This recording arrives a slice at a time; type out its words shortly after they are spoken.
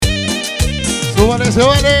Súbale,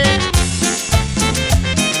 súbale.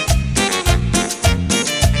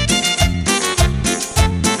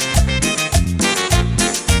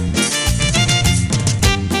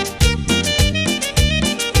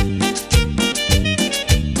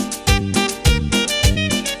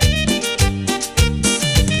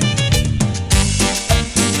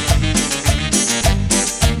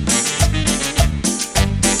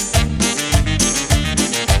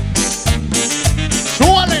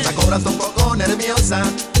 Un poco nerviosa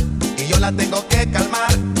y yo la tengo que calmar.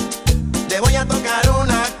 Le voy a tocar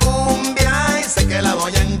una cumbia y sé que la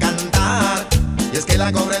voy a encantar. Y es que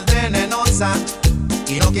la cobra es venenosa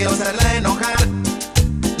y no quiero hacerla enojar.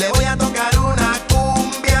 Le voy a tocar una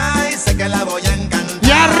cumbia y sé que la voy a encantar.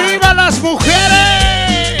 ¡Y arriba las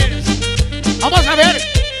mujeres! Vamos a ver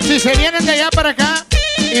si se vienen de allá para acá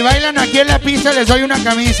y bailan aquí en la pista. Les doy una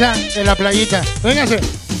camisa de la playita. Vénganse.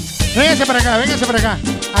 Vénganse para acá, vénganse para acá.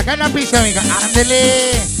 Acá en la pista, amiga.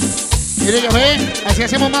 ¡Ándele! Mire, ya ve, así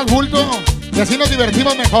hacemos más bulto y así nos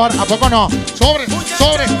divertimos mejor. ¿A poco no? Sobre,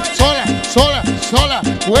 sobre, sola, sola, sola.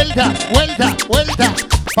 Vuelta, vuelta, vuelta.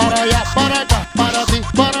 Para allá, para acá, para ti,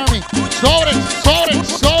 para mí. Sobre, sobre,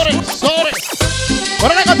 sobre, sobre.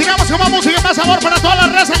 Ahora continuamos con más música y más sabor para toda la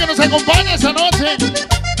raza que nos acompaña esta noche.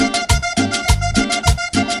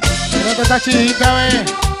 Pero está chidita, ve.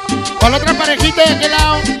 Con la otra parejita de aquel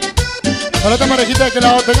lado. Con la otra parejita de aquel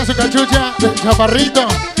lado. Tenga su cachucha de chaparrito.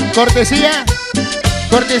 Cortesía.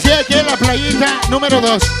 Cortesía aquí en la playita número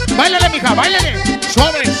 2. Báilale, mija, báilale.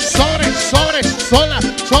 Sobre, sobre, sobre, sola,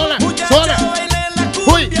 sola, sola.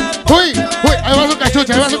 Uy, uy, uy. Ahí va su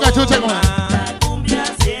cachucha, ahí va su cachucha.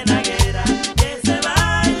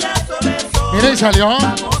 Miren, salió.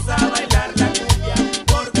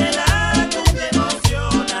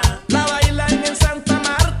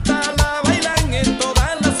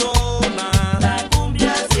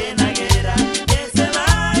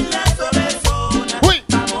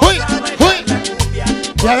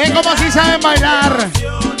 Ya ven cómo así saben bailar.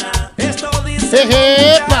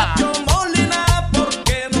 Ejepa.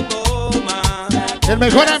 El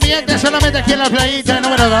mejor ambiente solamente aquí en la playita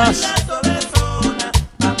número 2.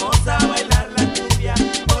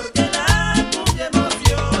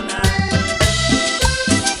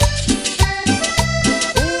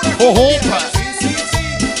 Ojopa.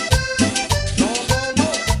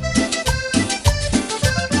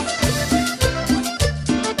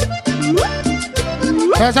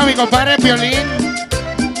 Gracias a mi compadre Violín.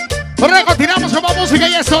 Ahora continuamos con más música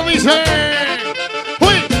y eso dice.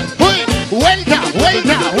 ¡Uy! ¡Uy! ¡Vuelta!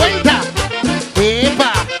 ¡Vuelta! ¡Vuelta!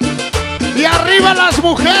 ¡Epa! ¡Y arriba las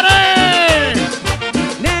mujeres!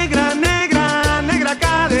 Negra, negra, negra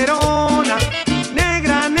caderona.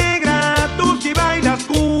 Negra, negra, tú si bailas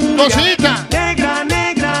cumbia. Cosita. Negra,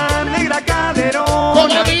 negra, negra caderona.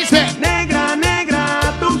 ¿Cómo dice? Negra,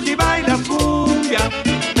 negra, tú si bailas cumbia.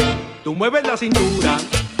 Tú mueves la cintura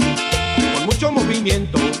con mucho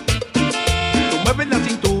movimiento. Tú mueves la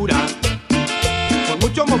cintura con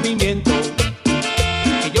mucho movimiento.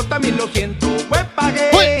 Y yo también lo siento.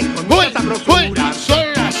 Huepagué con mucha sabrosura.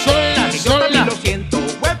 Sola, sola, y yo también sola. lo siento.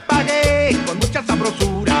 Huepagué con mucha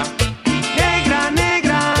sabrosura. Negra,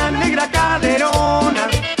 negra, negra caderona.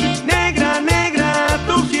 Negra, negra,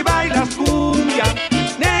 tú si bailas cumbia.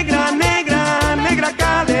 Negra, negra, negra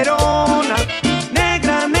caderona.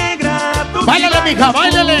 Negra, negra, tú Báilale, si mija,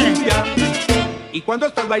 bailas báilale. cumbia. Y cuando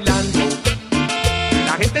estás bailando,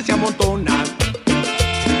 la gente se amontona.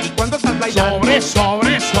 Y cuando estás bailando, Sobre,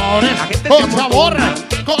 sobre, sobre. la gente se Con amontona. sabor,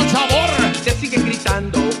 con sabor. Y te sigue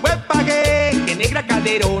gritando, huepagué, que negra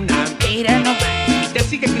caderona. Mira nomás. Y te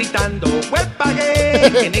sigue gritando,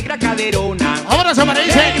 huepagué, que negra caderona. Ahora se me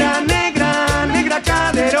dice. Negra, negra, negra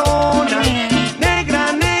caderona.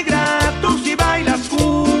 Negra, negra, tú si bailas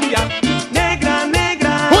cumbia. Negra,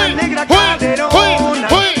 negra, Uy, negra uy, caderona.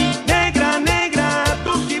 uy, uy. Negra, negra,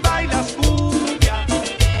 tú si bailas cumbia.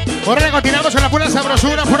 Ahora continuamos con la pura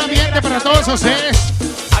sabrosura, puro ambiente para todos ustedes.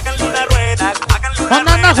 Háganle una rueda, háganle una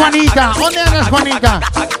 ¿Dónde anda rueda. Juanita? ¿Dónde andas, Juanita?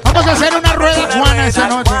 Vamos a hacer una rueda, Juana, esta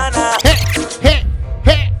noche.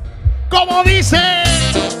 ¿Cómo dice?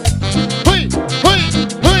 Uy, uy,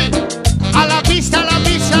 uy. A la pista, a la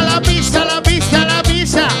pista, a la pista, a la pista, a la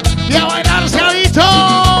pista. Y a bailar, se ha dicho.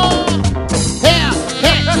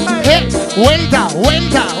 Vuelta,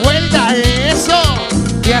 vuelta, vuelta. Eso.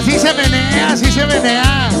 Y así se menea, así se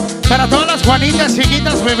menea. Para todas las Juanitas,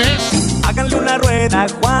 chiquitas, bebés. Háganle una rueda,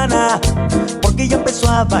 Juana, porque ya empezó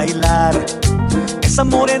a bailar. Esa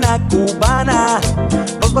morena cubana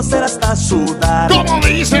nos va a hacer hasta sudar. ¿Cómo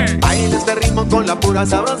dice? Baila este ritmo con la pura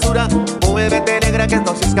sabrosura. Muévete negra que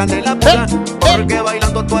esto sí es candela pura. Porque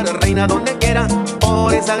bailando tú eres reina donde quiera.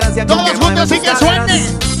 Por esa gracia con todos que juntos mueves y tus que caderas.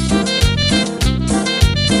 suene.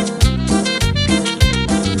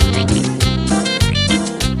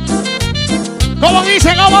 ¿Cómo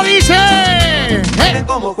dice? ¿Cómo dice? Bailen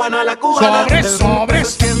como Juana la cubana. Sobres,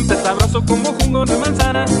 sobres. Siente sabroso como jugo de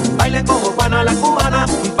manzana. Bailen como Juana la cubana.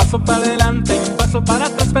 Un paso para adelante, un paso para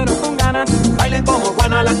atrás, pero con ganas. Bailen como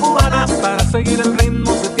Juana la cubana. Para seguir el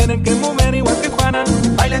ritmo se tienen que mover igual que Juana.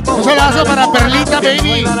 Bailen como Un solazo Juana la para cubana. Perlita, Que no baby.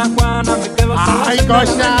 bailara Juana, me quedo solo Ay, haciendo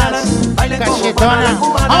cosas. mañana. Bailen como Juana la Cachetona.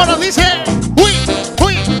 cubana. Vámonos, dice. Uy,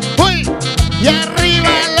 uy, uy. Y arriba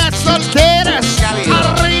las solteras.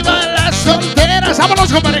 Arriba las solteras.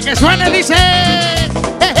 Vámonos, compadre, que suene, dice.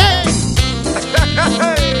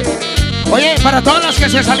 Oye, para todas las que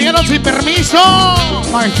se salieron sin permiso.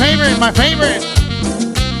 My favorite, my favorite.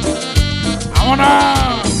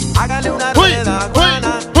 Vámonos. Hágale una Uy, rueda,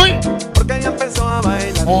 Juana. uy, uy. Porque ella empezó a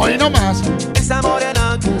bailar. Hoy nomás. Esa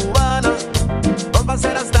morena cubana nos va a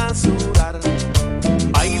hacer hasta sudar.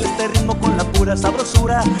 Baila este ritmo con la pura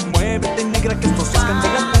sabrosura. Muévete negra que esto sí es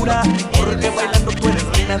candela pura. Porque bailando tú eres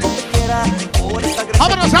reina donde quiera. Por esta gracia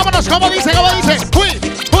Vámonos, vámonos. ¿Cómo dice? ¿Cómo dice?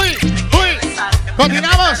 Uy, uy, uy.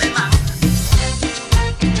 Continuamos.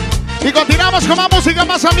 Y continuamos con más música,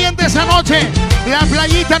 más ambiente esa noche. La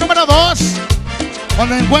playita número 2.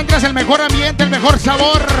 Donde encuentras el mejor ambiente, el mejor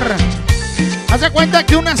sabor. Haz de cuenta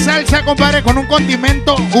que una salsa, compadre, con un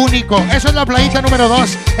condimento único. Eso es la playita número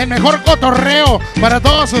 2. El mejor cotorreo para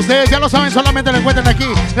todos ustedes. Ya lo saben, solamente lo encuentran aquí.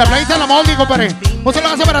 La playita de la Moldi, compadre. Un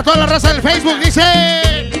saludo para toda la raza del Facebook. Dice...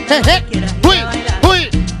 Jeje. Uy, uy,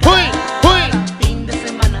 uy, uy.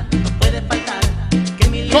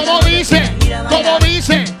 ¿Cómo dice? ¿Cómo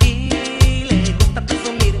dice?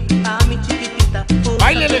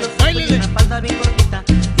 Báilele, báilele. Una falda bien cortita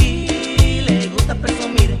y le gusta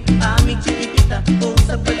presumir a mi chiquitita.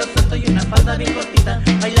 Usa pelo suelto y una falda bien cortita.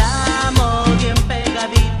 Bailamos bien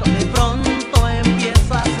pegadito, de pronto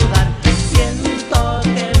empiezo a sudar. Siento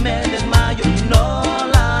que me desmayo y no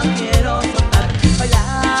la quiero soltar.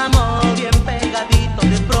 Bailamos bien pegadito,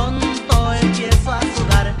 de pronto empiezo a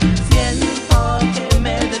sudar. Siento que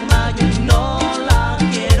me desmayo y no la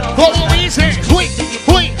quiero ¿Cómo soltar. dice? Uy,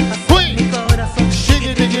 uy, uy. Mi corazón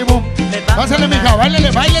Chiquitiquibum. Pásale, mija,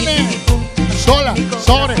 báilele, báilele. Sola,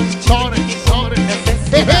 sobre.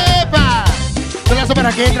 ¡Epa! Un abrazo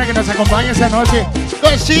para Ketra que nos acompaña esta noche.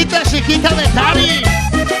 Cosita chiquita de Tavi.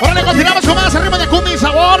 Ahora le continuamos con más arriba de cumbia y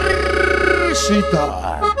sabor.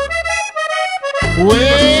 Cita.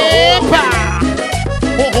 ¡Epa!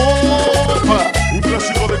 Un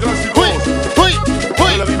clásico de clásicos Uy,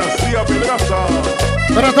 de la dinastía Pedraza.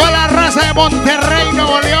 Pero toda la raza de Monterrey,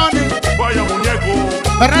 Nuevo León. Vaya muñeco,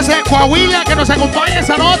 La raza de Coahuila que nos acompaña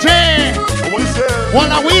esta noche. como dice.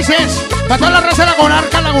 Guanahuises. Para toda la raza de la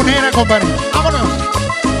Comarca Lagunera, compadre. Vámonos.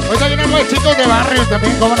 Ahorita vienen los chicos de barrio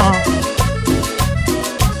también, cómo no.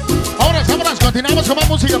 Vámonos, vámonos. Continuamos con más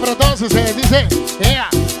música para todos ustedes. Dice, ea,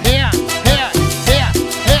 ea, ea, ea,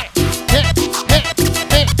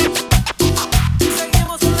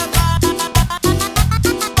 Seguimos en la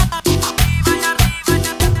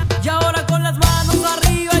y ahora con las manos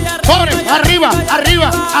arriba y arriba. Pobre, arriba,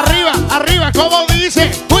 arriba, arriba, arriba. ¿Cómo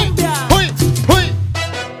dice? Uy, uy, uy.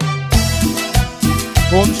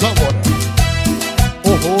 Con sabor.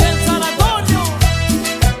 En San Antonio,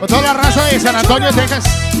 Para toda la raza de San Antonio, Texas.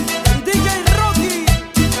 el DJ Rocky.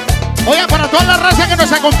 Oiga, para toda la raza que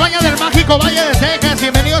nos acompaña del mágico Valle de Texas,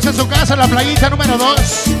 bienvenidos a su casa, la playita número 2.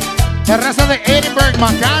 La raza de Edinburgh,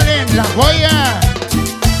 McAllen, La Joya.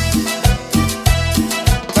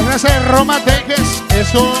 La raza de Roma, Texas.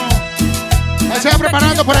 Eso. Ya se va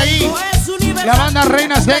preparando por ahí. La banda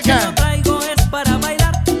Reinas Texas. La cumbia que yo traigo es para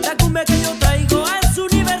bailar. La cumbia que yo traigo es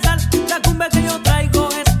universal. La cumbia que yo traigo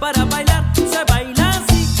es para bailar. Se baila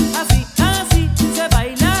así, así, así. Se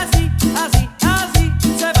baila así, así, así.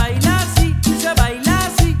 Se baila así, se baila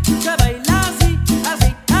así. Se baila así,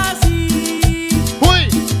 así, así. Uy,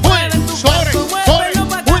 Mueve uy, tu sobre, cuerpo, sobre. muévelo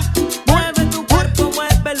pa' acá. Uy, Mueve tu cuerpo,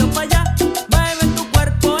 muévelo pa' allá. Mueve tu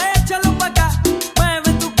cuerpo, échalo pa' acá.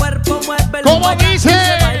 Mueve tu cuerpo, muévelo ¿Cómo pa' allá. dice?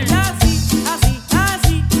 Se baila así, así,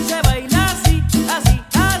 así. Se baila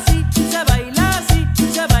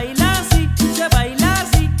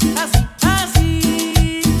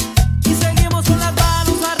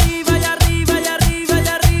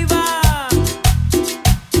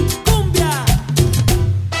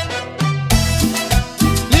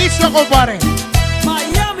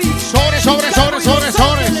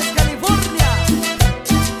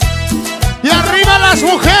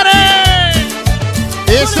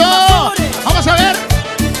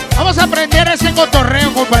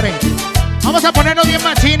compadre. Vamos a ponernos bien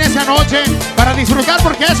machín esa noche para disfrutar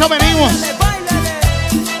porque a eso venimos.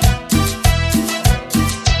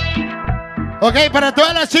 Ok, para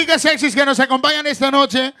todas las chicas sexys que nos acompañan esta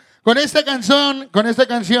noche, con esta canción,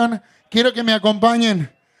 quiero que me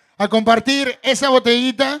acompañen a compartir esa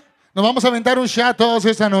botellita. Nos vamos a aventar un shot todos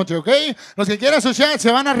esta noche, ¿ok? Los que quieran su shot se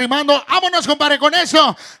van arrimando. ¡Vámonos, compadre, con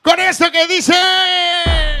eso! ¡Con esto que dice!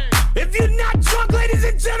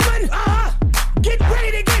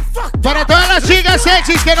 Para todas las chicas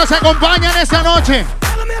sexys que nos acompañan esta noche.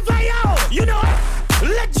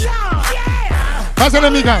 Pásale,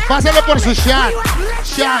 mija, pásale por su shot.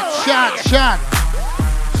 Shot.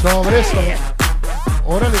 Sobre eso.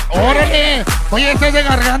 Órale. Oye, este es de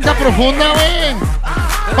garganta profunda, güey.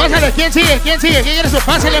 Pásale, ¿quién sigue? ¿Quién quiere eso?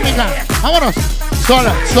 Pásale, mija. Vámonos.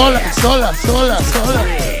 Sola.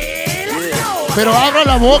 Pero abra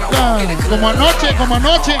la boca. Como anoche.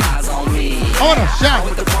 Vámonos, ya.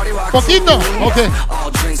 Poquito. Ok.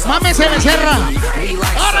 Mámese, becerra.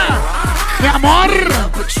 ¡Ahora! ¡Mi amor!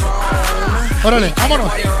 Órale,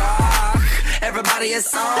 vámonos.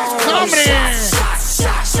 ¡No, hombre!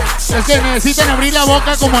 Es que necesitan abrir la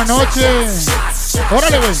boca como anoche.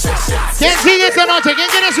 Órale, güey. ¿Quién sigue esta noche? ¿Quién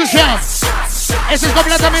quiere su shot? Esto es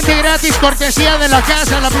completamente gratis, cortesía de la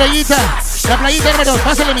casa, la Playita. La Playita número 2.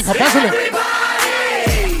 Pásale, mija, pásale.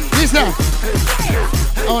 ¿Lista?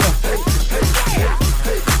 Ahora.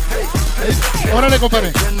 Órale,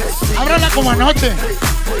 compadre. Ábrala como anoche.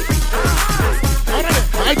 Órale,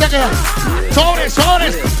 ahí te queda. Sobres.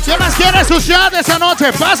 ¿Quién más quiere su shot esa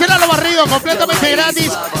noche? Pásenla a lo barrido, completamente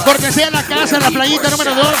gratis. Cortesía de la casa, la Playita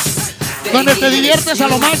número 2. Donde te diviertes a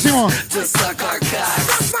lo máximo.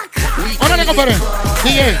 Órale, compadre.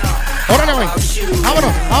 DJ. Órale, güey.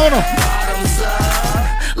 Vámonos.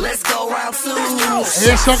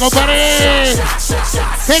 Eso, compadre.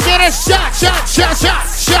 ¿Qué quieres?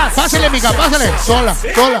 Shot. Pásale, mija, pásale. Sola.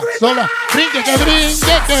 Brinque.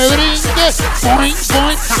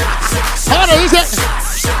 Point. Ahora dice.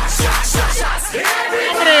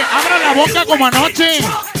 Hombre, abra la boca como anoche.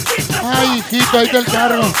 Ay, hijito, ahí está el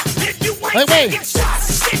carro. Ay, güey.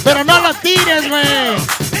 Pero no la tires, güey.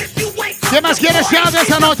 ¿Qué más quieres shot de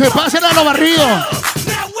esa noche? Pásale a lo barrido.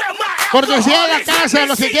 Cortesía de la casa,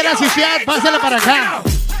 los que quieran su shot, pásale para acá.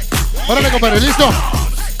 Órale, compadre, ¿listo?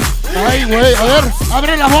 Ay, güey, a ver,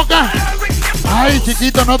 abre la boca. Ay,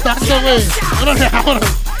 chiquito, no tanto, güey. Órale.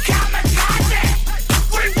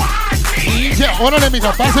 Órale,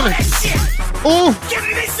 mija, pásale.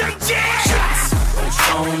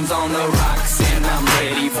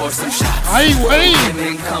 Ay, güey.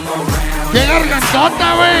 Qué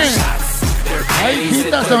gargantota, güey. Ay,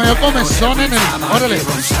 hijita, se me dio comezón en el... Órale,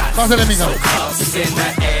 pásale, mija.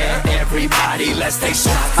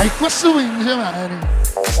 Ay, pues su pinche madre.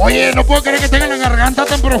 Oye, no puedo creer que tengan la garganta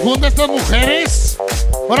tan profunda estas mujeres.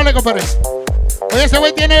 Órale, compadre. Oye, ese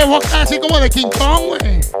güey tiene boca así como de King Kong,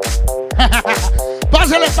 güey.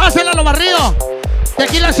 Pásale a lo barrido.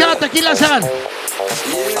 Tequila shot.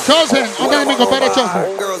 Chosen, ¿dónde es mi compadre Chosen?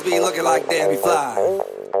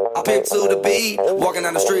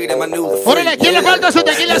 Órale, ¿quién le falta su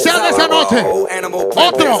tequila shot de esa noche?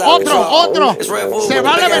 Otro. Se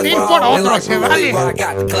vale venir por otro, se vale.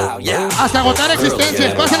 Hasta agotar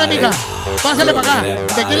existencias. Pásale, amiga. Pásale para acá.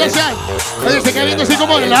 Tequila shot. Oye, se queda viendo así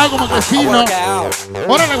como de lado, como que sí, ¿no?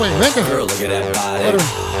 Órale, güey, vente.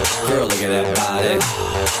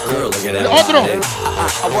 Otro.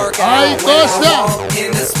 Ay, cosa.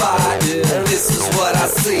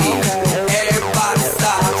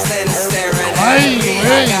 Ay,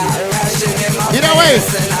 güey. Mira, güey.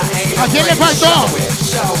 ¿A quién le faltó?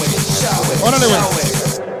 Órale, güey.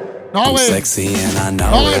 No, güey.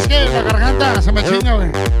 No, es que la garganta se me chinga,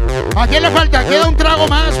 güey. ¿A quién le falta? Queda un trago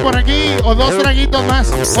más por aquí o 2 traguitos más.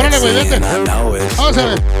 Órale, güey, vete. Vamos a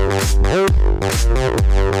ver.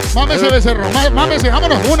 Mámese, becerro. Mámese.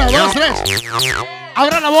 Vámonos. 1, 2, 3.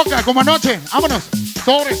 Abra la boca como anoche. Vámonos.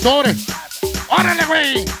 Sobre. Órale,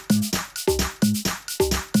 güey.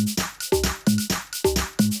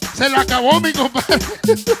 Se lo acabó, mi compadre.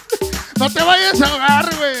 No te vayas a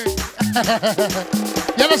ahogar, güey.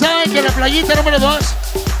 Ya lo saben que la Playita número 2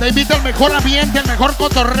 te invita al mejor ambiente, al mejor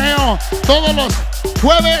cotorreo. Todos los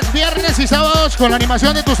jueves, viernes y sábados con la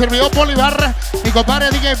animación de tu servidor Poli Barra, mi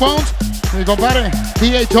compadre DJ Bones, mi compadre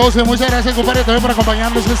DJ Chose. Muchas gracias, compadre, también por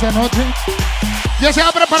acompañarnos esta noche. Ya se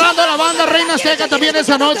va preparando la banda Reina Azteca también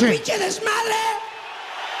esta noche.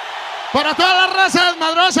 Para toda la raza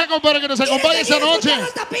desmadrosa, compadre, que nos acompañe esta noche.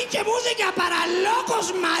 Esta pinche música para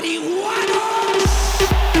locos marihuanos.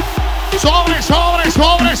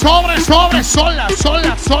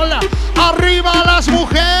 Sola. Arriba las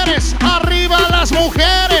mujeres.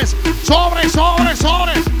 sobre, sobre,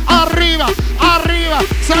 sobre, arriba, arriba,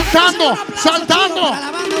 saltando, saltando.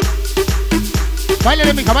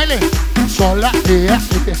 Baile, mija, baile. Sola,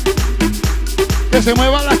 que se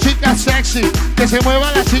mueva la chica sexy, que se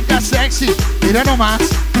mueva la chica sexy. Mira nomás,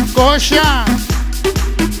 cocha.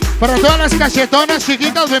 Para todas las cachetonas,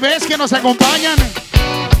 chiquitas, bebés que nos acompañan.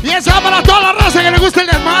 Y esa para toda la raza que le gusta el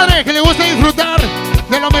desmadre, que le gusta disfrutar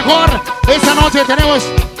de lo mejor. Esta noche tenemos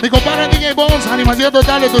mi compadre DJ Bones, animación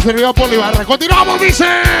total de tu servidor Poli Barra. ¡Continuamos, dice!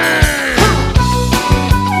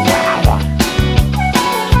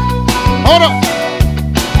 Ahora,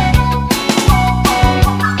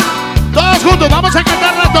 todos juntos, vamos a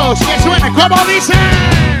cantarla todos. Que suene, como dice.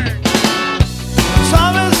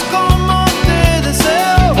 ¿Sabes cómo te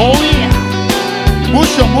deseo? Oh yeah.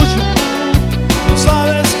 Mucho, mucho. No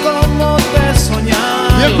sabes cómo te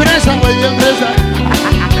soñar. Bien presa, güey, bien presa.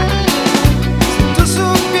 Si tú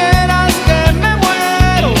supieras que me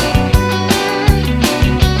muero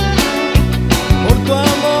por tu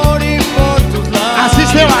amor y por tus labios. Así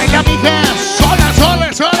se baila, mija. Sola,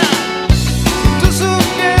 sola, sola. Si tú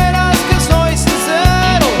supieras que soy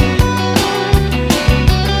sincero,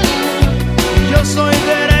 yo soy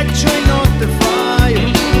derecho y no te fallo.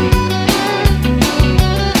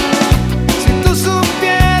 Si tú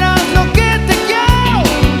supieras lo que te quiero,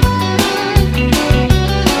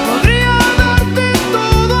 podría darte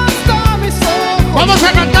todo hasta mis ojos. Vamos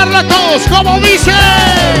a cantarla todos, como dice.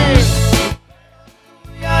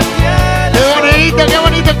 Ya tienes Qué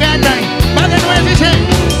bonito que andan. Va de nuevo, dice.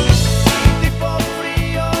 tipo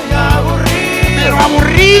frío y aburrido. Pero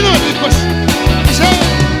aburrido, hijos. Dice.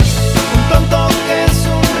 Un tonto que es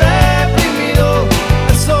un reprimido,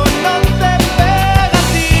 eso no te pega a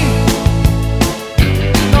ti,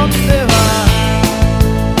 no te va.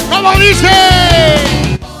 Como dice.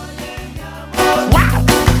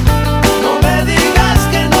 No me digas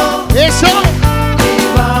que no, Eso. y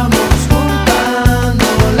vamos juntando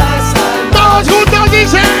las almas. Todos juntos,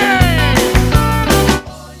 dice.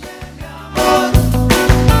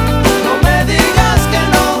 No me digas que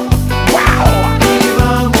no, y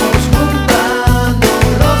vamos juntando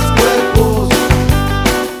los cuerpos.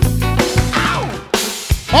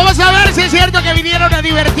 Vamos a ver si es cierto que vinieron a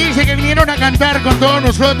divertirse, que vinieron a cantar con todos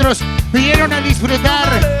nosotros, vinieron a disfrutar.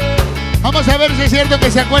 Vamos a ver si es cierto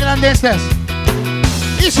que se acuerdan de estas.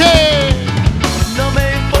 Dice. No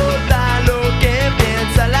me importa lo que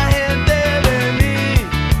piensa la gente de mí,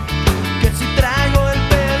 que si traigo el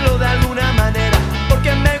pelo de alguna manera,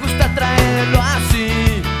 porque me gusta traerlo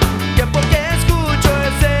así, que porque escucho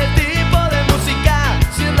ese tipo de música,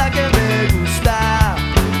 si es la que me gusta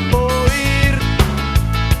oír.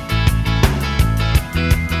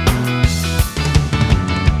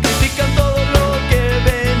 Critican todo lo que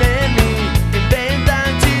ven en mí,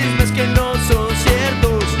 inventan chismes que no son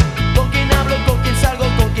ciertos. Con quién hablo, con quién salgo,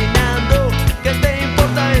 con quién ando, ¿qué te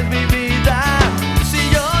importa? Es mi vida. Si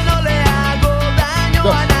yo no le hago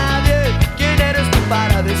daño a nadie, ¿quién eres tú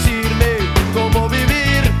para decirme cómo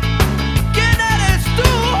vivir? ¿Quién eres tú?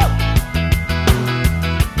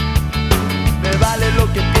 Me vale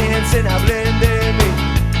lo que piensen, hablen de mí.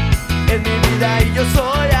 En mi vida y yo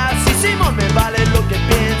soy así, Simón. Me vale lo que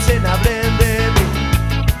piensen, hablen de mí.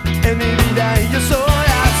 En mi vida y yo soy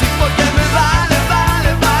así, porque me vale,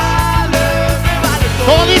 vale, vale, me vale todo.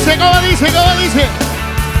 ¿Cómo dice? ¿Cómo dice? ¿Cómo dice?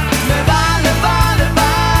 Me vale, vale,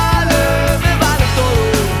 vale, me vale todo.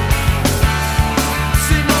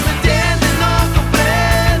 Si no me entiendes, no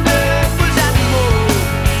comprendes, pues ya ni modo.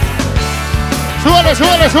 Súbale,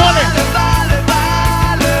 súbale, súbale. Vale, vale,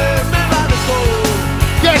 vale, me vale todo.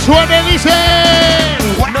 Que suene, dice.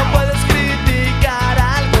 No puedes criticar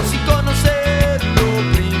algo sin conocerlo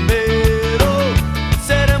primero.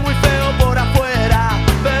 Seré muy feo por afuera,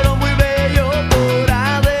 pero muy bello por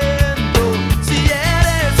adentro. Si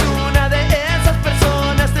eres una de esas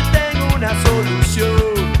personas, te tengo una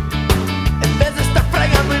solución. En vez de estar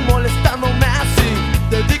fregando y molestándome así,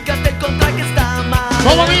 dedícate contra que está mal.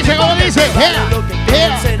 ¿Cómo dice? ¿Cómo dice? Me vale lo que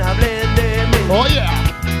piensen, hablen de mí. Oh yeah.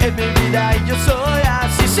 En mi vida y yo soy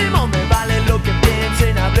así, Simón. Me vale lo que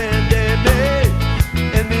piensen, hablen de mí.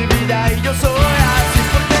 En mi vida y yo soy así,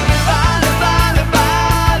 porque me vale, vale,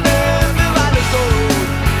 vale, me vale todo.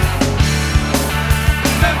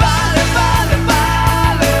 Me vale, vale,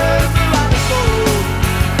 vale, me vale todo.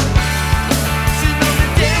 Si no me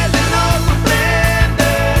entiendes, no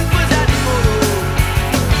comprendes, pues ya ni modo.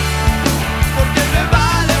 Porque me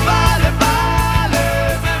vale, vale, vale,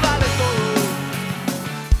 me vale todo.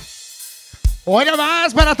 Hoy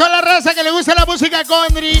más para toda la raza que le gusta la música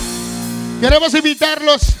country. Queremos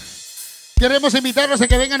invitarlos a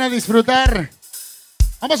que vengan a disfrutar.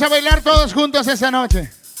 Vamos a bailar todos juntos esta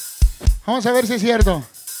noche. Vamos a ver si es cierto.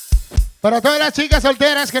 Para todas las chicas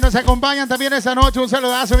solteras que nos acompañan también esta noche, un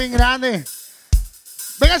saludazo bien grande.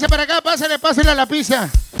 Vénganse para acá, pásenle a la pista.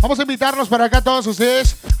 Vamos a invitarlos para acá todos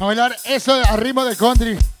ustedes a bailar esto a ritmo de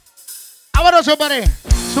country. ¡Vámonos, compadre!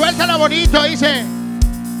 Suéltala bonito, dice.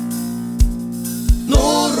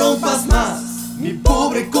 No rompas más mi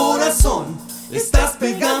pobre corazón. Estás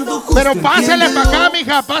pegando justo. Pero pásale para acá,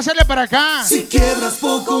 mija, pásale para acá. Si quiebras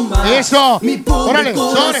poco más. Eso. Mi pobre Órale,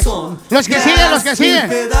 corazón. Los que siguen, los que siguen.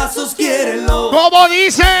 Pedazos, quiérelo. ¿Cómo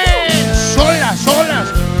dice? Solas.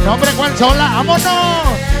 No, hombre, ¿cuál sola? ¡Vámonos!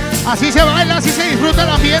 Así se baila, así se disfruta el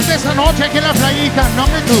ambiente esta noche aquí en la playita. No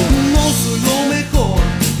me tú. No soy lo mejor,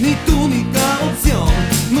 ni tu única opción.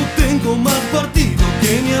 No tengo más partido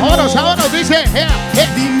que mi amor. Vámonos, dice.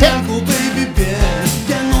 Dime algo, baby, bien.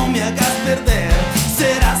 Ya no me hagas perder.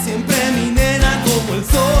 Será siempre mi nena como el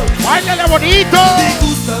sol. ¡Báilale bonito! Te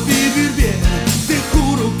gusta vivir bien. Te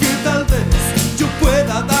juro que tal vez yo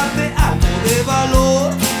pueda darte algo de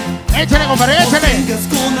valor. Échale, compadre, échale. Tengas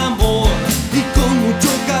con amor y con mucho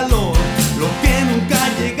calor lo que nunca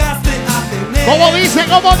llegaste a tener. ¿Cómo dice?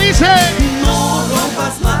 No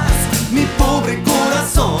rompas más mi pobre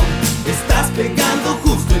corazón. Estás pegando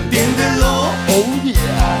justo, entiéndelo. Oh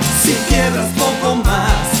yeah. Si quiebras poco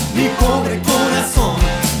más mi pobre corazón,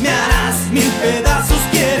 me harás 1000 pedazos,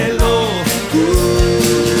 quiérelo.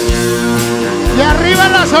 Y arriba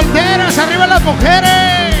las solteras, arriba las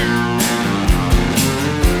mujeres.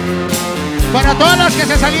 Para todas las que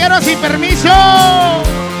se salieron sin permiso.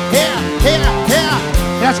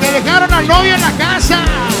 Las que dejaron al novio en la casa.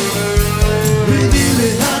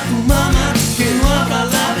 Dile a tu mamá que no abra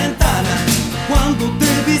la ventana cuando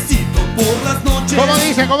te visito por las noches. ¿Cómo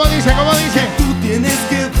dice? Tú tienes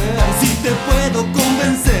que ver si te puedo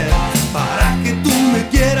convencer para que tú me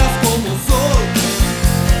quieras como soy.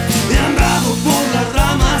 He andado por las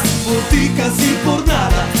ramas, por ti casi por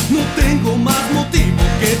nada. No tengo más motivo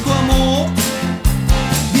que tu amor.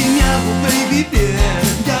 Dime algo, baby, bien,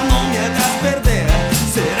 ya no me hagas perder.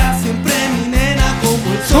 Serás siempre mi nena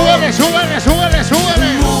como el sol.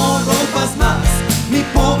 Súbele. No rompas más mi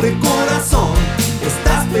pobre corazón.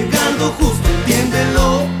 Estás pegando justo,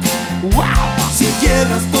 entiéndelo. Wow. Si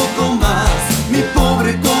quiebras poco más mi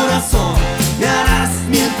pobre corazón, me harás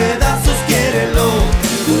 1000 pedazos, quiérelo.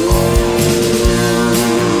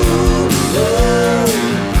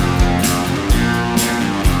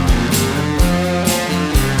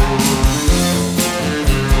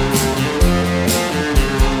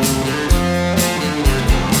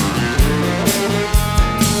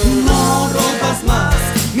 No rompas más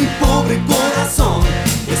mi pobre corazón.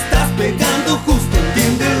 Estás pegando justo,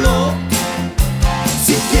 entiéndelo.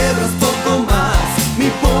 Si quiebras poco más mi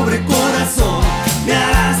pobre corazón, me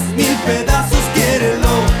harás 1000 pedazos,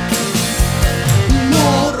 quiérelo.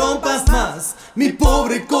 No rompas más mi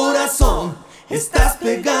pobre corazón. Estás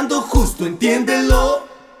pegando justo, entiéndelo.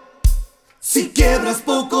 Si quiebras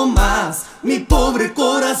poco más mi pobre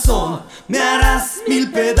corazón, me harás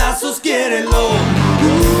 1000 pedazos, quiérelo.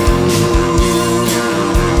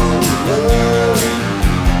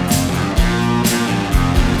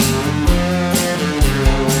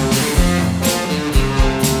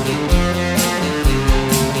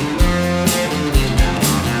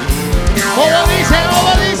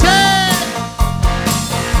 ¿Cómo dice?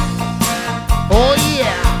 Oh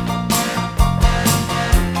yeah.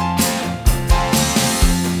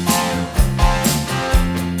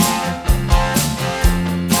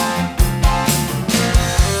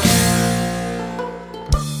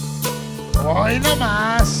 Hoy no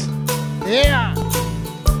más. Yeah.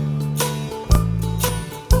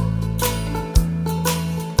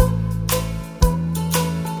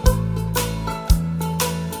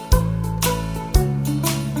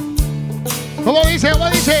 ¿Cómo dice?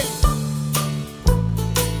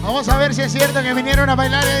 Vamos a ver si es cierto que vinieron a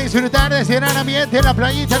bailar y a disfrutar de ese gran ambiente en la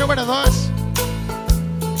playita número 2.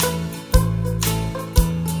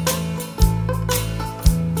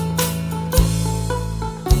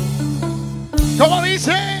 ¿Cómo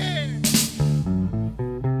dice?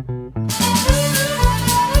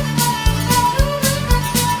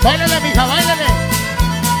 Báilale, mija, báilale.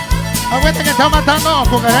 Aguanta que está matando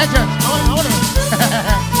cucarachas. Ahora.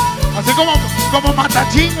 Así como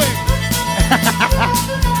matachín, güey.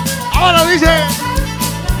 Ahora dice.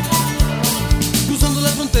 Cruzando la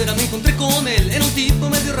frontera me encontré con él. Era un tipo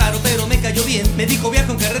medio raro, pero me cayó bien. Me dijo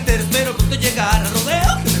viajo en carretera, espero pronto llegar al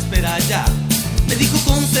rodeo que me espera allá. Me dijo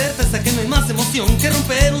con certeza que no hay más emoción que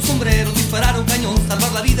romper un sombrero, disparar un cañón,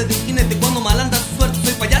 salvar la vida de un jinete cuando mal anda su suerte.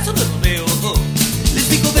 Soy payaso de rodeo. Les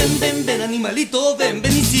digo ven, animalito, ven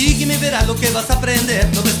y sígueme, verás lo que vas a aprender.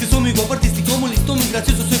 No ves que soy muy guapo, artístico, muy listo, muy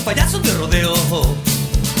gracioso, soy payaso de rodeo.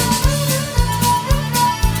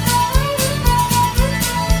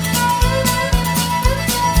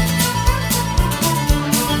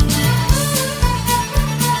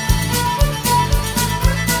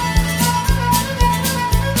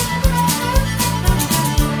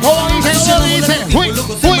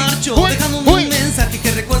 marchó dejándome un mensaje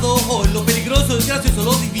que recuerdo hoy. Lo peligroso es gracioso,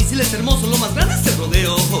 lo difícil es hermoso, lo más grande es el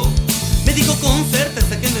rodeo. Me dijo con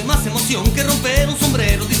certeza que no hay más emoción que romper un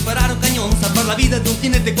sombrero, disparar un cañón, salvar la vida de un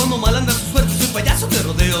jinete cuando mal anda su suerte. Soy payaso de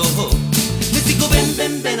rodeo. Les digo ven,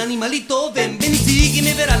 ven, ven animalito, ven, ven y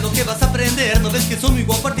sígueme, verás lo que vas a aprender. No ves que soy muy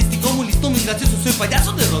guapo, artístico, muy listo, muy gracioso, soy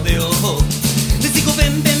payaso de rodeo. Les digo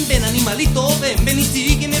ven, ven, ven animalito, ven, ven y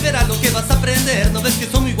sígueme, verás lo que vas a aprender. No ves que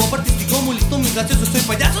soy muy guapo, artístico, muy listo, muy gracioso, soy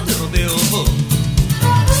payaso de rodeo.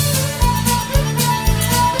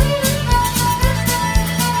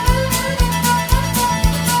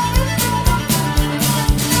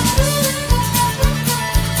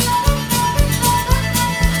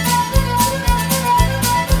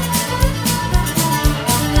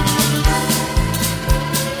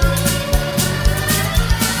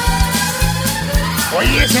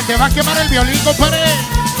 Oye, se te va a quemar el violín, compadre.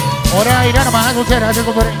 Ahora, ir nomás, muchas gracias,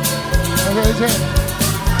 compadre. Dice.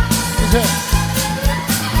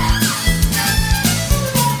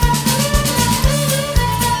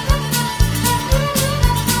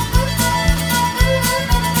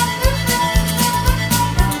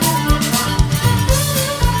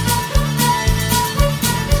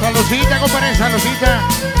 Saludcita, compadre, saludcita.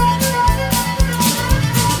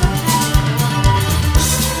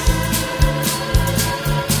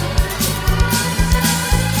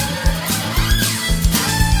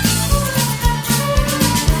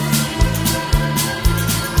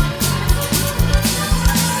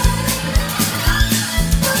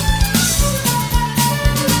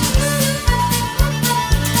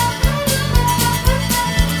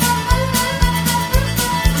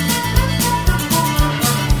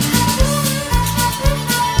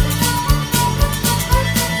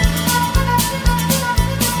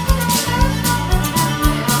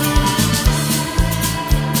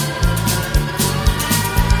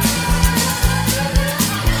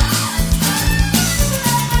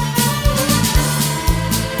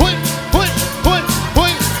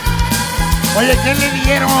 Oye, ¿qué le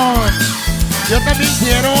dieron? Yo también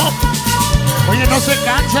quiero. Oye, no se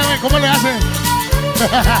cansa, ¿eh? ¿Cómo le hacen?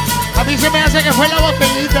 A mí se me hace que fue la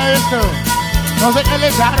botellita esto. No sé qué le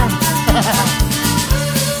echaron.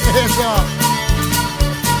 Eso.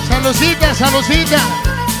 Saludcita, saludcita.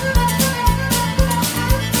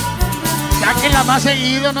 Sáquenla más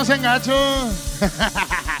seguido, no se engacho.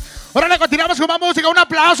 Ahora continuamos con más música. Un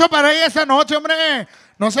aplauso para ella esta noche, hombre.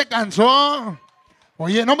 No se cansó.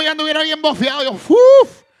 Oye, no me anduviera bien bofeado. Yo, ¡uf!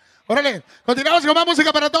 Órale, continuamos con más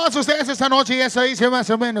música para todos ustedes esta noche. Y eso dice más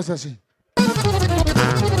o menos así.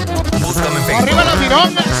 ¡Arriba las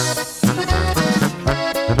virongas!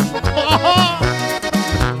 ¡Oh!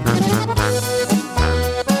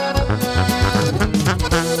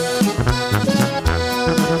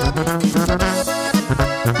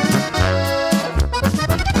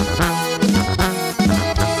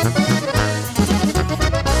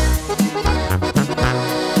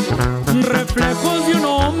 Reflejos de un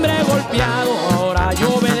hombre golpeado, ahora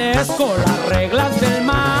yo obedezco las reglas del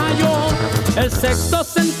MAYO. El sexto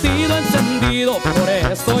sentido encendido, por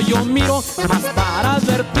eso yo miro más para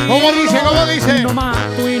advertir. ¿Cómo dice? ¿Cómo dice? No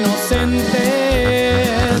mato inocentes,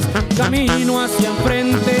 camino hacia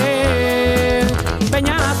enfrente.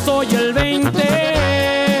 Peñazo y el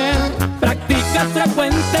 20, prácticas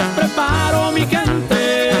frecuentes, preparo mi gente.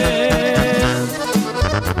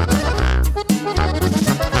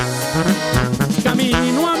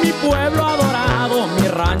 Camino a mi pueblo adorado, mi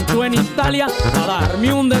rancho en Italia, a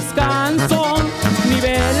darme un descanso.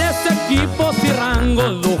 Niveles, equipos y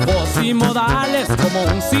rangos, lujos y modales como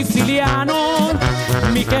un siciliano.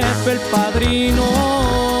 Mi jefe el padrino,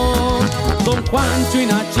 don Juancho y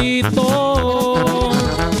Nachito,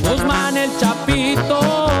 Guzmán el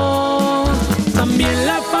Chapito. También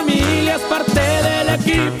la familia es parte del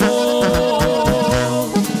equipo.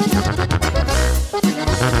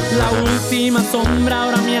 La última sombra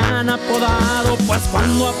ahora me han apodado, pues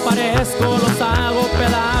cuando aparezco los hago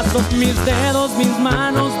pedazos. Mis dedos, mis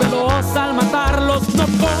manos, veloz al matarlos. No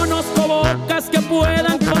conozco bocas que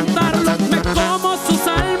puedan contarlos. Me como sus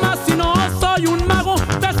almas y no soy un mago.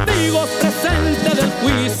 Testigos presente del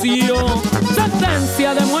juicio,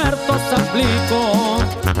 sentencia de muertos aplico.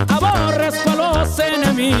 Aborrezco a los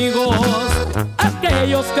enemigos,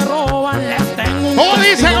 aquellos que roban les tengo un ¿Cómo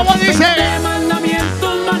dice? ¿Cómo dice?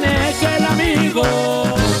 Mandamientos maneje el amigo.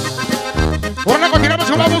 Bueno, continuamos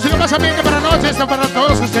con la música más ambiente para noche. Está para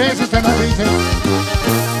todos ustedes. Esta noche dice.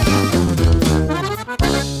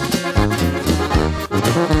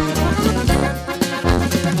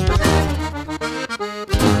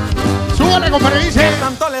 Súbale, compadre, dice.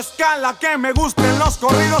 Tanto la escala que me gusten los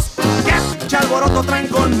corridos, que alboroto traen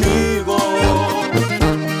conmigo.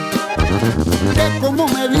 que cómo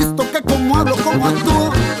me he visto, que cómo hablo, cómo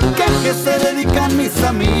actúo, que se dedican mis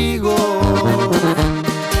amigos.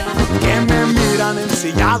 Que me miran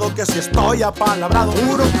ensillado, que si estoy apalabrado.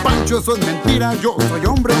 Puro pancho, eso es mentira, yo soy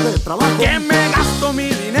hombre de trabajo. Que me gasto mi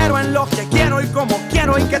dinero en lo que quiero y como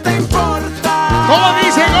quiero y que te importa. ¿Cómo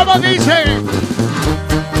dice? ¿Cómo dice?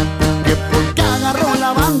 Que porque agarró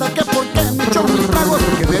la banda, que porque me echó mis tragos,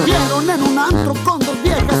 que me vieron en un antro con dos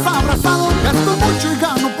viejas abrazados. Gasto mucho y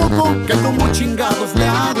gano poco, que como chingados le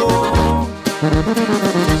hago.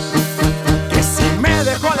 Que si me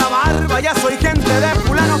dejó la barba ya soy gente de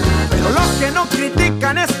fulano, pero lo que no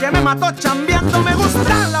critican es que me mató chambeando. Me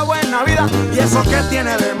gusta la buena vida y eso que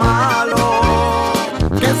tiene de malo.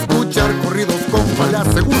 Que escuchar corridos, compa, le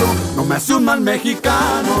aseguro, no me hace un mal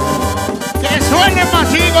mexicano. Que suene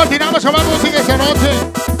masivo, tiramos a más música esta noche.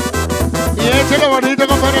 Y échale bonito,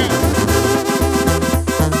 compadre.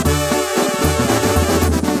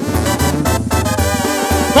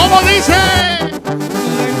 ¿Cómo dice?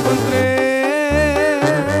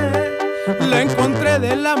 La encontré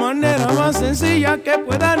de la manera más sencilla que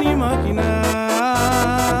puedan imaginar.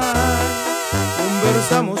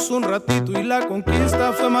 Conversamos un ratito y la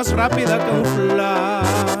conquista fue más rápida que un flash.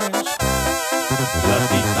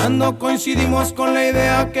 Platicando coincidimos con la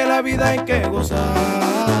idea que la vida hay que gozar.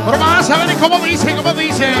 Pero más a ver cómo dice, cómo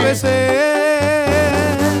dice. La besé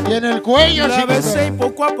y en el cuello. La besé y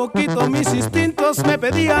poco a poquito mis instintos me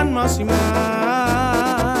pedían más y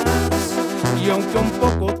más. Y aunque un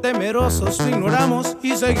poco temerosos lo ignoramos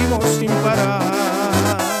y seguimos sin parar.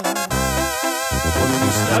 Con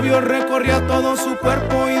mis labios recorría todo su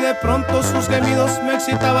cuerpo y de pronto sus gemidos me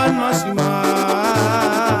excitaban más y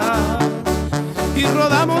más. Y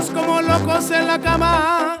rodamos como locos en la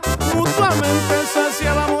cama, mutuamente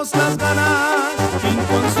saciábamos las ganas.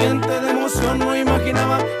 Inconsciente de emoción no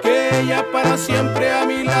imaginaba que ella para siempre a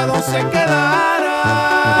mi lado se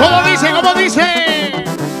quedara. ¿Cómo dice? ¿Cómo dice?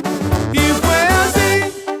 Y fue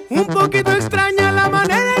así, un poquito extraña la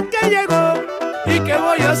manera en que llegó. ¿Y qué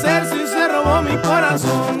voy a hacer si se robó mi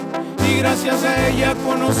corazón? Y gracias a ella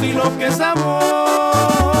conocí lo que es amor.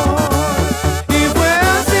 Y fue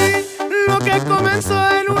así, lo que comenzó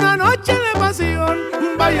en una noche de pasión.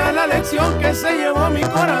 Vaya la lección que se llevó mi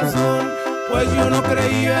corazón, pues yo no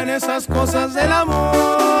creía en esas cosas del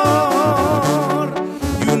amor.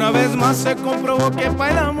 Y una vez más se comprobó que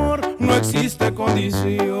para el amor no existe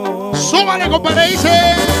condición. ¡Súbale, compadre! Dice.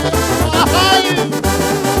 ¡Ay!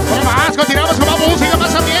 Bueno, más, continuamos con más música,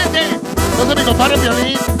 más ambiente. Entonces mi compadre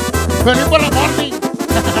Violín. Violín por la morning.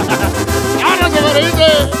 ¡Ahora se me dice!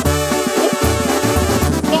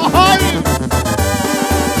 ¡Ay!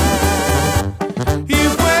 Y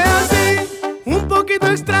fue así, un poquito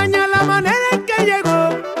extraña la manera en que llegó.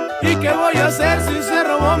 ¿Y qué voy a hacer si se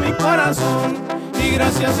robó mi corazón? Y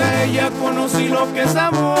gracias a ella conocí lo que es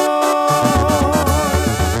amor.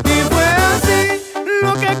 Y fue así,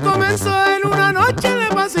 lo que comenzó en una noche de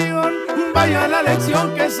pasión. Vaya la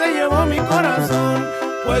lección que se llevó mi corazón,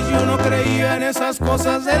 pues yo no creía en esas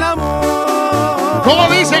cosas del amor. ¿Cómo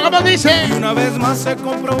dice? ¿Cómo dice? Y una vez más se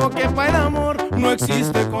comprobó que para el amor no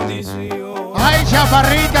existe condición. ¡Ay,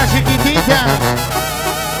 chaparrita, chiquitita!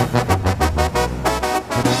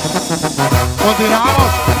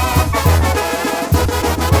 Continuamos.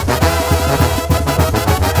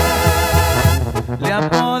 Le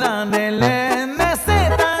apodan el MZ,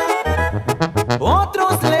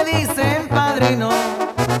 otros le dicen padrino.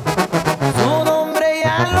 Su nombre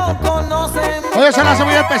ya lo conocen. Hoy es una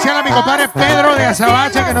muy especial a mi compadre Pedro de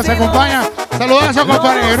Azabache que nos acompaña. Saludazo,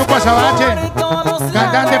 compadre, el grupo Azabache.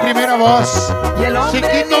 Cantante primera voz.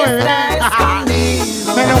 Chiquito bebé.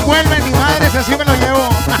 Me lo vuelven mi madre, así me lo llevo.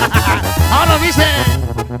 Ahora dice.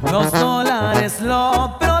 Los dólares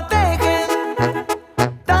lo protegen,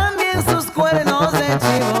 también sus cuernos de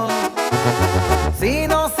chivo. Si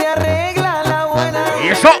no se arregla la buena, ¿y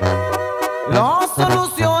eso? lo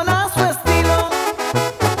soluciona su estilo.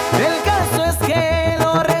 El caso es que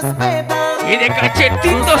lo respetan. Y de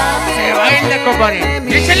cachetitos se baila, compadre.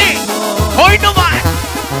 Échale. Hoy no más.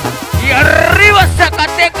 Y arriba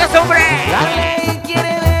Zacatecas, hombre. La ley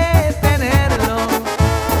quiere detenerlo,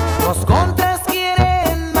 los contras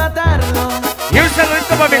quieren matarlo. Y un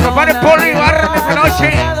saludito para mi compadre Polo Ibarra esta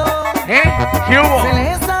noche. ¿Qué hubo? Se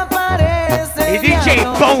les aparece Y DJ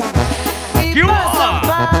Bones. y ¿Qué hubo?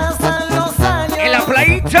 pasan los años. En la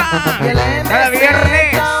playita. Y el Cada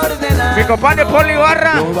viernes. Mi compadre Polo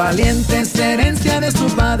Ibarra. Lo valiente es herencia de su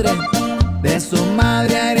padre, de su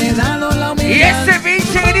madre ha heredado la humildad. Y ese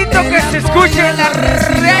pinche grito que se escucha en la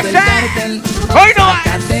reza. Hoy no más.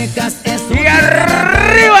 Y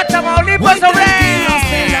arriba Tamaulipas, hombre.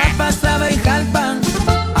 Se la pasaba en Jalpan.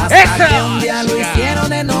 ¡Eso! a que un día lo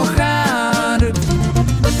hicieron enojar.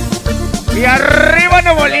 Y arriba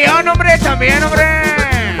Nuevo León, hombre, también, hombre.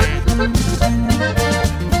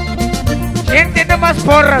 ¿Quién tiene más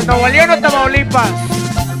porras, Nuevo León o Tamaulipas?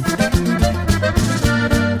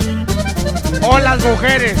 O las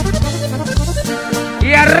mujeres.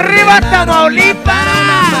 Y arriba Tamaulipas.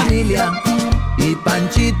 Y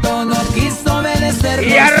Panchito no quiso obedecer.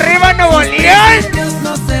 Y arriba Nuevo León. Ellos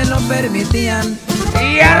no se lo permitían.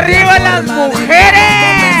 Y arriba las mujeres.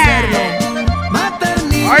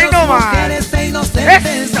 Ay, no más. Mujeres e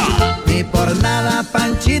inocentes. Ni por nada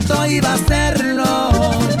Panchito iba a hacerlo.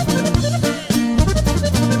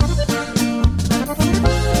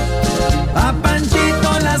 A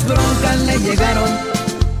Panchito las broncas le llegaron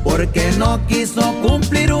porque no quiso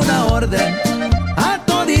cumplir una orden. A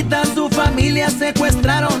todita su familia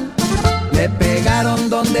secuestraron. Le pegaron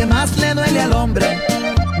donde más le duele al hombre.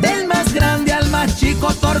 Del más grande al más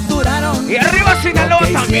chico torturaron. Y arriba Sinaloa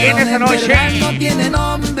también esa noche. No tiene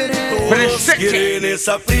nombre. Todos quieren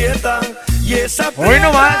esa prieta y esa prieta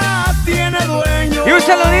bueno, más. Tiene dueño. Y un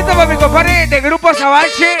saludito para mi compadre de Grupo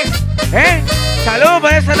Azabache. Saludos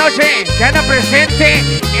para esta noche que anda presente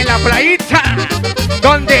en la Playita,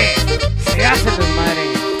 donde se hace el desmadre.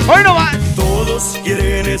 Hoy no más. Todos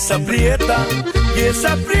quieren esa prieta y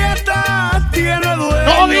esa prieta tiene dueño.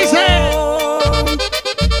 ¿Cómo dice?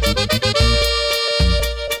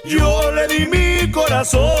 Yo le di mi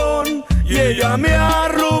corazón y ella me ha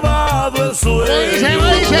robado el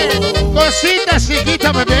sueño. Dice, cosita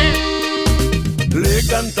chiquita, bebé. Le he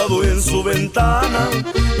cantado en su ventana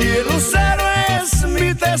y el lucero es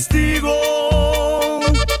mi testigo.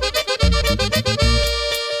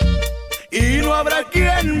 Y no habrá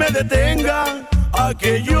quien me detenga a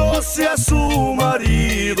que yo sea su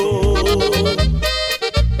marido.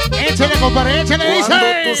 Échale, compadre, échale, dice. Cuando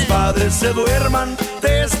tus padres se duerman,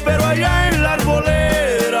 te espero allá en la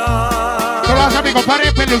arbolera. ¿Qué vas a mi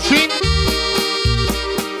compadre Peluchín?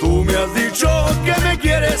 Tú me has dicho que me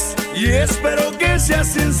quieres y espero que seas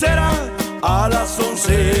sincera. A las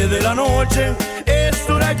 11 de la noche es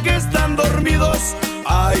hora que están dormidos.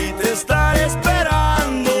 Ahí te estaré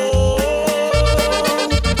esperando.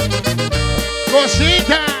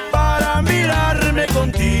 Cosita. Para mirarme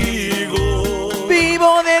contigo.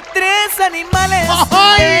 Vivo de 3 animales.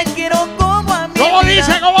 ¡Ay! Te quiero como a mí. ¿Cómo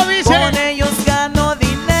dice? ¿Cómo dice? Con ellos gano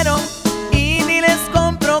dinero y ni les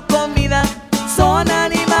compro comida. Son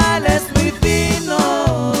animales muy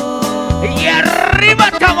finos. Y arriba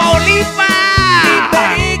Tamaulipas. Mi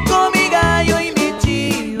perico, mi gallo y mi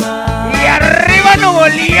chiva. Y arriba Nuevo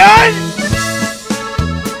León.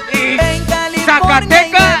 Y En California Zacatecas. y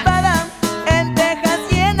Nevada, en Texas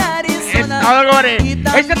y en Arizona. No, compadre. Y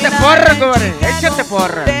también Échate en porra, compadre. Chicago. Échate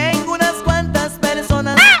porra. Tengo unas cuantas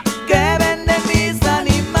personas que venden mis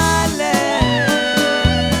animales.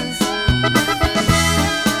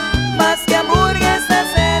 Más que hamburguesas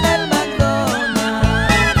en el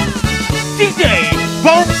McDonald's. DJ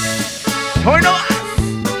Bones. Hoy no más.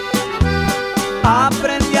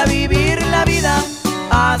 Aprendí a vivir la vida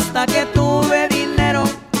hasta que tuve dinero.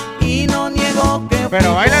 Y no niego que Pero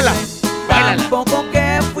fui báilala, pobre, báilala. tampoco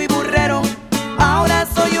que fui burrero. Ahora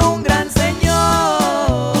soy un gran señor.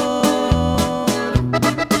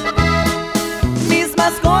 Mis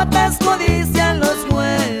mascotas codician los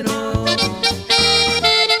güeros.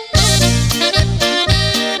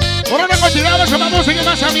 Ahora no continuamos con la música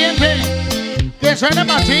más ambiente. Que suena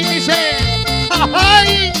machín, dice.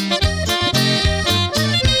 ¡Ay!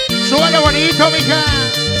 Súbale bonito, mija.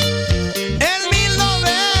 En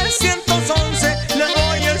 1911 les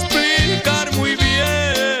voy a explicar muy bien.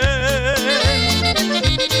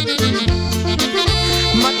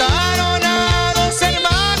 Mataron a 2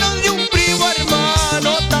 hermanos y un primo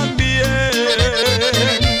hermano también.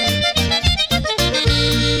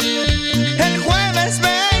 El jueves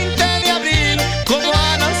 20 de abril, como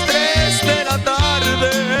a las 3 de la tarde,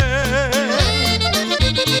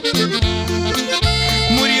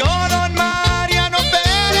 murió don Mariano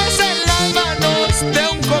Pérez en las manos de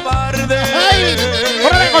un cobarde. ¡Ay!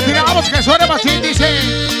 Ahora no continuamos, que suena machín, dice.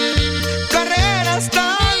 Carreras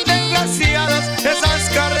tan desgraciadas, esas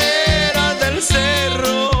carreras del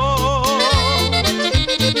cerro.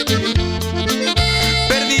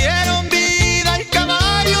 Perdieron vida y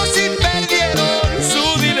caballos y perdieron su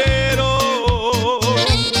dinero.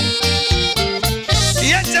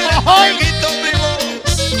 Y échale ¡Ay! fueguito, primo.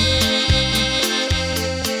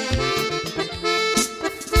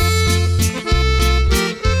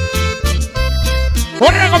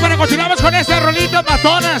 Ahora no continuamos con esta rolita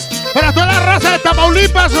matonas. Para toda la raza de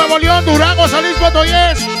Tamaulipas, Nuevo León, Durango, San Luis Potosí.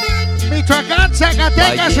 Michoacán,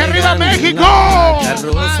 Zacatecas, arriba México.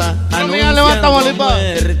 No me levanta Bolívar.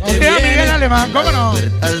 Miguel Alemán, ¿cómo no?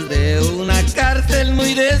 Puertas de una cárcel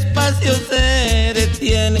muy despacio se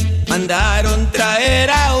detiene. Mandaron traer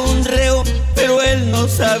a un reo, pero él no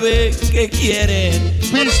sabe qué quieren.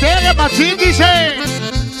 Misterio Machín dice.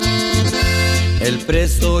 El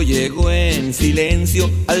preso llegó en silencio,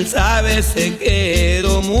 al saber se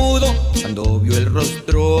quedó mudo. Cuando vio el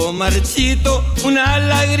rostro marchito, una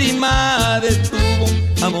lágrima detuvo.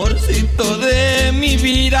 Amorcito de mi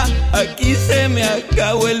vida, aquí se me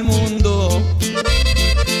acabó el mundo.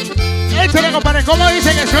 Échale, compadre, ¿cómo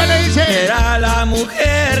dice que suele? Dice. Era la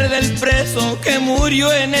mujer del preso que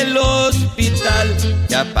murió en el hospital.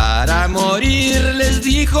 Ya para morir les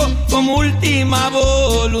dijo como última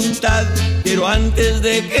voluntad: pero antes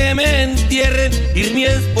de que me entierren, ir mi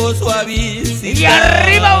esposo a visitar. ¡Y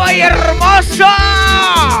arriba Valle Hermoso!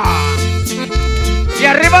 ¡Y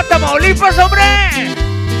arriba Tamaulipas, hombre!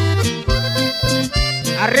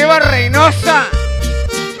 ¡Arriba Reynosa!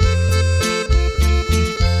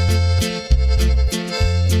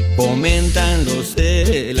 Comentan los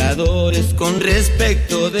celadores con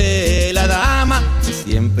respecto de la dama, que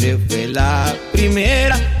siempre fue la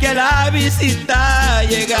primera que a la visita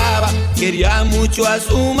llegaba. Quería mucho a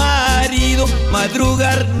su marido,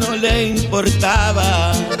 madrugar no le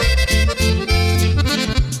importaba.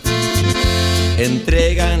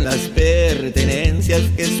 Entregan las pertenencias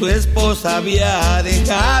que su esposa había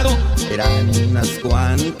dejado. Eran unas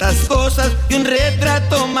cuantas cosas y un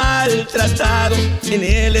retrato maltratado. En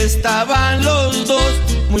él estaban los dos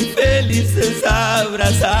muy felices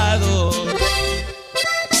abrazados.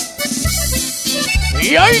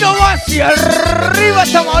 Y hoy no más, y arriba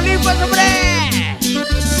Tamaulipas, hombre.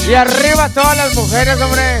 Y arriba todas las mujeres,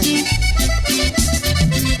 hombre.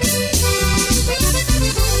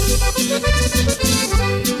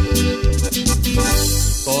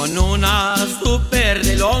 Con una super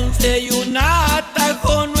del 11 y una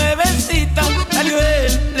atajo nuevecita, salió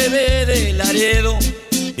el plebe de Laredo.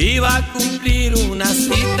 Iba a cumplir una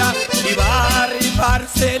cita, iba a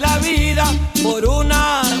rifarse la vida por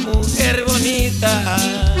una mujer bonita.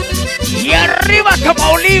 ¡Y arriba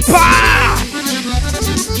Tamaulipas!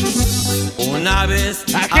 Una vez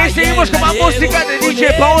aquí seguimos con más música de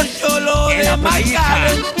DJ Bones en la Playita.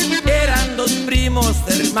 Eran dos primos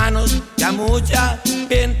hermanos, ya mucha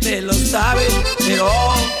gente lo sabe, pero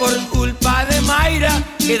por culpa de Mayra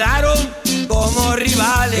quedaron como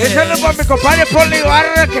rivales. Eso es por mi compadre Poli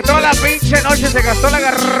Ibarra, que toda la pinche noche se gastó la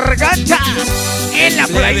garganta en la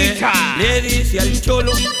Playita. Le dice al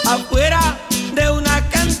cholo afuera de una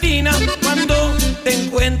cantina: cuando te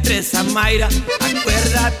encuentres a Mayra,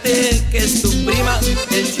 acuérdate que es tu prima.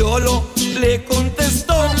 El cholo le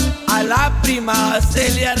contestó: a la prima se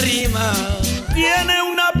le arrima. Tiene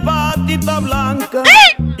una patita blanca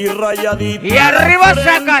y rayadita. Y arriba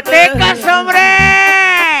Zacatecas, hombre.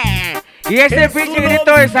 Y ese pinche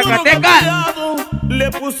grito de Zacatecas. Le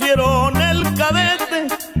pusieron el cadete.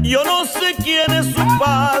 Yo no sé quién es su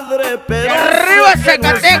padre, pero. Y arriba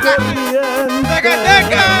Zacatecas.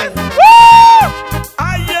 Zacatecas.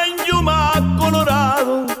 Allá en Yuma,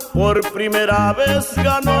 Colorado, por primera vez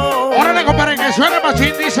ganó. Órale, compadre, que suena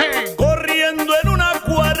Machín, dice. Corriendo en una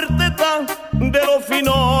cuarteta, de lo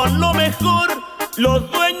fino lo mejor.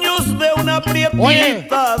 Los dueños de una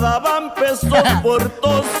prietita daban pesos por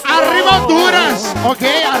tos. ¡Arriba Honduras! Ok,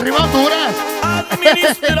 arriba Honduras.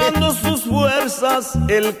 Administrando sus fuerzas,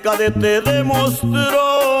 el cadete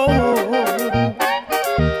demostró.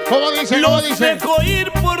 ¿Cómo dice? Los dejó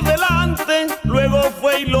ir por delante, luego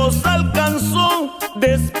fue y los alcanzó.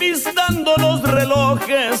 Despistando los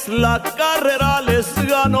relojes, la carrera les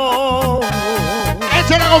ganó.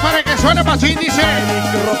 Échale, compadre, que suena Machín, dice.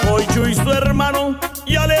 Rococho y su hermano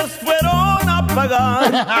ya les fueron a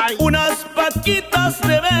pagar unas paquitas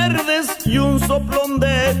de verdes y un soplón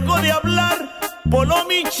dejo de hablar. Polo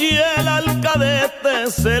Michiel al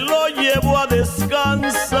cadete se lo llevó a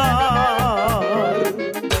descansar.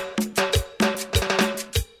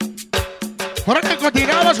 Ahora que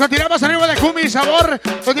continuamos arriba de Cumbia y Sabor,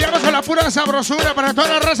 continuamos con la pura sabrosura para toda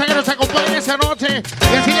la raza que nos acompaña esta noche.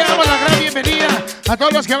 Y así le damos la gran bienvenida a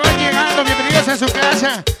todos los que van llegando, bienvenidos a su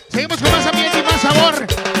casa. Seguimos con más ambiente y más sabor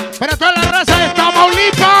para toda la raza de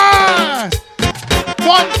Tamaulipas,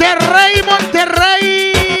 Monterrey,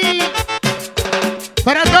 Monterrey.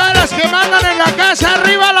 Para todas las que mandan en la casa,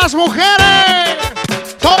 arriba las mujeres.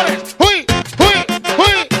 Sobres, uy, uy,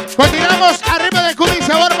 uy. Continuamos arriba de Cumbia y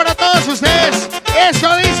Sabor para todos ustedes.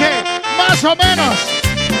 Esto dice más o menos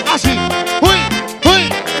así. Uy, uy.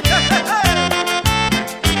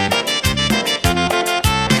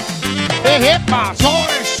 Ejepa,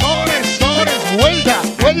 sobres, sobres.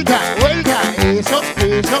 vuelta, vuelta. Eso,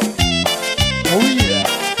 eso. Uy,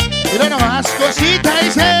 mira nomás, cosita,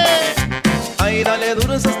 dice. Ay, dale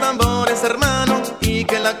duro esos tambores, hermano, y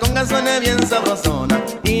que la conga suene bien sabrosona,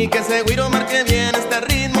 y que ese güiro marque bien este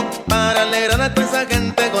ritmo para alegrar a toda esa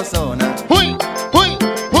gente gozona. Uy, uy,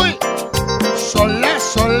 uy. Sole,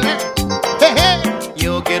 sole. Jeje.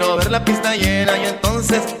 Yo quiero ver la pista llena y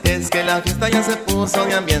entonces es que la fiesta ya se puso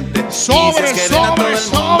de ambiente. Sobre, y si es que ven a todo sobre, el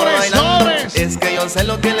mundo sobre, bailando, sobre. es que yo sé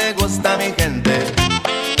lo que le gusta a mi gente.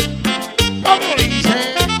 ¿Cómo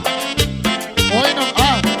dice? Hoy no,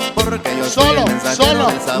 porque yo soy solo, el mensajero solo,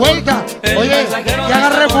 del sabor. vuelta. Oye, ya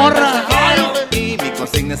agarré morra. Y mi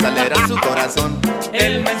consigna es alegrar su corazón.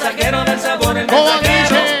 El mensajero del sabor, el ¿Cómo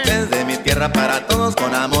mensajero. dice? Desde mi tierra para todos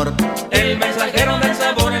con amor. El mensajero del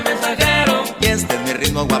sabor, el mensajero. Y este es mi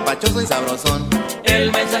ritmo guapachoso y sabrosón.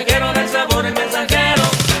 El mensajero del sabor, el mensajero.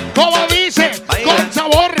 ¿Cómo dice? Baila. Con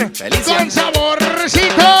sabor, Felicia. con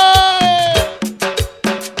saborcito.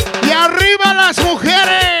 Y arriba las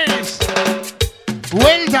mujeres.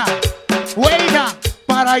 Vuelta, vuelta.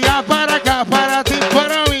 Para allá, para acá, para ti,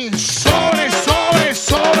 para mí. Sobre, sobre,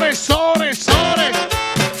 sobre, sobre, sobre.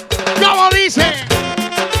 ¿Cómo dice?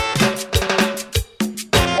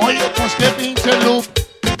 Oye, pues qué pinche loop.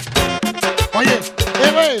 Oye,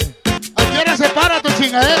 güey, ¿a qué hora se para tu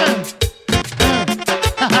chingadera?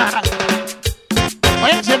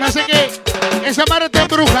 Oye, se me hace que esa madre está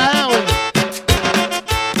embrujada, güey.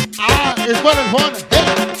 Ah, es por el fondo.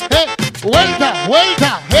 Vuelta,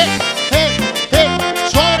 vuelta.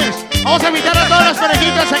 Sobres. Vamos a invitar a todas las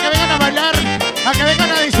parejitas a que vengan a bailar, a que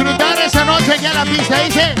vengan a disfrutar esa noche aquí a la pista.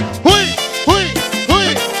 Dice, uy, uy,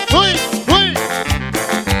 uy, uy, uy.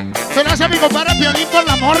 Se lo hace a mi compadre Piolín por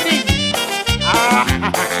la morning. Ah.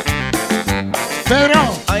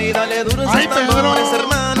 Pedro. Ay, dale duro esos Ay, Pedro. tambores,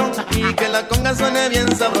 hermano, y que la conga suene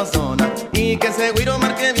bien sabrosona, y que ese güiro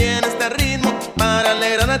marque bien este ritmo para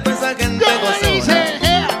alegrar a toda esa gente ¿Cómo gozona. dice?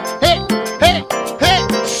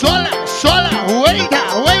 Sola, sola, vuelta,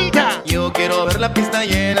 vuelta. Yo quiero ver la pista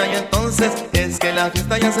llena y entonces es que la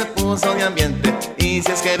fiesta ya se puso de ambiente. Y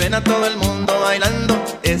si es que ven a todo el mundo bailando,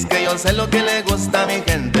 es que yo sé lo que le gusta a mi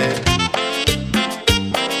gente.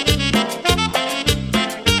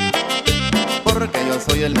 Porque yo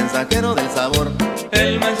soy el mensajero del sabor.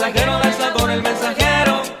 El mensajero del sabor, el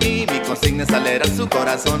mensajero. Y mi consigna es alegrar su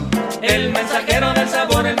corazón. El mensajero del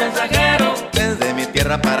sabor, el mensajero. Desde mi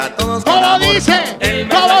tierra para todos con ¿Cómo amor. dice? El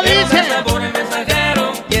 ¿Cómo mensajero dice? del sabor, el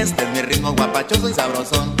mensajero. Y este es mi ritmo guapachoso y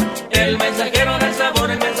sabrosón. El mensajero del sabor,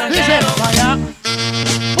 el Dice, mensajero. vaya.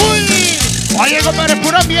 Uy. Oye, compadre,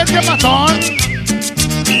 puro ambiente matón.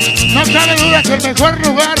 No cabe duda que el mejor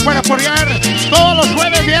lugar para apoyar todos los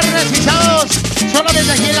jueves, viernes y sábados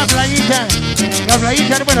solamente aquí en la playita. La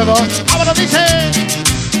playita número 2. ¡Vámonos, dice!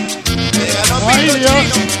 ¡Ay, Dios!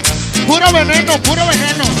 Puro veneno, puro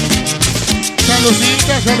veneno.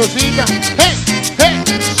 Salucita, salucita.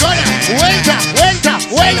 Sola, vuelta, vuelta,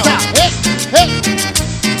 vuelta.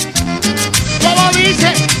 ¿Cómo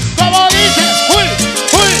dice? ¿Cómo dice? ¡Uy,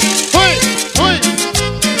 uy, uy, uy!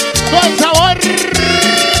 ¡Con sabor!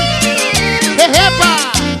 ¡Ejepa!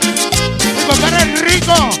 ¡Mi compadre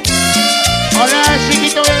rico! ¡Hola,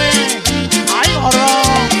 chiquito bebé! ¡Ay, gordo!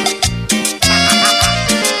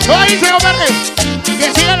 ¿Cómo dice, compadre? ¡Que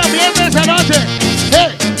siga la fiesta esa noche!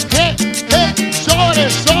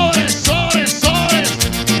 ¡Sobres, sobres, sobres, sobres!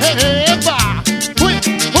 ¡Ejepa! ¡Uy,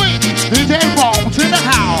 uy! DJ Bones in the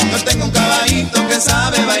house. Yo tengo un caballito que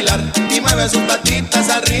sabe bailar y mueve sus patitas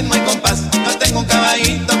al ritmo y compás. Yo tengo un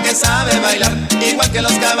caballito que sabe bailar igual que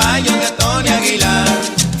los caballos de Tony Aguilar.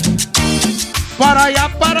 Para allá,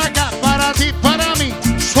 para acá, para ti, para mí.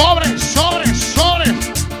 Sobre, sobre, sobre.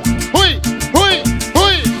 Uy, uy,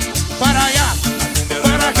 uy. Para allá,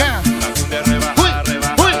 para acá. Uy,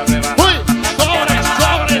 uy, uy. Sobre,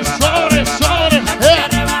 sobre, sobre, sobre.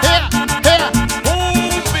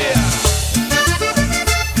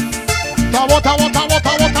 Tabo, tabo, tabo,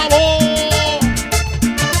 tabo, tabo.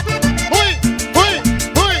 Uy, uy,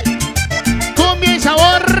 uy. Cumbia y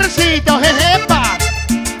saborcito, jejepa.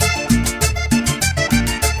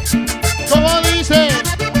 ¿Cómo dice?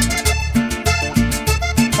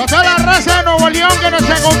 A toda la raza de Nuevo León que nos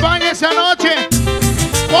acompaña esa noche.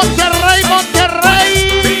 Monterrey,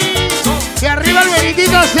 Monterrey. Y arriba el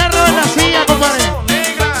bendito cerro de la silla, compadre.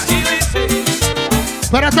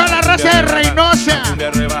 Para toda la raza de Reynosa.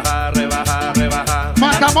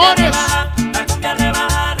 Matamoros.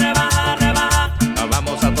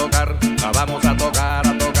 Vamos a tocar, vamos a tocar,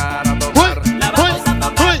 a tocar, a tocar.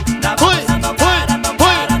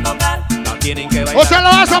 Tienen que bailar. O sea, lo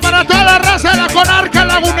vas a para toda la raza de la Conarca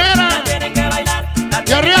Lagunera.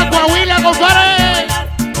 Y arriba Coahuila, compadre.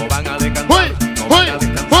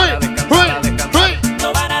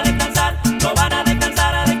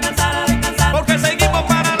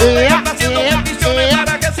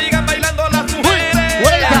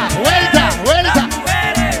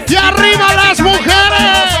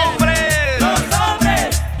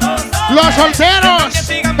 Los solteros.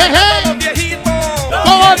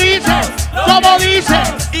 ¿Cómo dice? ¿Cómo dice?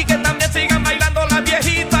 Y que también sigan bailando las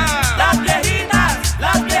viejitas. Las viejitas,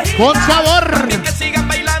 las viejitas. Con sabor. Y que sigan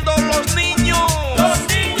bailando los niños. Los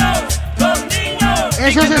niños, los niños.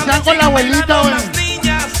 Esos están con la abuelita, güey. Las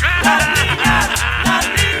niñas. Las niñas, las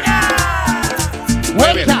niñas.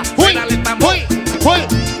 Vuelta. Uy, uy, uy, uy.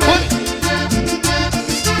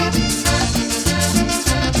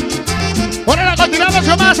 Bueno, continuamos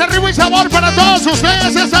con más ritmo y sabor para todos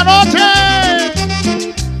ustedes esta noche.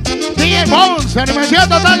 DJ Bones, animación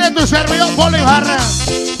total de tu servidor Polo y Barra.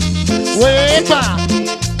 ¡Huepa!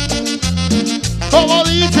 ¿Cómo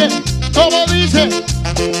dice? ¿Cómo dice?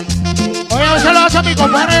 Oye, un saludo a mi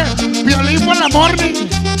compadre Violín por la morning.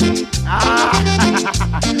 Ah.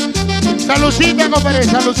 Salucita, compadre,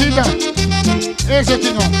 salucita. Eso,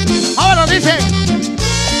 chico. Ahora dice.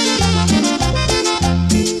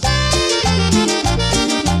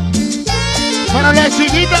 Para las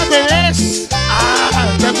chiquitas bebés. Ah,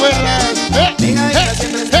 ¿te acuerdas?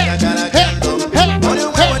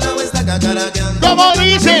 ¿Cómo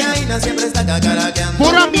dice?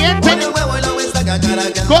 Puro ambiente.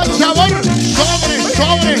 Con sabor.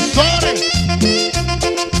 Sobre.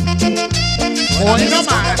 Hoy no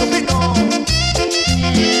más.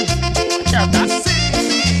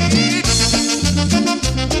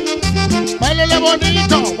 Báilale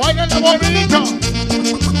bonito.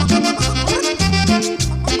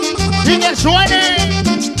 Y que suene.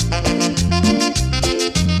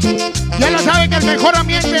 Ya lo saben que el mejor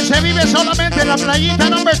ambiente se vive solamente en la playita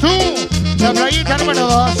número 2. La playita número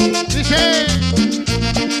 2. Dice.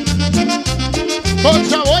 Con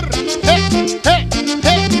sabor.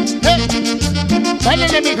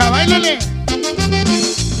 Báilale, mija, báilale.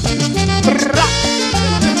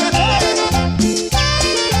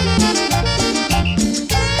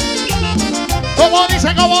 ¿Cómo dice?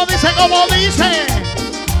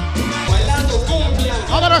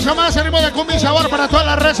 Vámonos a más ritmo de cumbia y sabor para toda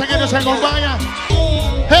la raza que nos acompaña.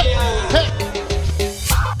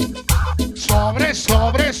 Sobres,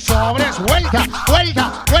 vuelta.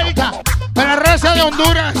 Para la raza de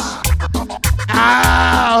Honduras.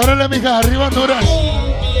 Órale, mija, arriba Honduras.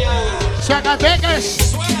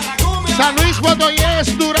 Zacatecas, San Luis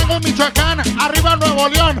Potosí, Durango, Michoacán, arriba Nuevo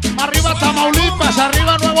León, arriba Tamaulipas,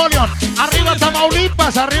 arriba Nuevo León, arriba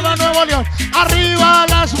Tamaulipas, arriba Nuevo León, arriba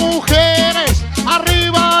las mujeres,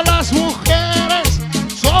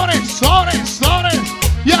 sobres,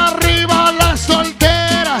 y arriba las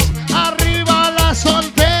solteras,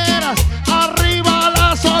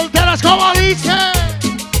 ¿cómo dice?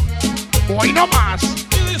 Hoy no más.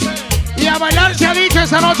 Y a bailar se ha dicho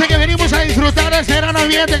esta noche que venimos a disfrutar de este gran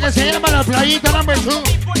ambiente que se llama la Playita número 2.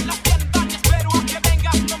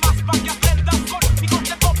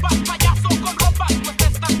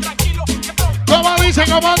 ¿Cómo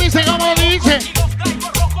dice?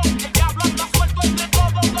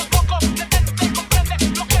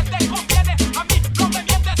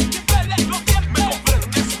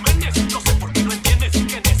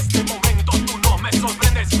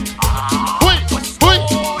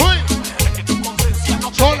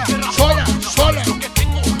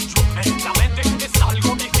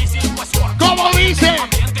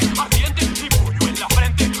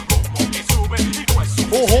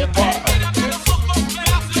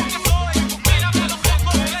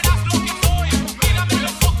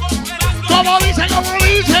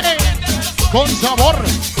 Con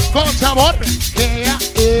sabor, ea,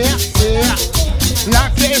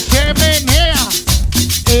 la que se menea,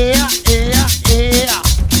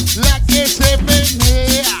 la que se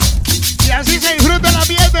menea. Y así se disfruta el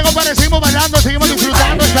ambiente, compadre, seguimos bailando, seguimos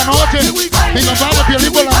disfrutando esta noche. Mi compadre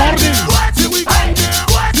Piolín por la morning.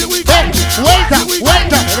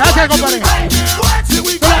 Vuelta, gracias, compadre.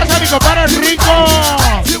 Gracias a mi compadre Rico.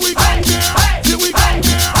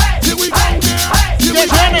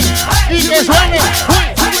 Que suene,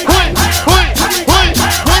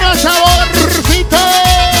 puro saborcito.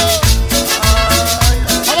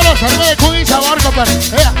 Vámonos, algo de cuy y sabor, compadre.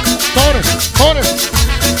 Sobres.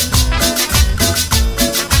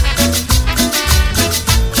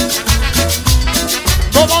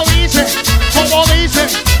 ¿Cómo dice?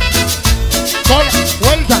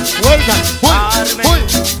 Vuelta.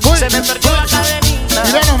 Se me perdió la cadenita.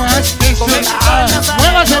 Mira nomás.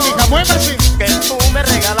 Muévase, mija, muévase. Que tú me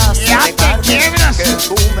regalaste. Ya te quiebras. Que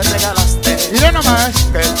tú me regalaste. Mira nomás.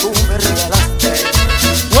 Que tú me regalaste.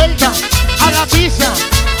 Vuelta. A la pista.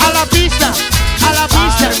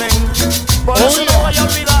 Carmen, por eso no voy a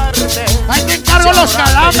olvidarte. Ahí te encargo los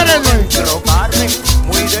calambres, güey. Carmen,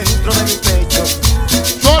 muy dentro de mi pecho.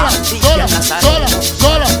 Sola.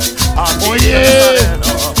 Oye,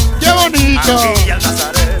 qué bonito. saborcito. aquí el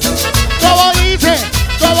Nazareno.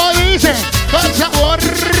 Como dice, con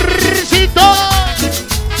saborcito.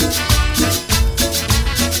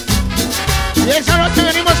 Y esta noche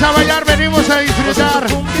venimos a bailar, venimos a disfrutar.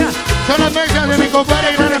 Son las mezclas de mi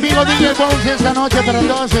compadre y gran amigo DJ Bones esta noche para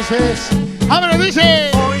todos ustedes. ¡Ábrelo,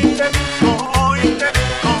 dice! Hoy te busco, hoy te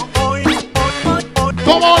busco, hoy.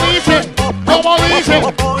 ¿Cómo dice? ¿Cómo dice?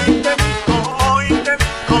 Hoy te busco, hoy te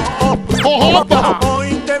busco. ¡Opa!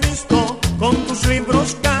 Hoy te visto con tus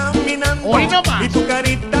libros caminando. Hoy no más. Y tu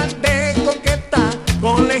carita de coqueta,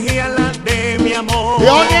 colegiala de mi amor. ¿De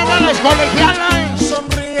dónde andan las colegialas?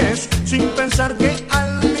 Sonríes sin pensar que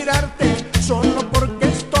al mirarte, solo porque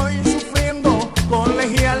estoy sufriendo,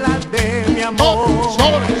 colegiala de mi amor.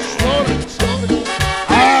 Sobre.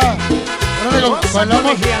 Ah, bailamos.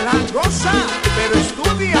 Colegiala, goza, pero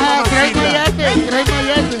estudia. Ah, trae mamacita.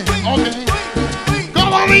 mayate. Ok.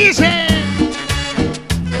 ¿Cómo dice?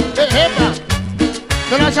 Epa.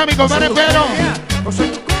 Se lo hace a mi compadre Pedro.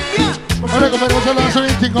 Hola, compadre, se lo hace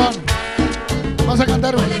bien chingón. Vamos a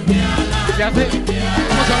cantar, güey. Ya sé.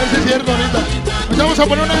 Vamos a ver si es cierto ahorita. Nos vamos a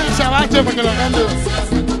poner una de Sabache para que lo cante.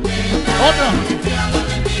 Otro.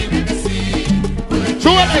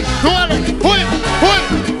 Súbale. Uy.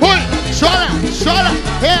 Sola.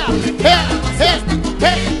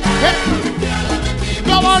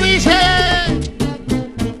 ¿Cómo dice?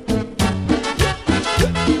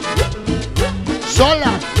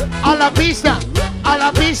 Sola. A la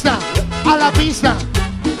pista.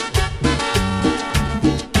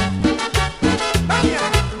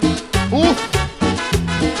 Uf.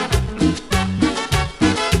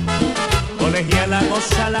 Colegiala,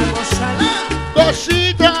 gózala.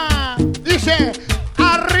 Cosita, dice,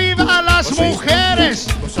 arriba las mujeres,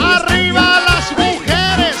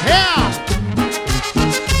 yeah.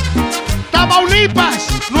 Tamaulipas,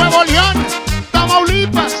 Nuevo León,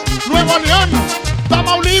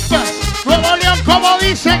 como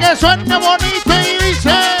dice que suena bonito y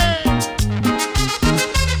dice.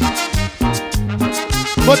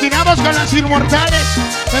 Continuamos con las inmortales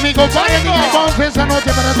de mi compadre DJ Bones esta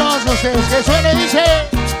noche para todos ustedes. Que suene, dice.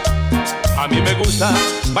 A mí me gusta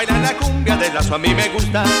bailar la cumbia de lazo, a mí me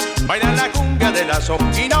gusta bailar la cumbia de lazo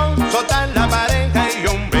y no soltar la pareja y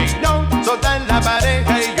hombre, y no soltar la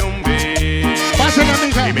pareja y hombre. Pásenla,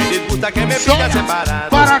 mija. Y me disgusta que me pilla separado.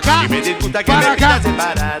 Para acá. Y me disgusta que Para me acá. pilla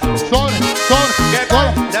separado. Que Sobre.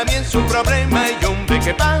 también su problema y hombre,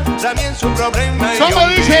 que también su problema y ¿Cómo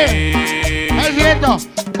hombre. dice? Es cierto.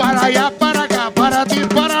 Para allá, para acá, para ti,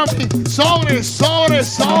 para mí. Sobre.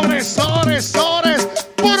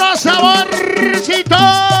 Puro saborcito.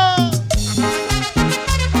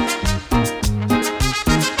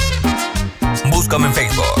 Búscame en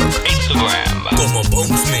Facebook, Instagram como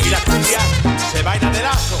BonesMixx. Y la cumbia se baila de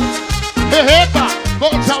lazo. Epa,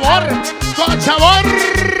 con sabor. Saborcito.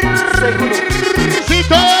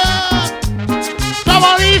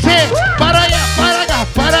 Como dice, para allá, para acá,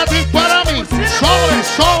 para ti, para mí. Sobre.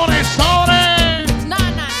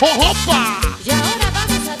 Ojopa. Y ahora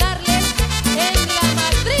vamos a darles en la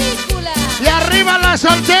matrícula. Y arriba la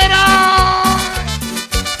soltera.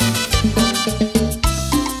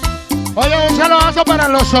 Oye, un saludazo para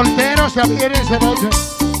los solteros también esta noche.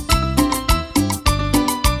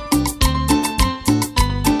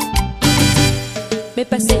 Me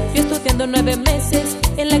pasé yo estudiando 9 meses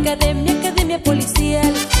en la academia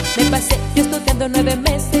policial. Me pasé yo estudiando 9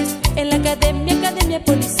 meses en la academia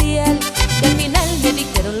policial. Y al final me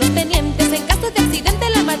dijeron los tenientes, en caso de accidente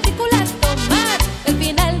la matrícula a tomar. Al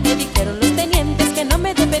final me dijeron los tenientes que no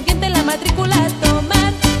me dé pendiente la matrícula a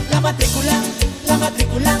tomar. La matrícula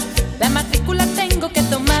tengo que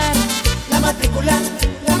tomar. La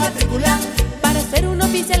matrícula para ser un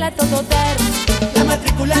oficial a todo dar. La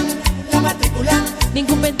matrícula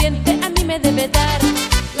ningún pendiente a mí me debe dar.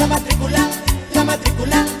 La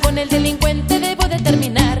matrícula con el delincuente debo de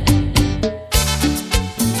terminar.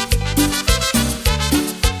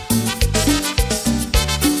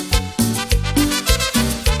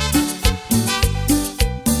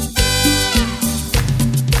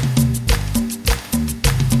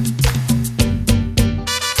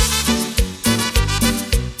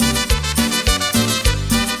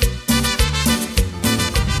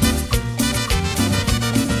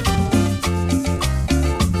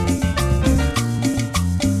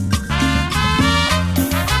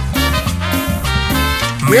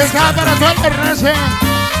 Y está para toda la raza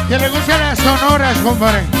que le gustan las sonoras,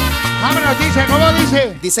 compadre. Vámonos, dice, ¿cómo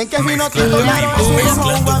dice? Dicen que es mi Mezclando en vivo,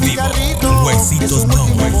 mezclando en vivo. Huesitos no.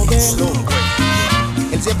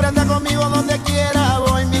 Él siempre anda conmigo donde quiera,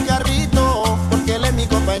 voy en mi carrito, porque él es mi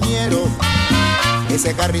compañero.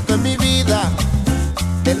 Ese carrito es mi vida,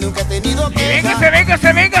 él nunca ha tenido Y queja.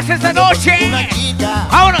 véngase esta noche. Una chica,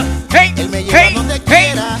 Vámonos, hey, él me lleva hey, donde hey,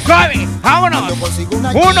 quiera. suave, vámonos. Cuando consigo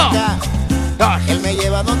una 1, chica, 2, él me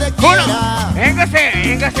lleva donde 1. quiera.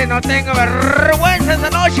 Véngase, no tengo vergüenza esta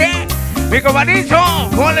noche. Mi compadrito,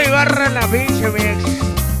 ponle y barra en la pinche mix.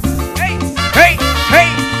 Hey, hey, hey,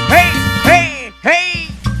 hey, hey,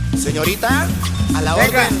 hey. Señorita, a la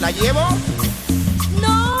Venga. orden, ¿la llevo?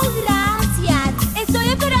 No, gracias. Estoy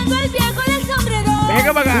esperando al viejo del sombrero.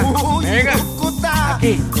 Venga para acá, Uy, venga. Cúcuta.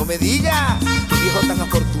 Aquí. No me diga, tu hijo tan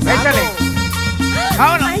afortunado. Échale.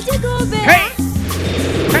 Vámonos. Ahí llegó, ve. Hey.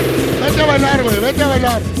 Vete a bailar, güey, vete a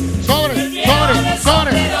bailar. Sobre.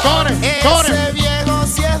 Ese viejo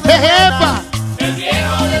si es de ¡Epa!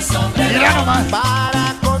 buena, Mira nomás.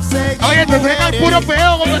 para conseguir Oye, te traigan mujeres. puro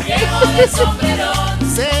pedo, güey.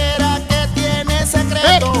 ¿Será que tiene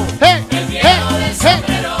secreto?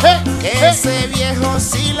 Ese viejo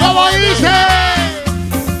sí la ¿Cómo mueve. dice?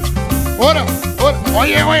 Ahora.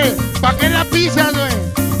 Oye, güey, ¿para qué la pisas, güey?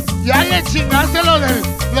 Ya le chingaste los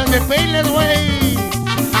de Payless, güey.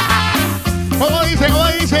 ¿Cómo dice?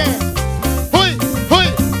 ¡Uy!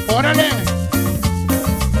 ¡Órale!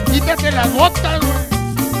 Quítate las botas, güey.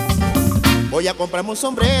 Voy a comprarme un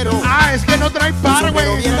sombrero. Ah, es que no trae par, güey.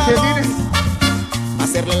 sombrero bien dado. Calcetines.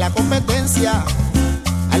 Hacerle la competencia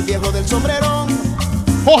al viejo del sombrerón.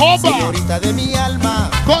 ¡Jojopa! Señorita de mi alma,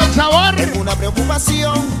 ¡Con sabor! tengo una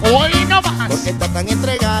preocupación. ¡Hoy no más! Porque está tan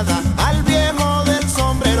entregada al viejo del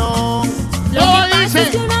sombrerón. Lo ¿Cómo que pasa dice? es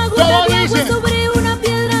que una ¿Cómo gota de agua dice? sobre una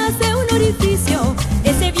piedra hace un orificio.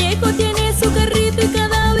 Ese viejo tiene su carrito y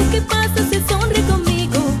cada vez que pasa se sonríe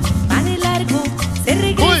conmigo. Va de largo, se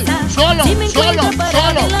regresa. Uy, solo, si me encuentra solo, parada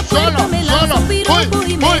en la puerta, solo, me lanza solo. un piropo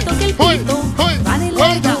y me toca el pito. Va de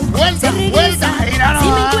largo, vuelta, se regresa. vuelta. Mira Si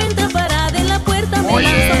me nomás. encuentra parada en la puerta, me Oye.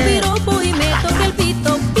 lanza un piropo y me toca el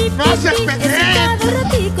pito. Pi, No pi, seas pi. Eso es pendeja. cada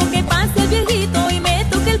ratico que pasa el viejito y me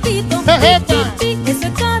toca el pito. Pi, Epa. pi, pi. Eso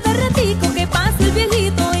es cada ratico que pasa el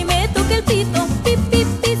viejito y me toca el pito. Pi, pi,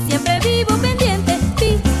 pi. Siempre vivo pendiente.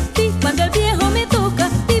 Pi, pi. Cuando el viejo me toca.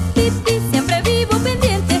 Pi, pi, pi. Siempre vivo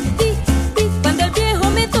pendiente. Pi, pi. Cuando el viejo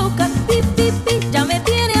me toca. Pi, pi, pi. Ya me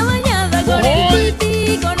tiene amañada con el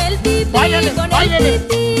pipi, con el pipi, Báilale, con báilale. el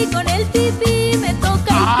pipi, con el pipi. Me toca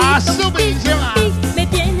Ah, el pito. su Pi, pinche ma. pi. Me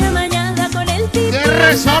tiene amañada con el pipi. ¡Qué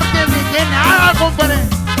resortes ni qué nada, compadre!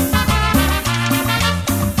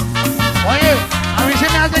 Oye, a mí se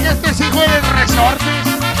me hace que este es hijo de resortes.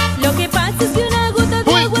 Lo que pasa es que una gota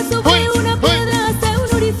de Uy, agua uy, sobre una uy. piedra hace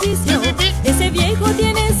un orificio. Pi, pi, pi. Ese viejo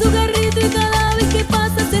tiene su garrito y cada vez que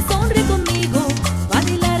pasa se sonríe conmigo. Va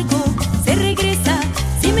de largo, se regresa.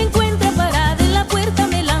 Si me encuentra parada en la puerta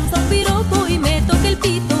me lanza un piropo y me toca el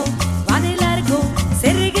pito. Va de largo,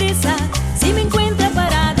 se regresa. Si me encuentra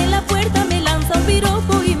parada en la puerta me lanza un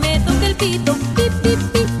piropo y me toca el pito. Pi, pi,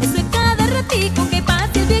 pi. Eso es cada ratico que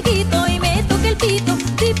pasa el viejito y me toca el pito.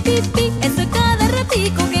 Pi, pi, pi. Eso es cada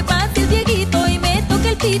ratico que pasa el viejito y me toca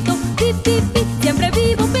el pito. Pi, pi, pi. Siempre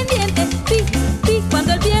vivo pendiente. Pi, pi.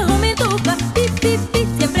 Cuando el viejo me toca. Pi, pi, pi.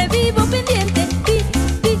 Siempre vivo pendiente. Pi,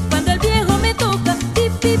 pi. Cuando el viejo me toca. Pi,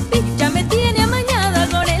 pi, pi. Ya me tiene amañada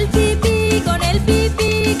con el pipi, con el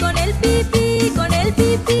pipi, con el pipi, con el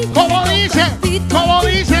pipi. ¿Cómo Me dice? toca el pito, ¿Cómo pi,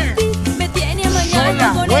 dice? pi. Me tiene amañada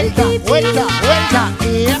Sola, con vuelta, el pipi. vuelta.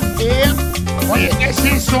 Oye, ¿qué es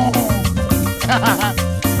eso?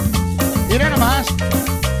 Mira nomás.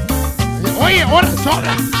 Oye, ahora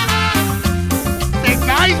sola. Te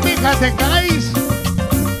caes, mija, te caes.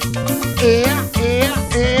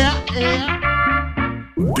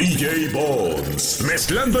 DJ Bones,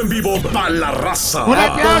 mezclando en vivo para la raza. Un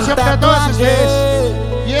aplauso para todos ustedes.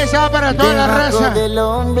 Y esa para toda la raza. Del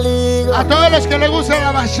ombligo, A todos los que les gusta la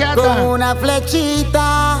con bachata. una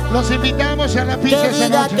flechita Los invitamos a la pista que esta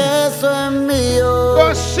diga noche. que eso es mío.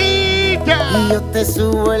 ¡Cosita! Y yo te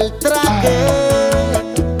subo el traje,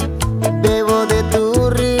 bebo de tu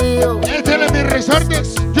río Échale mis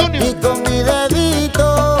resortes, y Junior. con mi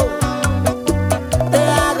dedito te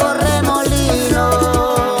hago remolinos.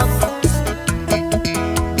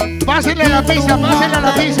 Pásenle la pizza, a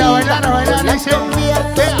bailar. La Dice,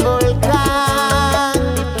 convierto en volcán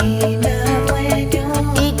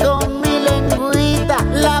y con mi lengüita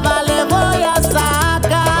la vale voy a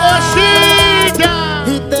sacar. ¡Cosita!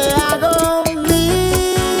 Y te hago mía.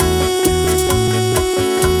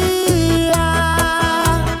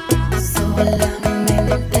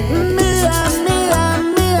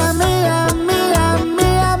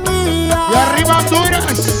 Y arriba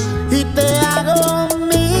Honduras. Y te hago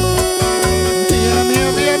Mía.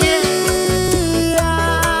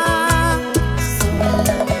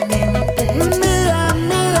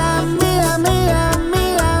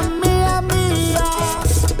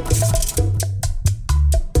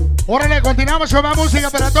 Órale, continuamos con más música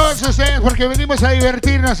para todos ustedes porque venimos a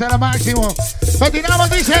divertirnos a lo máximo. Continuamos,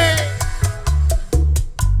 dice.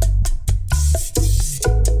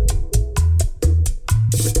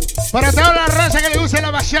 Para toda la raza que le guste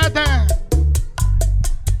la bachata.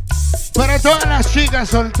 Para todas las chicas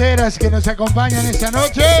solteras que nos acompañan esta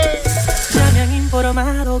noche. Ya me han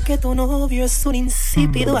informado que tu novio es un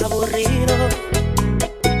insípido aburrido.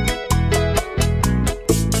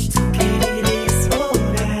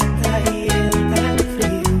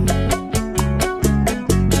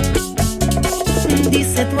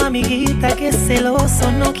 Dice tu amiguita que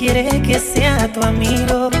celoso no quiere que sea tu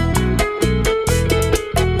amigo.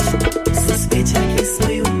 Sospecha que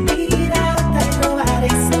soy un pirata y robaré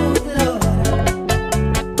su flor.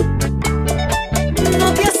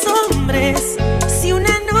 No te asombres si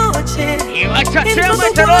una noche y vas a hacerme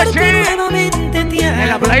esta noche nuevamente te en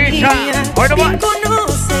la playita. Bueno, bien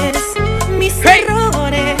conoces mis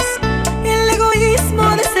errores, el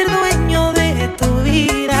egoísmo de ser dueño de tu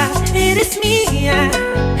vida. Eres mía,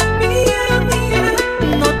 mía, mía.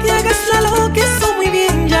 No te hagas la loca, eso muy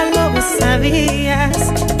bien ya lo sabías.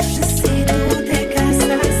 Si tú te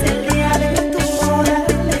casas el día de tu boda,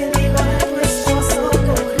 le digo a tu esposo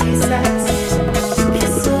con risas que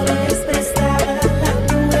solo es prestada la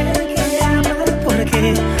mujer que ama, porque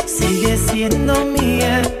sigue siendo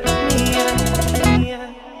mía, mía, mía.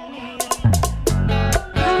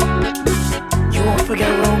 You won't forget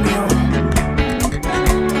Romeo.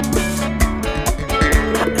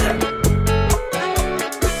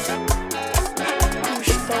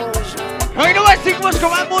 Seguimos con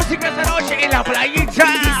más música esta noche en la playita.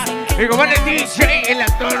 Y como el DJ en la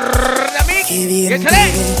tornamix. Qué bien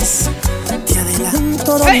te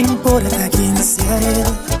adelanto, no me importa quién sea él.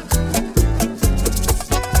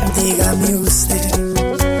 Dígame usted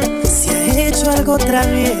si ha hecho algo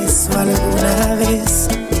travieso alguna vez.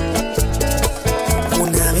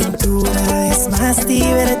 Una aventura es más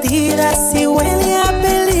divertida si huele a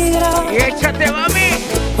peligro. Y échate, mami.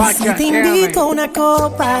 Si te invito a una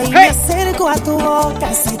copa y me acerco a tu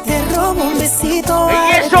boca, si te robo un besito,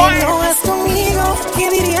 que no vas conmigo. ¿Qué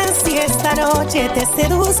dirías si esta noche te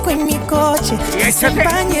seduzco en mi coche? Que se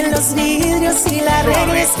empañen los vidrios y la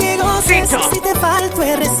regla es que goces. Si te falto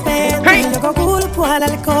el respeto y luego culpo al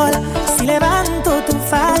alcohol, si levanto tu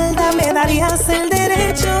falda me darías el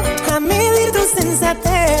derecho a medir tu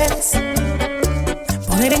sensatez,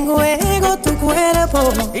 poner en juego tu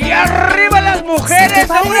cuerpo. Y arriba las mujeres, si te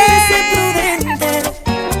parece prudente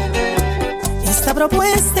esta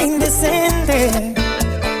propuesta indecente.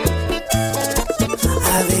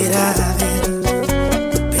 A ver,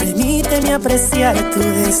 permíteme apreciar tu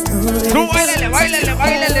desnudez. Tú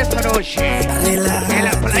bailale esta noche en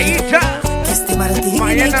la playita. Que este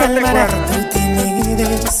martini calmará tu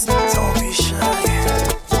timidez.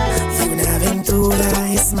 Y una aventura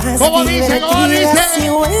es más divertida si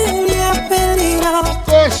huele a peligro.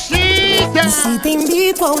 Si te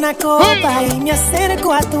invito a una copa y me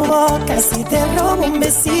acerco a tu boca, si te robo un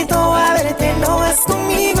besito, a verte no vas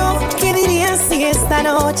conmigo. ¿Qué dirías si esta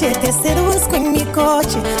noche te seduzco en mi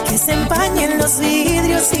coche? Que se empañen los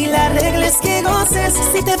vidrios y la regla es que goces.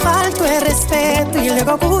 Si te falto el respeto y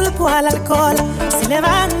luego culpo al alcohol, si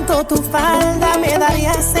levanto tu falda me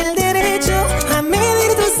darías el derecho a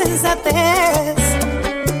medir tu sensatez,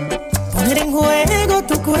 poner en juego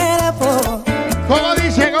tu cuerpo. ¿Cómo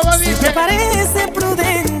dice? ¿Cómo dice? Si te parece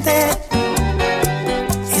prudente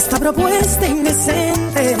esta propuesta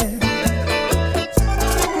indecente.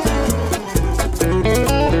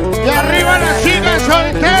 Y arriba las chicas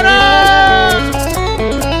solteras.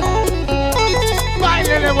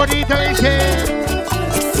 Báilele bonito, dice.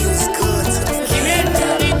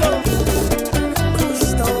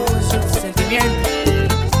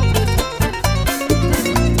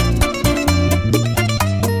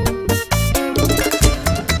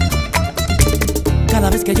 Cada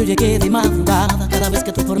vez que yo llegué de madrugada, cada vez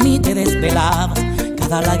que tú por mí te desvelabas,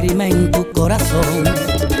 cada lágrima en tu corazón,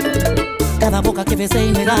 cada boca que besé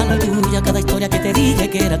y me da la tuya, cada historia que te dije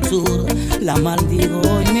que era absurda, la maldigo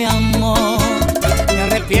hoy, mi amor. Me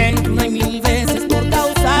arrepiento una y mil veces por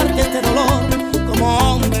causarte este dolor. Como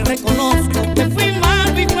hombre reconozco que fui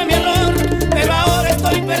mal y fue mi error, pero ahora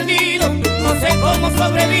estoy perdido, no sé cómo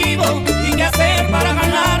sobrevivo y qué hacer para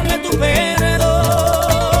ganarle tu perdón.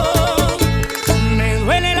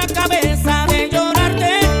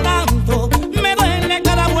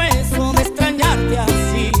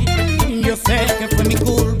 Que fue mi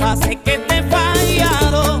culpa, sé que te he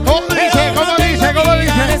fallado. ¿Cómo dice? ¿Cómo dice? ¿Cómo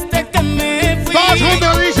dice? Desde que me fui, todos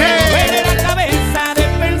juntos dice. me duele la cabeza de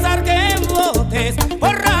pensar que votes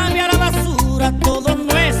por rabia a la basura.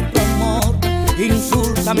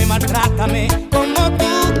 úsame, maltrátame, como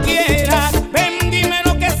tú quieras. Ven, dime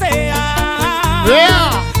lo que sea,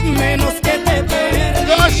 menos que te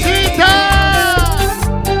pierdas.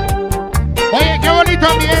 Oye, qué bonito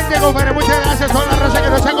ambiente, compadre. Muchas gracias a toda la raza que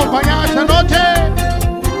nos ha acompañado esta noche.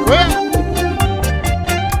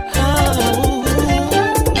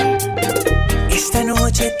 Esta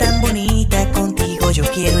noche tan bonita contigo yo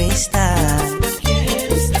quiero estar.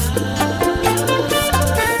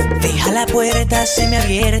 Deja la puerta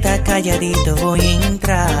semiabierta, calladito voy a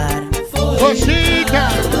entrar. Cosita.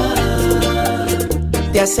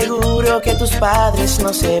 Te aseguro que tus padres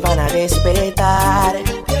no se van a despertar.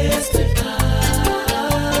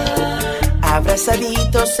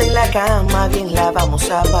 Abrazaditos en la cama, bien la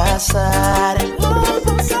vamos a pasar.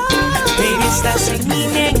 Baby, estás en mi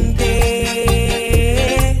mente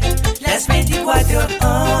las 24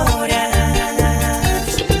 horas.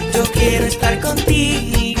 Yo quiero estar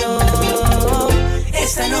contigo.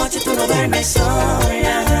 Esta noche tú no duermes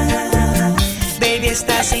sola. Baby,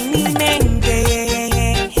 estás en mi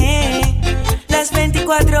mente las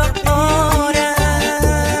 24 horas.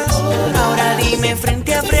 Ahora dime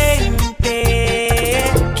frente a frente,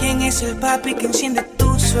 ¿quién es el papi que enciende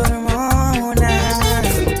tus hormonas?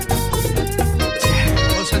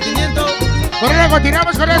 Consentimiento. Bueno,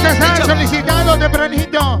 continuamos con esta. Están solicitando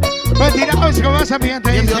tempranito. Continuamos con más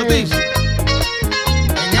ambiente. Bien, Ortiz. En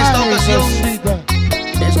esta ocasión,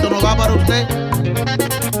 esto no va para usted.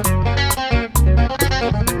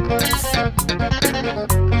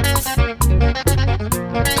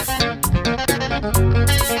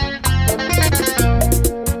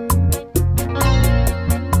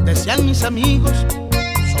 Decían mis amigos,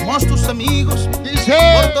 somos tus amigos,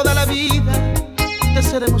 por toda la vida te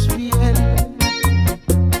seremos fiel.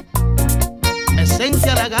 Me sentí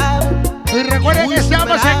halagado. Y recuerden que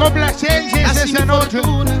estamos en complacencias esta noche.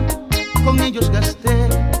 Con ellos gasté.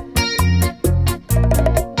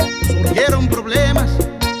 Surgieron problemas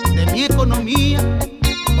de mi economía.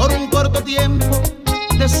 Por un corto tiempo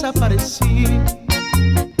desaparecí.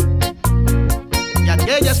 Y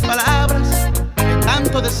aquellas palabras que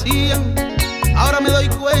tanto decían, ahora me doy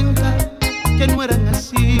cuenta que no eran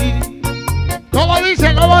así. ¿Cómo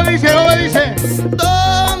dice? ¿Cómo dice? ¿Cómo dice?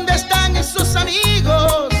 ¿Dónde están esos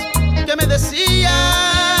amigos que me decían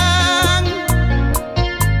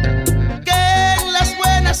que en las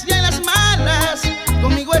buenas y en las malas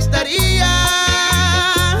conmigo estarían?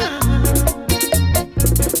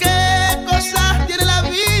 ¿Qué cosas tiene la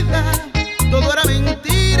vida? Todo era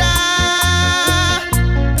mentira,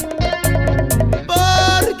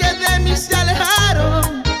 porque de mí se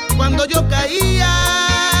alejaron cuando yo caía.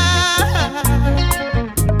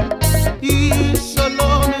 Y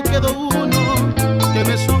solo me quedó uno que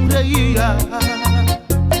me sonreía.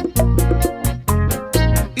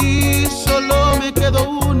 Y solo me quedó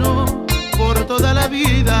uno por toda la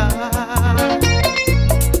vida.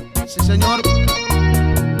 Sí, señor.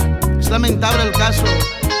 Es lamentable el caso,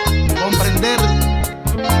 comprender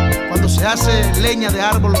cuando se hace leña de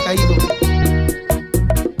árbol caído.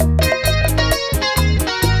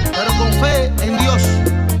 Pero con fe en Dios.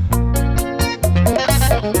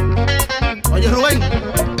 Oye, Rubén,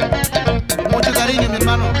 mucho cariño, mi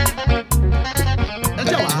hermano. El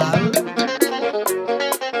chaval.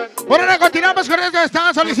 Bueno, ahora continuamos con esto.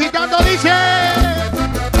 Estaban solicitando, dice.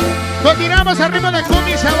 Continuamos al ritmo de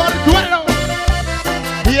cumbia y sabor duelo.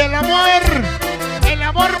 Y el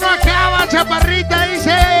amor no acaba, chaparrita,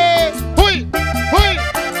 dice. Uy, uy,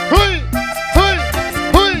 uy, uy,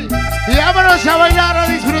 uy. Y vámonos a bailar, a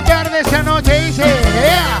disfrutar de esta noche, dice.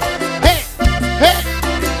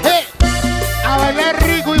 A bailar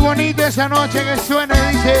rico y bonito esa noche que suena,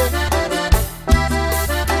 dice.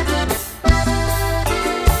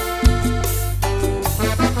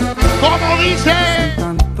 ¿Cómo dice?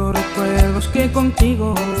 Tantos recuerdos que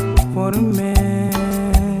contigo formé.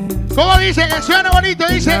 ¿Cómo dice? Que suena bonito,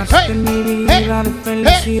 dice. Mi vida de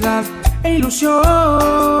felicidad e ilusión.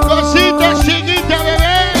 Cosita chiquita,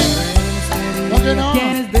 bebé. ¿Por qué no?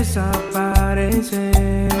 Quieres desaparecer.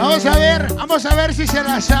 Vamos a ver si se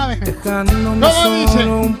la sabe. Dejándome ¿Cómo dice?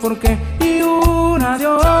 solo un porqué y un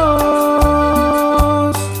adiós.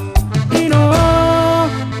 Y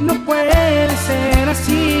no puede ser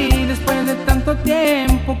así. Después de tanto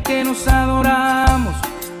tiempo que nos adoramos,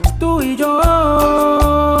 tú y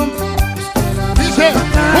yo. Dice,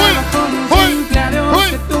 uy,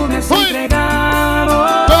 que tú me has entregado.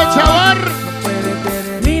 ¡Chavar! No puede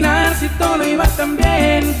terminar si todo iba tan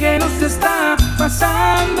bien. ¿Qué nos está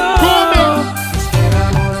pasando? Es que el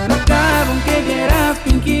amor no acaba aunque quieras,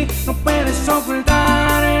 Pinky. No puedes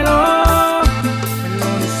ocultarlo. Me lo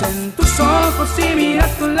dicen tus ojos y mira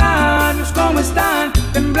tus labios cómo están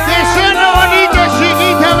Que suena bonito,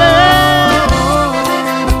 chiquita, bebé.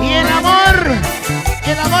 Y el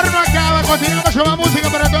amor no acaba. Continuamos con la música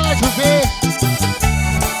para todos ustedes.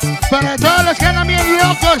 Para todos los que andan bien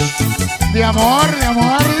locos. De amor,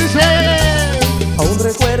 dice. Aún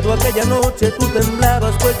recuerdo aquella noche, tú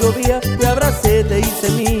temblabas pues llovía. Te abracé, te hice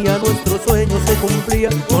mía, nuestro sueño se cumplía.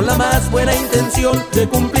 Con la más buena intención de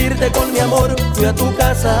cumplirte con mi amor. Fui a tu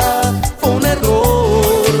casa, fue un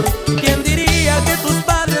error. ¿Quién diría que tus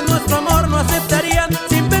padres nuestro amor no aceptarían?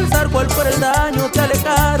 Sin pensar cuál fue el daño, te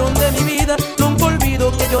alejaron de mi vida. Nunca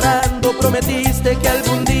olvido que llorando prometiste que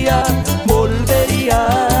algún día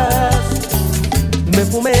volverías. Me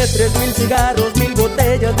fumé 3000 cigarros, 1000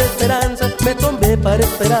 botellas de esperanza. Me tomé para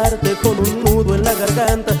esperarte con un nudo en la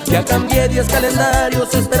garganta. Ya cambié 10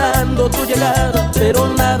 calendarios esperando tu llegada, pero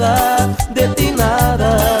nada, de ti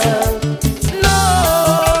nada.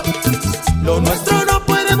 No, lo nuestro no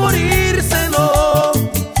puede morirse, no.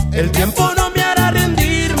 El tiempo no me hará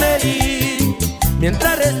rendirme y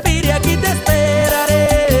mientras respire aquí te esperaré.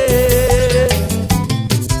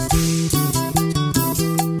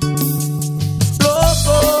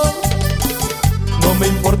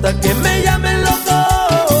 Que me llamen loco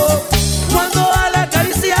cuando al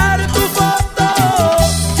acariciar tu foto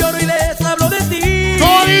lloro y les hablo de ti.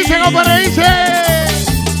 ¿Cómo dice, compadre? Dice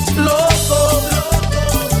loco,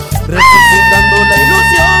 resucitando la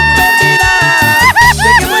ilusión perdida de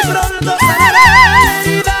que muy pronto sanará la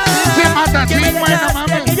herida. Se mata así, bueno,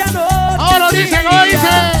 mami. Ahora dice, ¿cómo dice?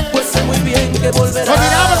 Pues sé muy bien que volverá.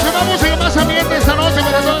 Continuamos con la música más ambiente esta noche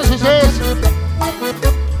para todos ustedes.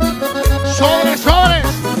 Sobres.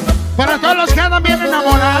 Para todos los que andan bien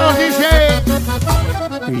enamorados, dice.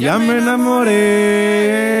 Ya me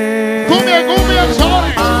enamoré. Cumbia,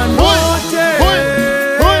 sobre. Anoche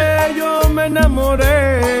yo me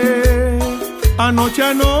enamoré.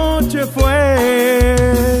 Anoche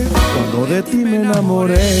fue cuando de ti me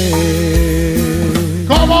enamoré.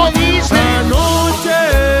 ¿Cómo dice? Anoche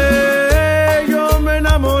yo me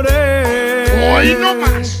enamoré. Hoy no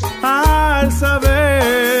más. Al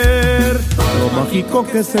saber lo mágico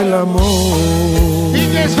que es el amor. Y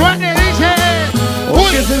que suene, dice. Oh,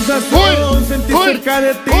 qué sensación sentí cerca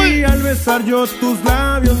de ti. Al besar yo tus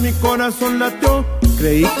labios mi corazón latió.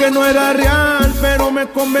 Creí que no era real, pero me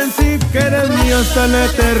convencí que eres mío hasta la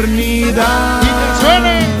eternidad. Y que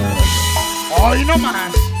suene. Hoy no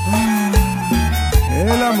más.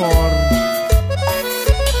 El amor.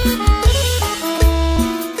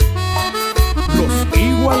 Los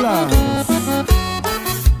igualados.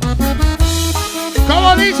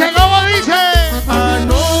 ¿Cómo dice?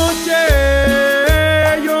 Anoche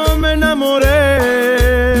yo me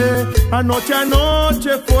enamoré.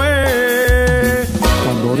 Anoche fue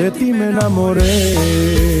cuando de ti me enamoré.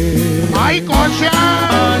 ¡Ay, cocha!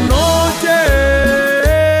 Anoche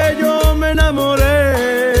yo me enamoré.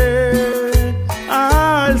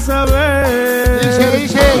 Al saber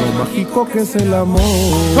dice. lo mágico que es el amor.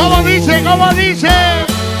 ¿Cómo dice?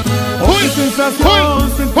 Qué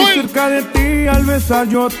sensación sentí cerca de ti. Al besar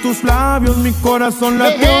yo tus labios mi corazón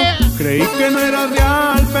latió. Creí que no era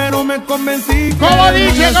real, pero me convencí. ¿Cómo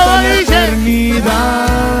dice?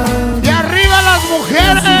 Eternidad. ¡Y arriba las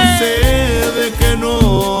mujeres! Sucede que no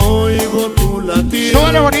oigo tu latir.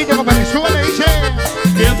 Súbele bonito, compadre, súbele, dice.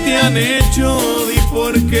 ¿Qué te han hecho? Di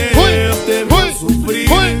por qué te veo sufrir.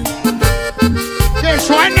 Que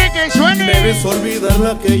suene. Debes olvidar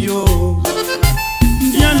la que yo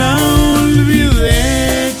ya la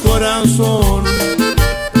olvidé, corazón.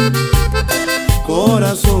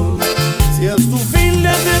 Si es tu fin le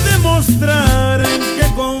has de demostrar que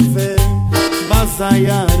con fe vas a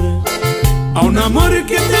hallar a un amor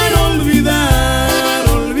que te hará olvidar.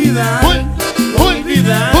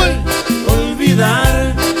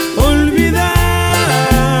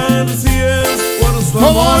 Si es por su amor.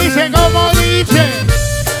 ¿Cómo dice?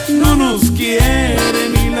 No nos quiere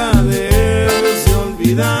ni la debes de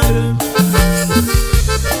olvidar.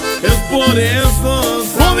 Es por eso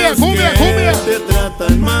sabes que te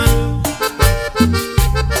tratan mal.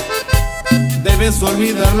 Debes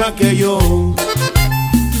olvidar la que yo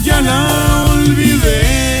ya la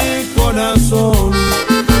olvidé, corazón.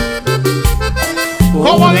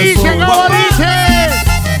 ¿Cómo dice?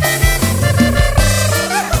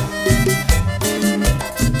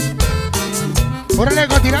 Órale,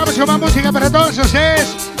 continuamos con más música para todos ustedes.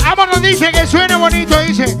 Vámonos, dice que suena bonito,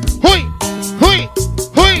 dice. ¡Uy!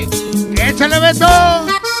 ¡Échale, Beto!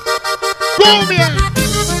 ¡Cumbia!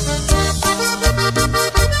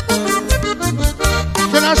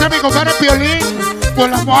 Se lo hace a mi compadre Piolín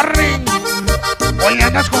con la morning. Hoy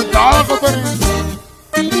andas con todo, compadre.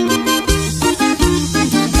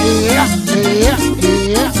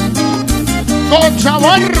 Con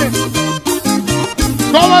sabor.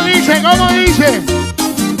 ¿Cómo dice? ¿Cómo dice?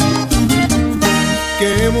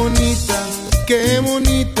 Qué bonita, qué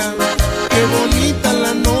bonita, qué bonita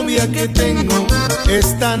la novia que tengo.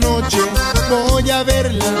 Esta noche voy a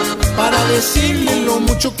verla para decirle lo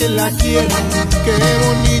mucho que la quiero. Qué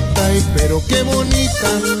bonita, pero qué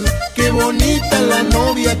bonita la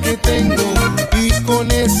novia que tengo. Y con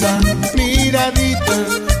esa miradita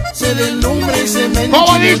se deslumbra y se me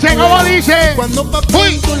 ¿Cómo dice? ¿Cómo dice? Cuando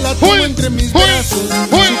papito la tomo entre mis brazos, su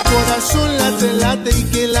corazón late y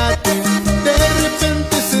que late. De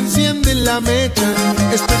repente se enciende la mecha,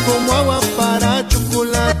 estoy como agua para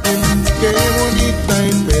chocolate. Qué bonita,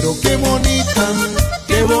 pero qué bonita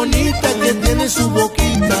que tiene su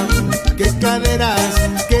boquita. Qué caderas,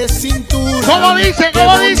 qué cintura. ¿Cómo dice?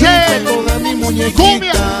 ¿Cómo dice? Toda mi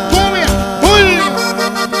muñequita. Cumbia, uy.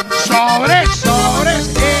 Sobre.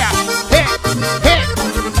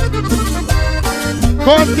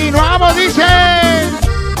 Continuamos, dice.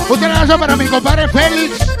 Un abrazo para mi compadre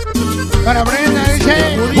Félix. Para Brenda,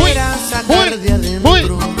 dice.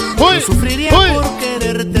 Sufriría por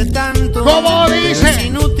quererte tanto. ¿Cómo dice? Es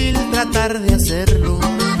inútil tratar de hacerlo,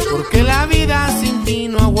 porque la vida sin ti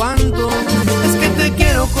no aguanto. Es que te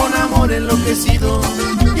quiero con amor enloquecido,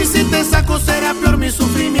 y si te saco será peor mi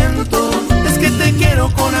sufrimiento. Es que te quiero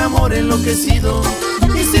con amor enloquecido,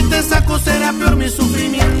 y si te saco será peor mi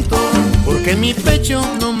sufrimiento. Porque en mi pecho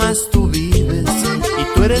nomás tú vives, y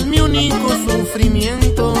tú eres mi único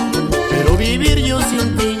sufrimiento. Pero vivir yo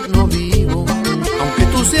sin ti no vivo, aunque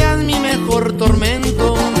tú seas mi mejor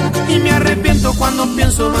tormento. Y me arrepiento cuando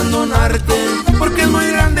pienso abandonarte, porque es muy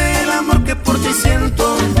grande el amor que por ti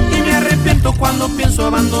siento. Y me arrepiento cuando pienso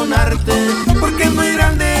abandonarte, porque es muy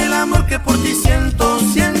grande el amor que por ti siento.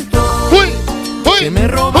 Que me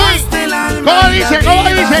robaste el alma. ¿Cómo dice? ¿Cómo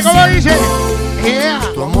dice? ¿Cómo dice?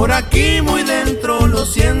 Tu amor aquí muy dentro lo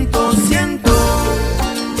siento.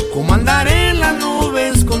 Como andar en las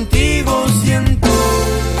nubes contigo siento.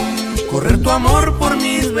 Correr tu amor por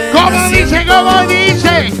mis venas. ¿Cómo dice? ¿Cómo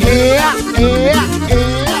dice?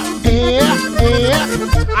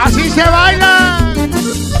 Así se baila.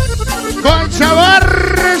 Con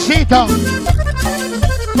saborcito.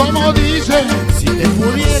 ¿Cómo dice? Si te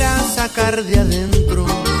pudiera sacar de adentro,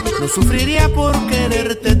 no sufriría por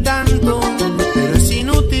quererte tanto. Pero es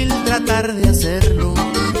inútil tratar de hacerlo,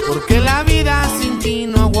 porque la vida sin ti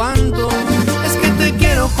no aguanto. Es que te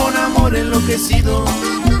quiero con amor enloquecido,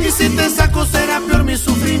 y si te saco será peor mi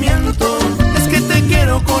sufrimiento. Es que te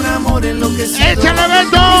quiero con amor enloquecido. ¡Échale,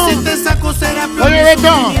 Beto! Y si te saco será peor mi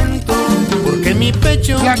sufrimiento. Porque mi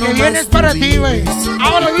pecho la que viene es para ti, güey.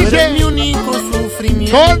 Ahora dice. Eres mi único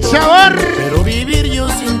sufrimiento. Con sabor. Pero vivir yo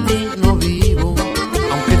sin ti no vivo,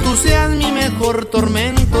 aunque tú seas mi mejor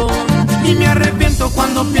tormento. Y me arrepiento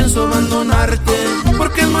cuando pienso abandonarte,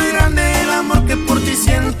 porque es muy grande el amor que por ti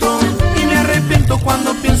siento. Y me arrepiento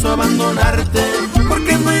cuando pienso abandonarte,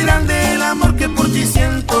 porque es muy grande el amor que por ti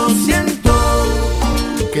siento.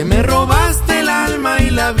 Que me robaste el alma y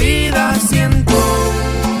la vida siento.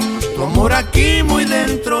 Tu amor aquí muy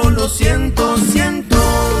dentro lo siento.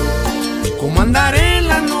 Como andar en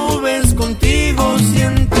las nubes contigo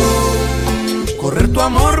siento. Correr tu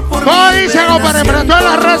amor por mi ¿cómo dice, compadre? Para toda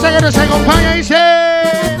la raza que nos acompaña, dice.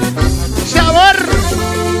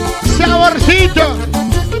 Saborcito,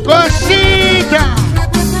 cosita.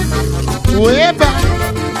 ¡Uepa!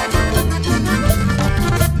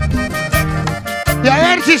 Y a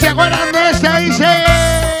ver si se acuerdan de esta, dice.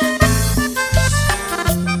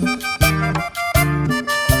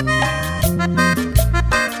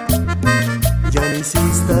 Ya no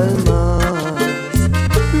hiciste más,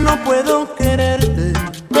 no puedo quererte.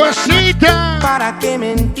 Cosita. ¿Para qué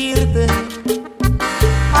mentirte?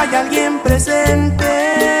 Hay alguien presente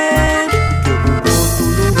que ocupó tu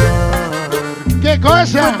lugar. ¿Qué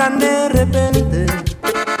cosa? Fue tan de repente,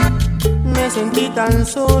 me sentí tan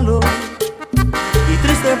solo y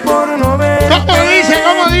triste por no ver. ¿Cómo dice?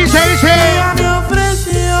 ¿Cómo dice? Ella me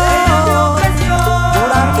ofreció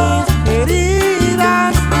curar mis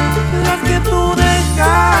heridas, las que tú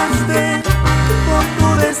dejaste con tu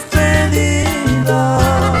despedida,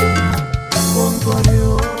 con tu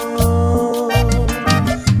adiós.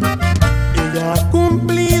 Ella ha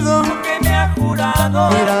cumplido lo que me ha jurado.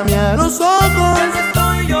 Mírame a los ojos,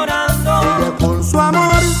 estoy llorando. Ella con su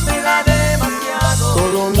amor me da demasiado.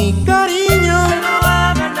 Todo mi cariño se lo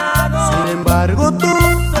ha ganado. Sin embargo tú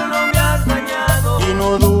solo me has dañado. Y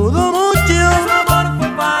no dudo mucho, su amor fue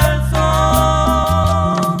falso.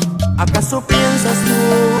 ¿Acaso piensas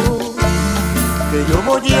tú que yo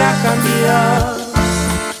voy a cambiar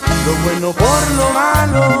lo bueno por lo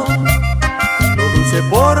malo, lo dulce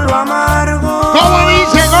por lo amargo. ¿Cómo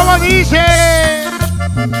dice? ¿Cómo dice?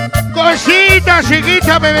 Cosita,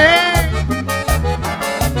 chiquita, bebé.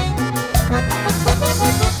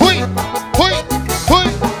 Uy, uy, uy.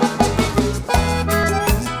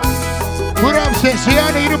 Pura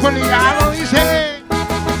obsesión y grupo ligado, dice.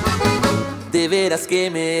 De veras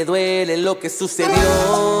que me duele lo que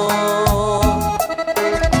sucedió.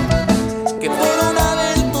 Que por una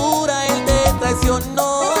aventura él te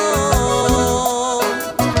traicionó.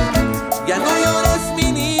 Ya no llores,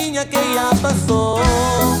 mi niña, que ya pasó.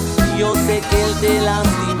 Yo sé que él te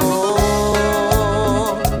lastimó,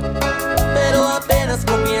 pero apenas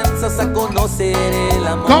comienzas a conocer el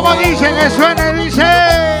amor. ¿Cómo dice que suena?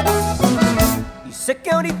 Dice. Y sé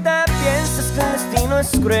que ahorita piensas que el destino es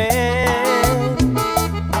cruel.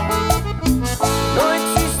 No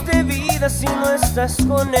existe vida si no estás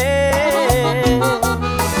con él.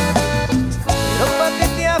 Pero pa' que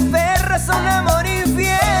te aferras a un amor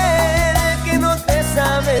infiel que no te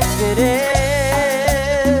sabe querer.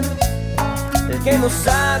 El que no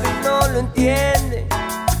sabe y no lo entiende,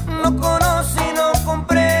 no conoce y no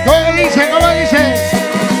comprende. ¿Cómo dice? ¿Cómo dice?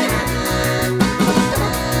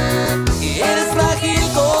 Y eres frágil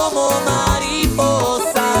como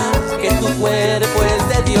mariposa, que tu cuerpo es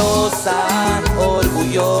de diosa,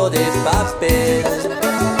 orgullo de papel.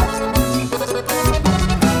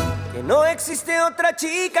 Que no existe otra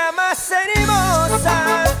chica más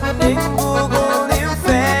hermosa en Google y en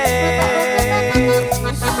Face.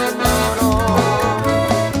 No.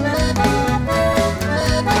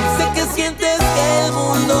 Sé que sientes que el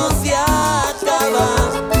mundo se acaba,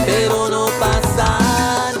 pero no pasa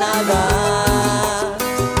nada.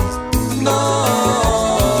 No.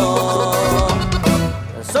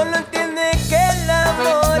 Solo entiende que el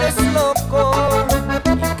amor es loco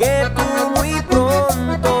y que tú muy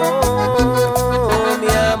pronto, mi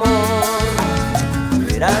amor,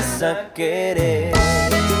 verás a querer.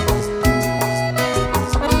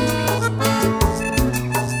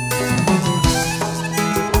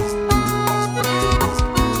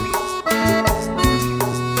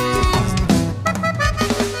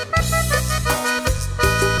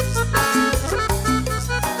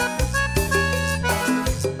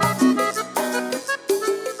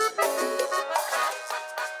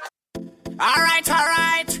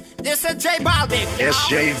 Es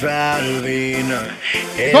J Balvin.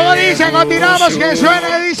 ¿Cómo dice? Continuamos, que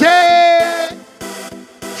suena, dice.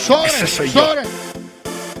 Ese soy sobre.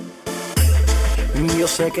 Yo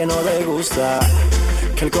sé que no te gusta,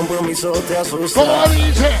 que el compromiso te asusta. ¿Cómo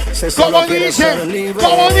dice? ¿Cómo dice?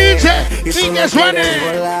 ¿Cómo dice? Y que suene.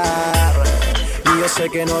 Yo sé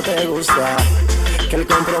que no te gusta, que el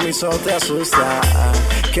compromiso te asusta,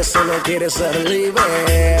 que solo quieres ser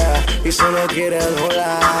libre y solo quieres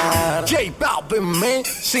volar. J Balvin, man,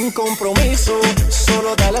 sin compromiso,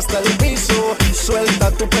 solo dale hasta el piso. Suelta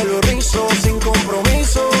tu pelo rizo, sin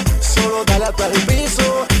compromiso, solo dale hasta el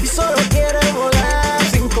piso y solo quieres volar.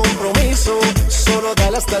 Sin compromiso, solo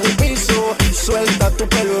dale hasta el piso. Suelta tu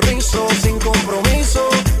pelo rizo, sin compromiso,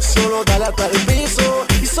 solo dale hasta el piso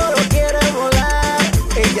y solo quieres volar.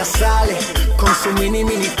 Ella sale con su mini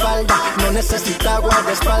falda, no necesita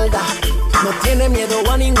guardaespaldas, no tiene miedo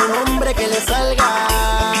a ningún hombre que le salga.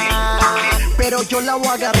 Pero yo la voy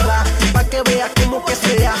a agarrar, pa' que vea cómo que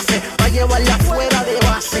se hace, pa' llevarla fuera de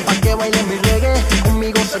base, pa' que baile mi reggae,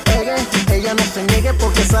 conmigo se pegue, ella no se niegue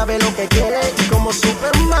porque sabe lo que quiere. Y como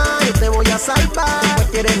Superman yo te voy a salvar,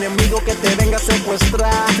 cualquier enemigo que te venga a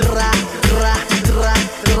secuestrar.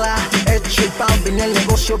 Es J Balvin, el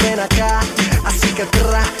negocio, ven acá, así que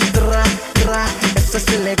ese es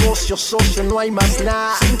el negocio, socio, no hay más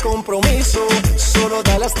nada. Sin compromiso, solo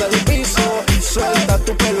dale hasta el piso. Suelta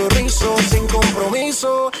tu pelo rizo, sin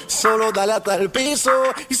compromiso, solo dale hasta el piso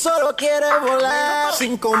y solo quiere volar.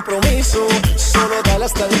 Sin compromiso, solo dale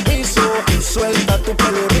hasta el piso. Suelta tu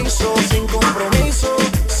pelo rizo, sin compromiso,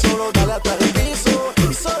 solo dale hasta el piso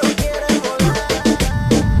y solo quiere volar.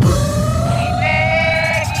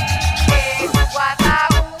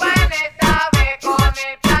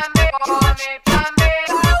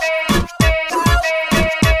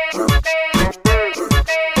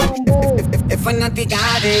 Fanática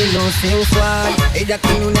de lo sensual, ella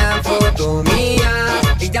tiene una foto mía,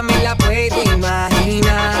 ella me la puede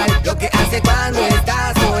imaginar, lo que hace cuando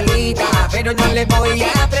está solita, pero no le voy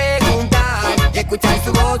a preguntar, y escuchar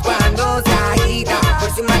su voz cuando se agita,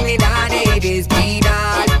 por su manera de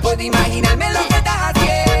respirar, puedo imaginarme lo que está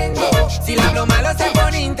haciendo, si le hablo malo se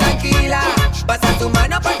pone intranquila, pasa su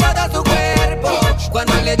mano por todo su cuerpo,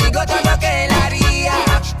 cuando le digo todo lo que él haría,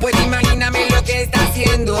 puedo imaginarme lo que está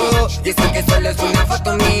haciendo, y eso que solo es una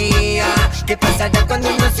foto mía, ¿Qué pasará cuando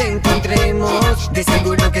nos encontremos? De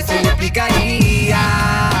seguro que se le explicaría.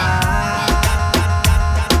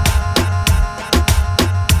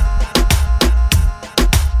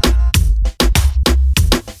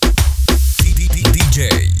 DJ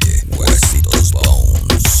Huesitos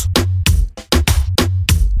Bones.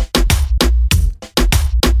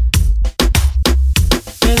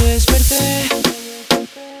 Me desperté.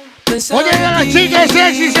 Oye, a las chicas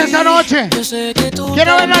sexys esta noche.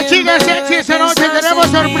 Quiero ver las chicas sexys esta noche. Tenemos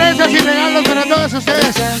sorpresas y regalos para todos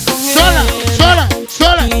ustedes. Sola, sola,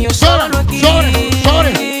 sola, sola,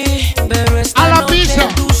 sobre. A la pizza,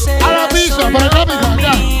 por acá,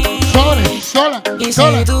 acá. Sola,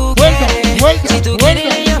 vuelta.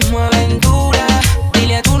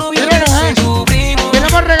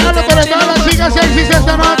 Tenemos regalos para todas las chicas sexys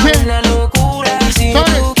esta noche.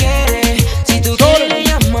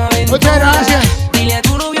 Muchas gracias.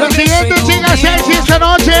 Las siguientes chicas sexy esta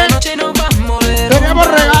noche. Tenemos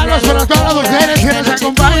regalos para todas las mujeres que nos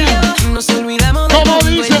acompañan. ¿Cómo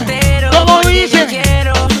dice?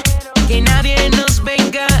 Que nadie nos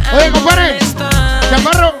venga a Oye, compadre,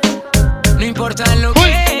 chaparro. No importa lo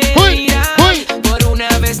que digan, por una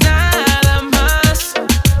vez nada más.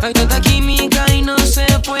 Hay tanta química y no se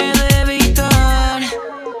puede evitar.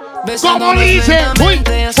 ¿Cómo dice?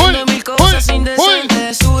 Haciendo mil cosas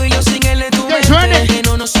indecentes. Tú y yo sin él de tu mente. Que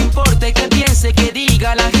no nos importe que piense, que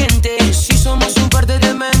diga la gente. Si somos un par de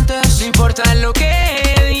dementes, no importa lo que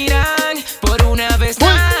dirán, por una vez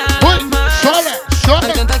nada más.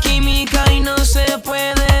 Hay tanta química y no se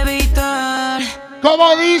puede evitar.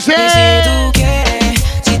 ¿Cómo dice?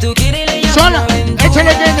 Si tú quieres le llamo sola,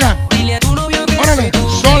 échale que entra. Dile a tu novio que órale,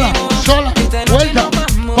 sola, vuelta,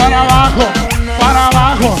 para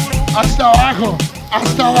abajo, hasta abajo.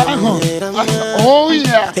 Oh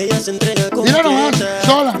yeah. Mira nomás,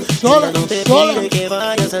 sola.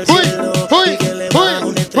 Uy.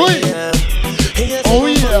 Oh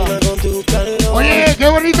yeah. Oye, qué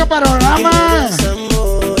bonito panorama.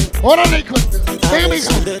 Órale,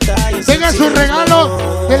 tenga su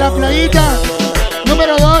regalo de la playita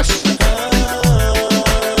número 2.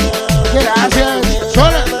 Gracias.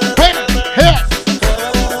 Sola.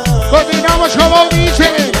 Continuamos como dice.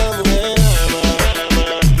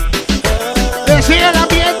 Que siga el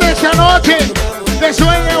ambiente esta noche. Que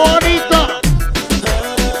suene bonito.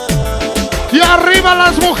 Y arriba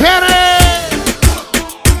las mujeres.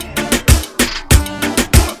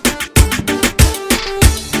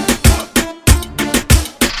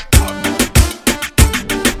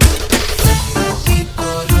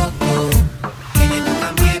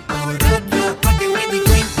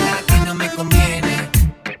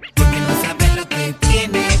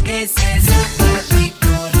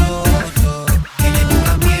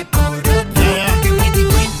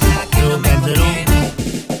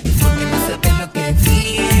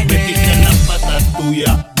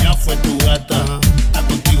 Ya fue tu gata, a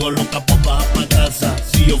contigo loca popa pa' casa.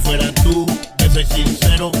 Si yo fuera tú, que soy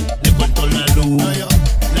sincero, le corto la luz.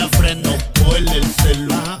 La freno, cogerle el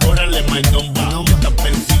celu. Órale, my number, me está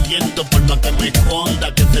persiguiendo por más que me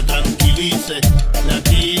esconda, que se tranquilice. La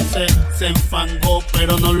quise, se enfangó,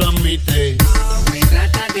 pero no lo admite. Me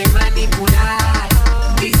trata de manipular,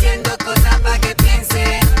 diciendo cosas pa' que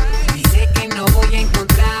piense. Dice que no voy a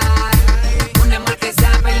encontrar un amor que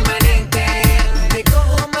sea permanente. Te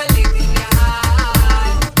cojo mal y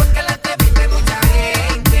porque la te vive mucha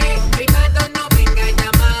gente. Privado no venga a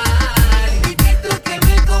llamar, y de esto que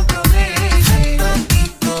me compromete.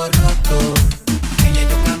 Patito roto, que ya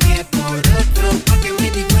yo cambié por otro, porque me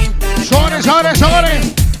di cuenta. Sobres.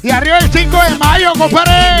 Y arriba el 5 de mayo,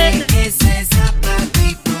 compadre.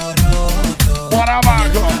 Para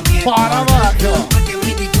abajo. Porque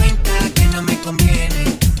me di cuenta que no me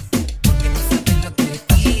conviene. Porque no sabes lo que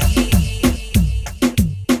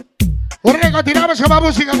Bueno, continuamos con más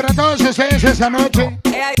música para todos ustedes esta noche.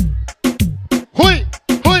 ¡Uy!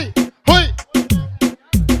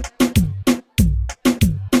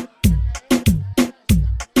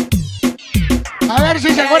 A ver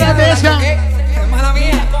si se acuerdan de esa. Hermana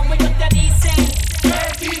mía, como ellos te dicen,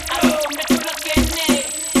 a los hombres tú los tienes.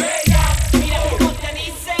 Mira cómo te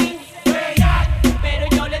dicen, pero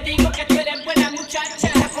yo les digo que tú eres buena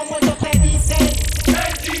muchacha. Como ellos te dicen,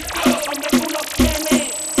 a los hombres tú los tienes.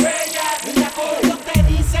 Mira cómo ellos te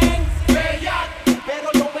dicen,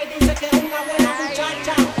 pero yo me dice que es una buena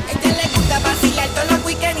muchacha. ella le gusta vacilar todos los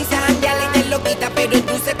weekends y se janguea y te lo quita, pero es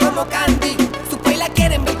dulce como candy. Su la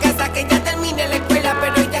quieren ver casa, que ya termine la escuela,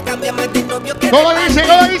 pero ella cambia más de novio que de ¿Cómo dice?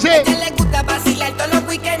 ella le gusta vacilar todos los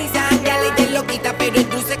weekends y se janguea y te lo quita, pero es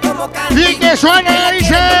dulce como candy. Y que suene,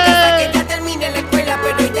 dice. Que ya termine la escuela,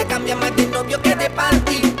 pero ella cambia más de novio que de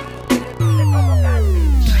panty.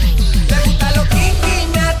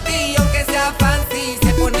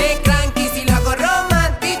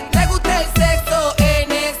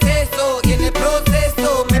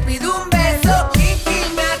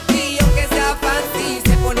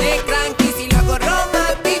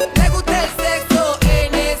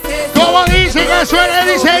 que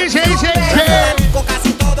suene, dice. Con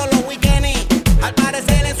casi todos los weekends. Al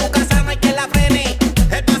parecer en su casa no hay quien la frene.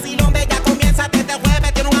 El vacilón de ella comienza desde el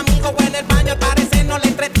jueves. Tiene un amigo en el baño, al parecer no le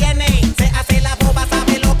entretiene. Se hace la boba,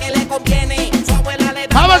 sabe lo que le conviene. Su abuela le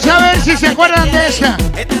da. Vamos a ver si se acuerdan de esa.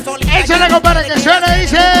 Échale, compadre, que suene,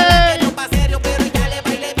 dice.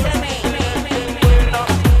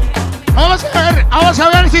 Vamos a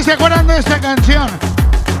ver si se acuerdan de esta canción.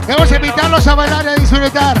 Vamos a invitarlos a bailar y a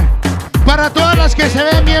disfrutar. Para todas las que se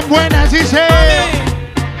ven bien buenas, dice.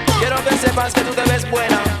 Quiero que sepas que tú te ves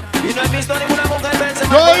buena. Y no he visto ninguna mujer verse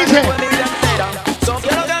 ¿Cómo más dice? buena en mi vida entera. So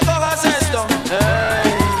quiero que cojas esto.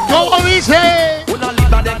 ¿Cómo dice? Una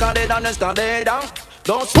libra de cadera no es cadera.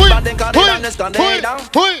 Dos libras de cadera no es cadera.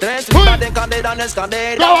 Tres libras de cadera no es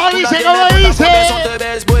cadera. ¿Cómo dice? ¿Cómo dice? Por eso te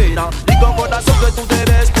ves buena. Digo corazón que tú te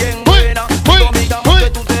ves bien buena. Digo mi amor que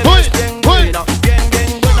tú te ves bien buena. Bien,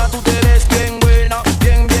 bien buena, tú te ves bien buena.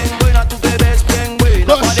 Bien, bien buena, tú te ves bien buena.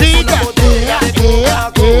 Cosita.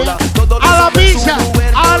 A la pizza,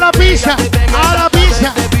 a la pizza, a la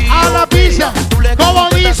pizza, a la pizza. ¿Cómo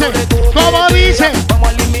dice? ¿Cómo dice? Vamos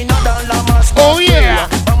a eliminar a la más Oh yeah,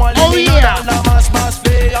 oh yeah. la más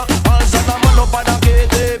fea. Alza la mano para que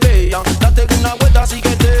te vean. Date una vuelta así que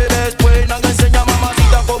te ves buena. Que enseña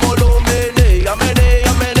mamacita como lo menea.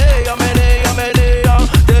 Menea, menea, menea, menea.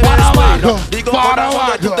 Te ves Para buena. abajo, Digo para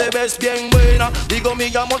corazón que tú abajo. te ves bien buena. Digo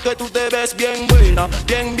mi amor que tú te ves bien buena.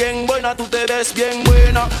 Bien, bien buena, tú te ves bien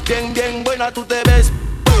buena. Bien, bien buena, tú te ves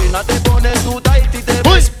buena. Te pones tu tight y te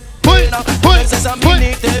ves buena. Pones esa mini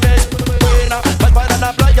y te ves buena. Vas para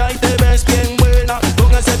la playa y te ves bien buena.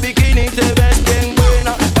 Con ese bikini te ves bien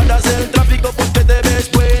buena. Paras el tráfico porque te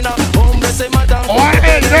ves buena. Hombres se matan.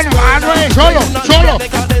 Oye, solo.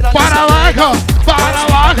 Para abajo, para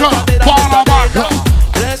abajo, para abajo.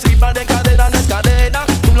 Tres libras de cadera no es cadera.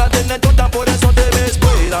 Tú la tienes toda, por eso te ves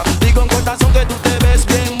buena. Digo en corazón que tú te ves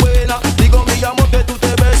bien buena. Digo mi amor que tú te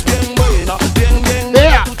ves bien buena. Bien, bien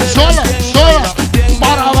buena, tú te ves Sola, bien sola. buena. Bien,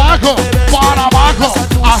 Para bien abajo, buena, tú te ves para bien abajo,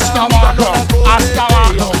 buena. hasta abajo, hasta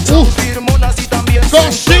abajo. Firmonas y también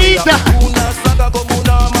Cosita. unas flacas como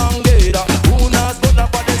una manguera. Unas gordas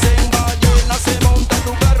parecen ballenas. Se monta en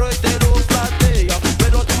tu carro y te lo platea.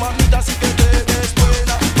 Pero tu mamita sí que te ves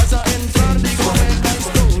buena. Vas a entrar, digo, en la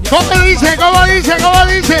historia. ¿Cómo dice? ¿Cómo dice? ¿Cómo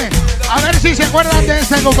dice? A ver si se acuerdan de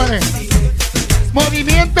esta, compadre.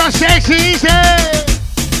 Movimiento sexy, dice.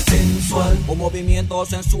 Sensual, un movimiento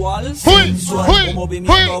sensual. Uy, Sensual, uy, un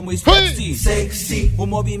movimiento uy, muy uy. sexy. Sexy, un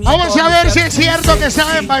movimiento Vamos a muy ver si sexy. es cierto que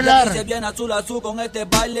saben bailar. Se viene azul azul con este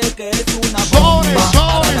baile que es una Sobre, bomba.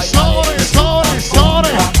 sobre, sobre, sobre, sobre.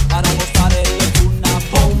 Para gozar esto es una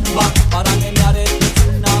bomba. Para menear esto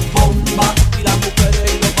es una bomba. Y las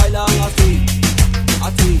mujeres lo bailan así.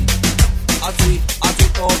 Así, así, así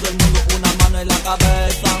todo el mundo. Una mano en la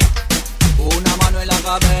cabeza. Una mano en la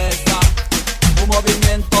cabeza. Un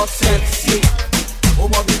movimiento sexy. Un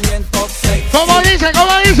movimiento sexy. ¿Cómo dice?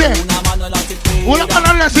 ¿Cómo dice? Una mano en la cintura. Una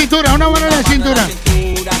mano en la cintura, una mano en la cintura.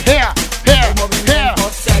 Ea, ea, ea.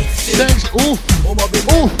 Sexy. Un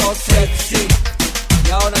movimiento sexy. Y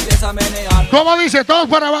ahora empieza a menear. ¿Cómo dice? Todos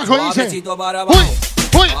para abajo, dice. Suavecito para abajo.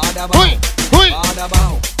 Uy, Para abajo. uy, uy. Para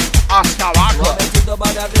abajo. Hasta abajo. Suavecito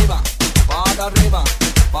para arriba. Para arriba.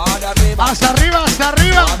 Para arriba. Hasta arriba, hasta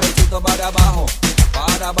arriba. Suavecito para abajo.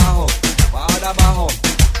 Para abajo. Para abajo.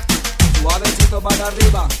 Suavecito para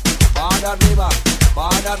arriba. Para arriba.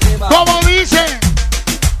 Para arriba. ¿Cómo dice?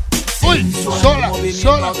 Uy, sola,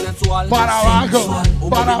 sola. Para abajo,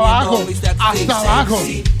 para abajo. Hasta abajo,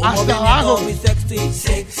 hasta abajo.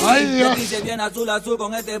 Ay, Dios. Y se viene azul azul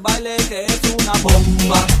con este baile que es una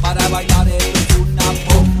bomba. Para bailar esto es una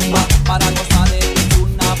bomba. Para gozar esto es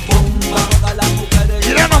una bomba. Todas las mujeres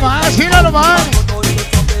Mira nomás, mira nomás. todos los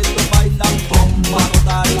hombres lo bailan bomba.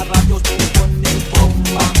 Todas las radios lo ponen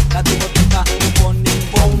bomba. La discoteca lo ponen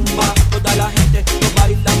bomba. Toda la gente lo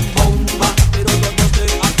bailan bomba. Pero luego se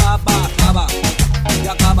acaba. Y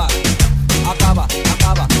acaba. Acábalo.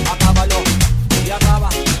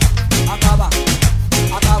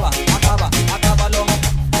 Y acábalo.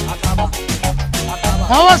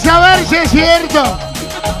 Vamos a ver si es cierto.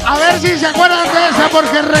 A ver si se acuerdan de esa,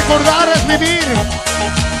 porque recordar es vivir.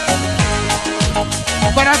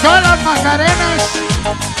 Para todas las macarenas,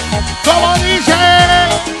 como dice.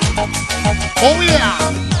 Oh yeah.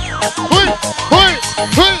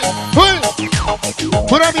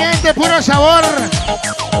 Puro ambiente, puro sabor.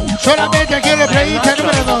 Solamente aquí en la Playita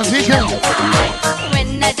número 2, dice.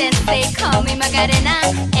 When I dance, they call me Macarena.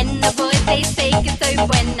 And the boys, they say que soy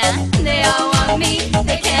buena. They all want me,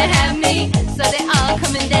 they can't have me. So they all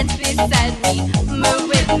come and dance beside me. Move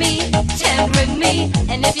with me, chant with me.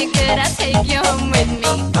 And if you're good, I'll take you home with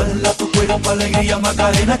me. Dala tu cuerpo alegría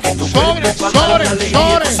Macarena, que tu cuerpo es para dar la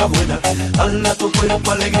alegría y cosa buena. Dala tu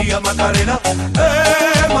cuerpo alegría Macarena,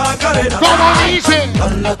 Macarena. ¿Cómo dice?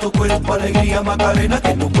 Dala tu cuerpo alegría Macarena,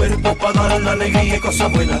 que tu cuerpo es para dar la alegría y cosa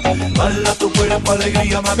buena. Dala tu cuerpo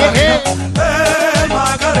alegría Macarena,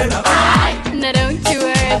 Macarena. Now don't you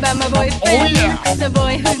worry about my boyfriend, the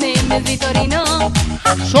boy whose name is Vitorino.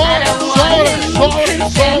 I don't want him,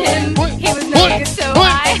 couldn't stand him, he was no good, so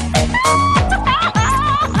I.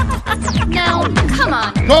 Now, come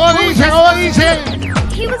on. ¿Cómo dice? ¿Cómo dice?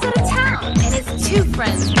 He was out of town, and his two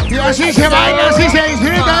friends. Y así se baila, así se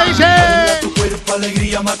disfruta, dice. Dala tu cuerpo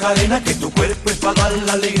alegría Macarena, que tu cuerpo es para dar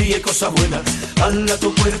la alegría y cosas buenas. Dala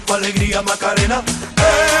tu cuerpo alegría Macarena,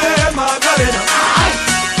 Macarena.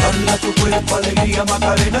 Dala tu cuerpo alegría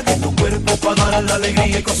Macarena, que tu cuerpo es para dar la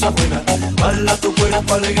alegría y cosas buenas. Dala tu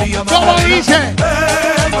cuerpo alegría Macarena, ¿cómo dice?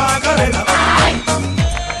 Macarena.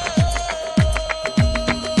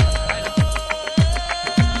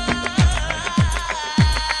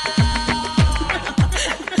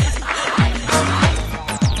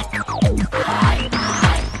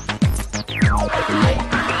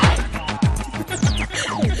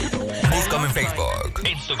 Búscame en Facebook,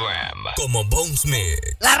 Instagram, como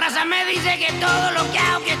BonesMixx. La raza me dice que todo lo que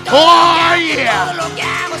hago, que todo, Oh, lo, que hago, yeah. todo lo que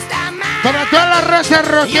hago está mal. Para toda la raza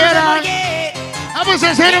rockera, vamos a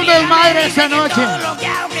hacer un desmadre esta noche.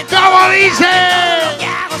 ¿Cómo dice? Todo lo que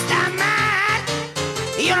hago está mal.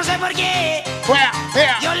 Y yo no sé por qué.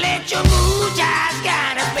 Yo le echo muchas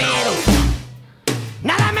ganas, pero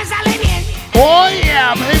nada me sale bien. Oh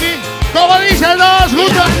yeah, baby. ¿Cómo dice el dos?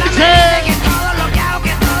 Juntos dice. Que todo lo que hago,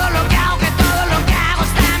 que todo lo que hago, que todo lo que hago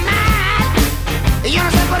está mal. Y yo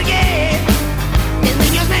no sé por qué. Mis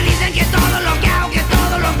niños me dicen que todo lo que hago, que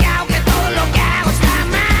todo lo que hago, que todo lo que hago está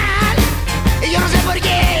mal. Y yo no sé por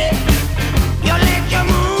qué. Yo le echo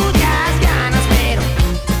muchas ganas, pero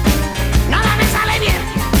nada me sale bien.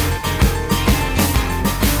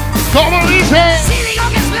 ¿Cómo dice? Si digo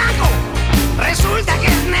que es blanco, resulta que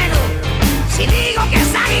es negro. Si digo que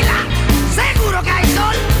es águila, seguro que hay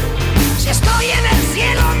sol. Si estoy en el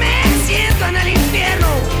cielo, me siento en el infierno.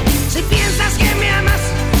 Si piensas que me amas,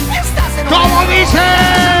 estás en un ¿Cómo error. dice?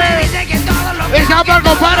 Me dice que todo lo que Está hago, para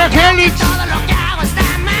compadre Félix. todo lo que hago está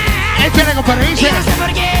mal. Échale, compadre, Y dice. no sé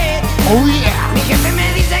por qué. Oh yeah. Mi jefe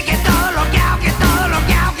me dice que todo lo que hago, que todo lo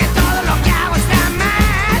que hago, que todo lo que hago está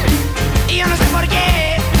mal. Y yo no sé por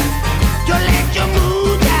qué. Yo le echo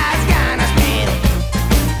muchas ganas, pero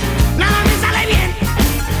nada me sale bien.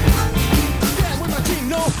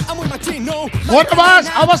 Otro más,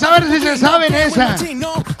 vamos a ver si se saben esa.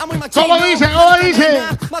 ¿Cómo dice? ¿Cómo dice?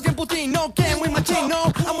 Más bien putino, que muy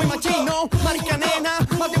machino, muy machino, marica nena,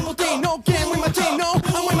 más bien putino, que muy machino,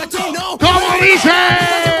 muy machino. ¿Cómo dice?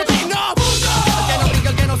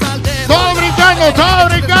 El que no salte. Todo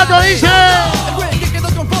brincando, dice. El güey que quedó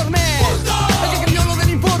conforme, el que creyó lo del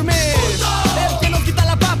informe, el que no quita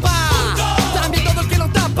la papa, también todo el que lo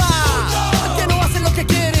tapa, el que no hace lo que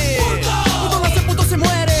quiere, puto no hace, puto se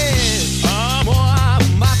muere. Amo a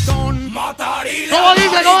matón, matarile. ¿Cómo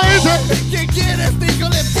dice? ¿Cómo dice? ¿Qué quieres, hijo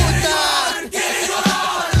de puta?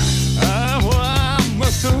 Amo a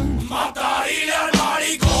matón, matarile al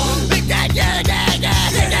maricón.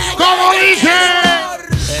 ¿Cómo dice?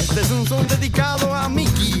 Este es un son dedicado a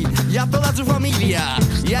Mickey y a toda su familia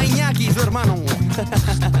y a Iñaki, su hermano.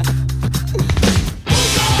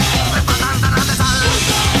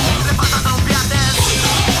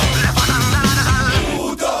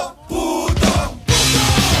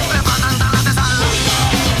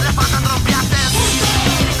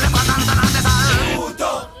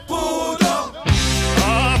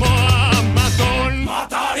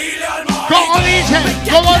 ¿Cómo dice?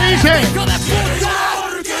 ¿Cómo dice?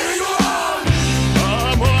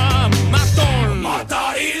 Amo a matón,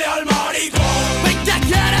 matarile al maricón. ¿Qué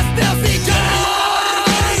quieres decir?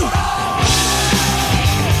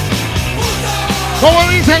 ¿Cómo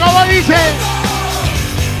dice? ¿Cómo dice?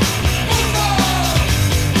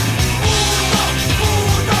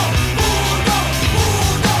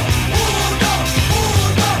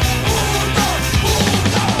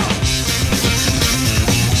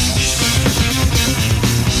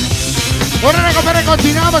 Órale, compadre,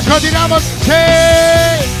 continuamos. Sí.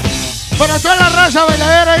 Para toda la raza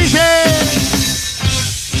bailadera, dice.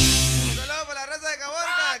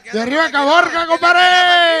 De arriba Caborca, compadre.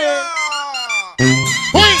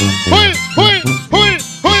 ¡Uy!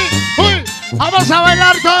 Vamos a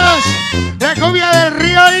bailar todos. La cumbia del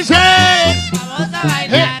río, dice. Vamos a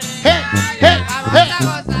bailar. Vamos a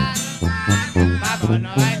gozar.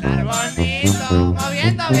 Vámonos a bailar bonito.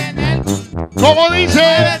 Moviendo bien el. ¿Cómo dice?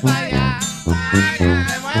 Mueve para allá.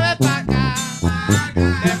 Se mueve para acá.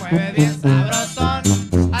 Se mueve bien sabroso.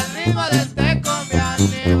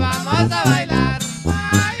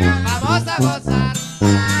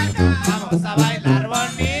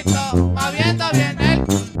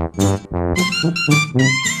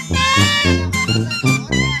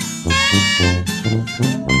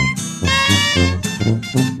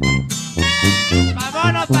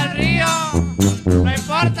 Vámonos pa'l río, no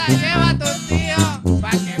importa, lleva a tu tío,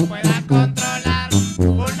 pa' que pueda controlar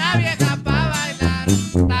una vieja pa' bailar.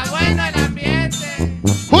 Está bueno el ambiente,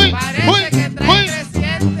 parece que trae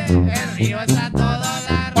creciente, el río está a todo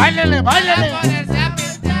dar. ¡Báilele, báilele! Para ponerse a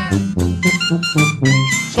pintar.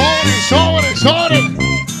 ¡Sobre, sobre, sobre!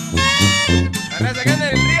 ¡Parece que en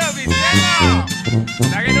el río, Viceno!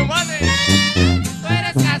 ¡Saquen un bote! Tú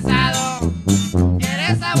eres casado, y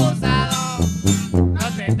eres abusado. No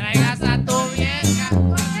te traigas a tu vieja,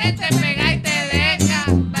 porque te pega y te deja.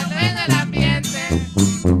 Está bueno el ambiente,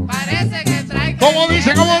 parece que trae. ¿Cómo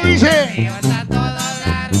dice? ¿Cómo dice? El río está a todo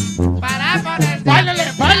dar, para ponerse. ¡Báilele,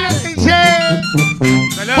 báilele! Dice.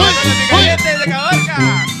 ¡Saludos a los picadientes de Caborca!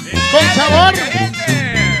 ¡Con sabor!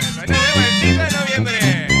 ¡Nos vemos el 5 de noviembre!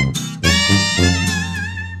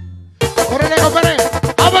 ¡Órale, compadre!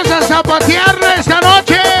 ¡Vamos a zapatearle esta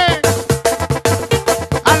noche!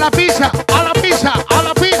 ¡A la pizza! ¡A la pizza! ¡A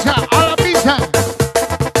la pizza! ¡A la pizza!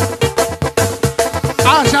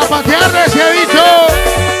 ¡A zapatearle ese bicho!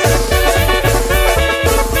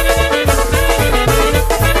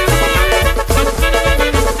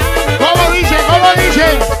 ¿Cómo dice? ¿Cómo dice?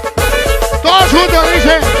 Todos juntos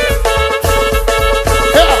dice.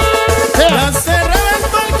 Ya se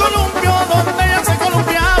reventó el columpio donde ella se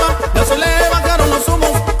columpiaba. Ya se le bajaron los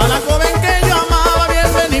humos a la joven que yo amaba.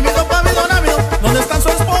 Bienvenido, pavido, návido. ¿Dónde está su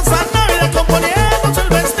esposa Návida componiéndose el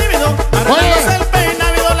vestido? Arreglándose el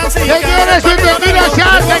peinávido, la silla. ¿Qué quieres? Un tequila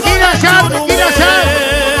shot, tequila shot, tequila shot.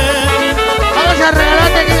 Vamos a regalar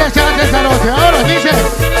tequila shot esta noche. Ahora dice.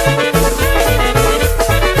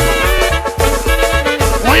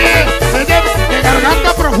 Oye, es de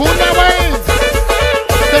garganta profunda, güey.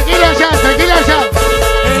 Tequila shot, tequila shot.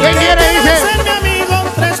 ¿Qué quiere? Dice. Ser mi amigo,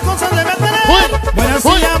 tres cosas debe tener. Buena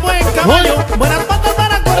silla, buen caballo, buenas patas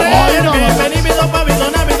para correr. Bienvenido,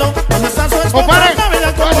 pavido, návido. ¿Dónde está su esposa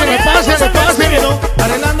Návida componiéndose el vestido?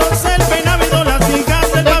 Arreglándose el peinávido, las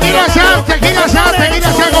hijas del tequila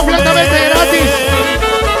shot completamente gratis.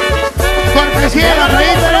 Cortesía de la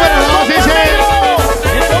raíz número 2, dice.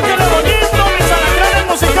 Enfóquelo bonito, mis alacranes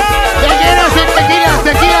musicales. ¿Qué quieres? Un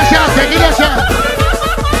tequila shot.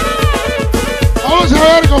 Vamos a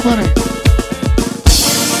ver, compadre.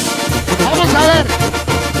 Vamos a ver.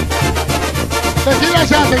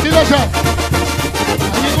 Tequila shot.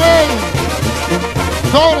 Ahí, güey.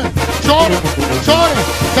 Sobre.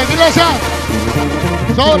 Tequila shot.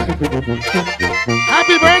 Sobre.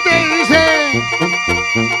 Happy birthday, dice.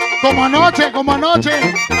 Como anoche.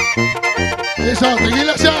 Eso,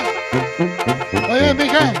 tequila shot. Oye,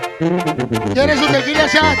 mija. ¿Quieres un tequila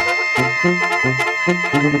shot?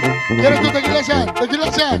 ¿Quieres tu tequila shot? Tequila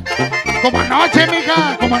shot. Como anoche,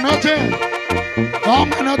 mija. Como anoche. No,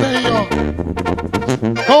 hombre, no te digo.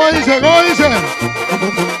 ¿Cómo dice?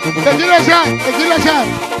 Tequila shot.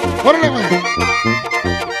 Órale, güey.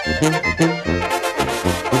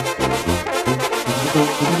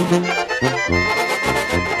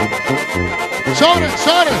 Sobre.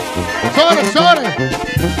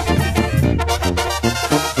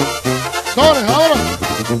 Sobre, ahora.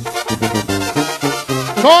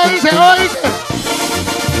 ¿Cómo dice? Sobre.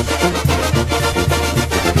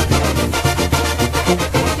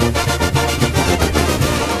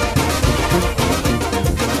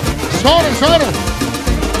 Sobre.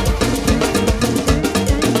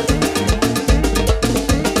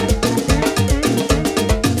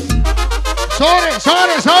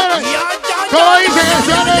 ¿Cómo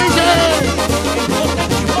dice?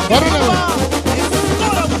 Órale, güey.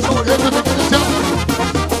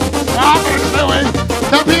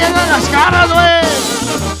 Está pidiendo las caras, güey.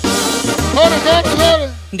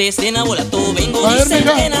 Sobre. De Cenaborato vengo, A ver, dicen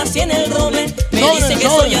mija. que nací en el roble. Me Sobre, dicen que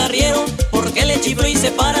sobre. soy arriero, porque le chiflo y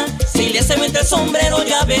se para. Si le se mete el sombrero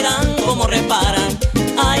ya verán cómo reparan.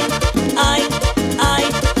 Ay.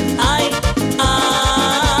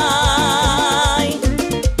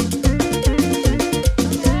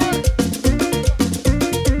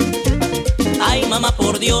 Ay, mamá,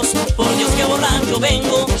 por Dios que borracho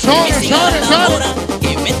vengo. Que siga la hora,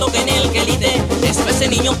 que me toque en el quelite. Después ese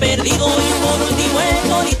niño perdido y por último el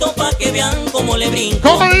torito pa' que vean cómo le brinco.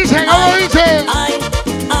 ¿Cómo dice?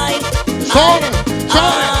 Ay. Sobre.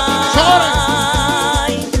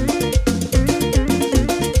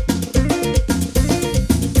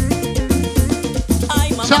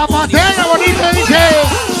 Zapatea bonita, dice.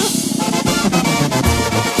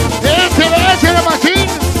 Échale, machín.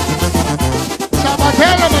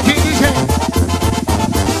 Zapatea machín, dice.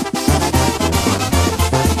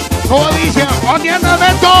 ¿Cómo dice? ¿Dónde anda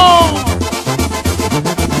Beto?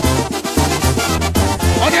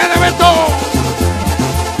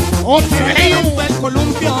 fue el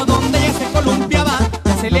columpio donde ella se columpiaba.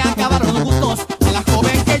 Ya se le acabaron los gustos a la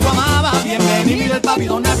joven que yo amaba. Bienvenido el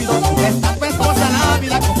pavidón ávido, está tu esposa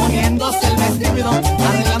návida, componiéndose el vestido,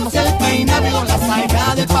 arreglándose el peinávido, la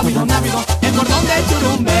saiga del pavidón ávido, el cordón de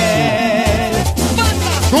Churumbel.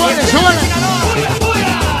 ¡Súbale, súbale!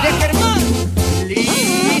 De Germán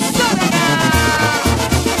Lizárraga.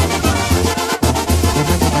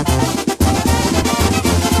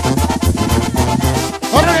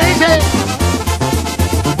 ¡Ahora le dice!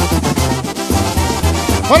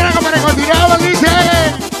 ¡Ahora como le continuamos, dice!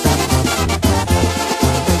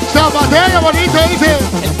 ¡Zapatero bonito, dice!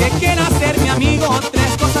 El que quiera ser mi amigo,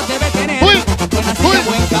 tres cosas debe tener. Buena silla,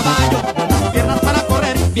 buen caballo, piernas para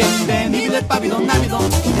correr. Bienvenido el pavidón návido,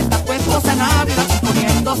 está puesto en ávida,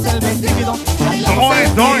 poniéndose el vestido.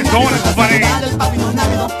 Compadre. El pavidón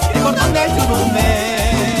návido, el cordón de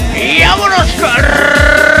Churumbel. Y vámonos,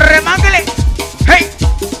 remándele. ¡Hey!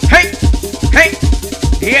 ¡Hey! ¡Hey!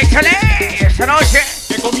 Y échale esta noche.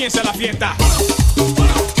 Que comience la fiesta.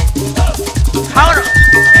 ¡Vámonos!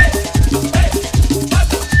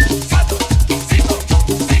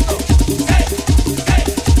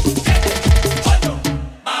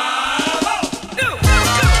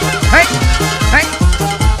 ¡Hey! ¡Hey!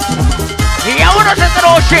 Y vámonos esta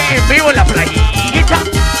noche en vivo en la playita.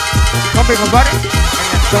 Con mi compadre, en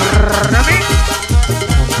el tornamento.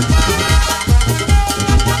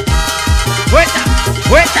 Vuelta,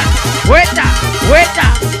 vuelta, vuelta,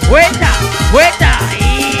 vuelta, vuelta, vuelta. Y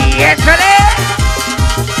échale.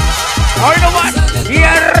 Hoy no más. Y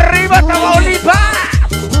arriba Tamaulipas.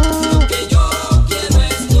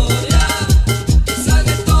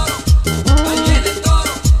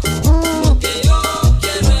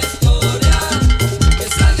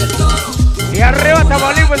 Y arriba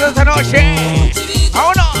Tamaulipas esta noche.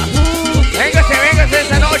 ¡Vámonos! Véngase, véngase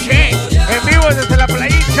esta noche. En vivo desde la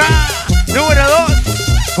playita número 2.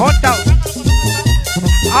 Conta.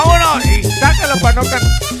 ¡Vámonos! Y sácalo para no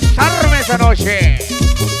cansarme esta noche.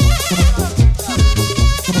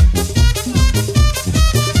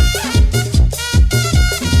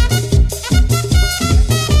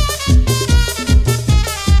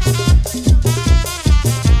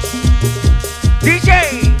 DJ,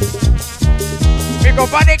 mi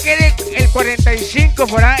compadre quiere el 45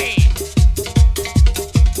 por ahí.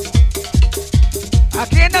 ¿A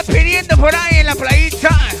quién anda pidiendo por ahí en la playita?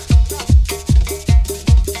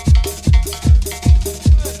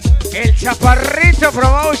 El chaparrito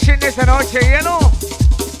promotion esta noche, ¿ya no?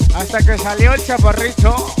 Hasta que salió el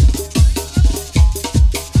chaparrito.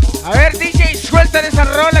 A ver, DJ, suelta esa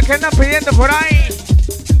rola que andan pidiendo por ahí.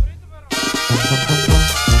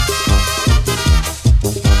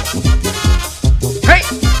 ¡Hey!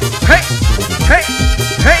 ¡Hey! ¡Hey!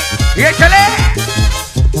 ¡Hey! ¡Y échale!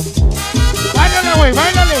 ¡Báilale, güey!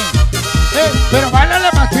 ¡Báilale! Pero báilale,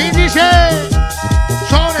 Martín, dice.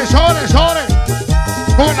 ¡Sobre, sobre, sobre!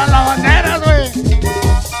 ¡Con las lavanderas, güey!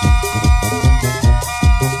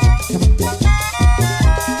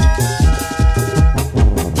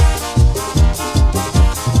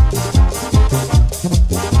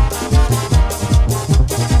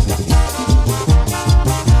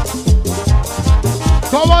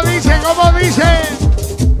 ¿Cómo dice? ¿Cómo dice?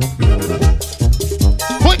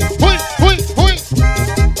 ¡Uy, uy, uy, uy!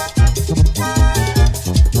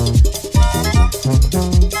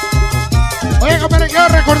 Oye, compadre, quiero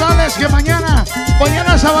recordarles que mañana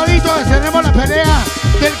sabadito, tenemos la pelea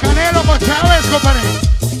del Canelo con Chávez, compadre.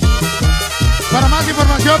 Para más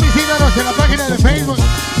información, visítanos en la página de Facebook.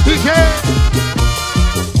 Dice...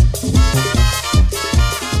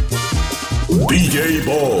 DJ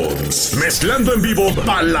Bones, mezclando en vivo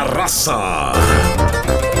para la raza.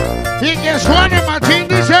 Y que suene, machín,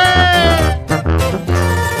 dice.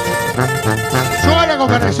 Súbale,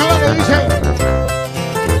 compadre, súbale, dice.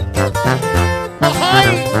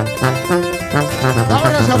 ¡Ay!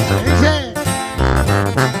 Vámonos, dice.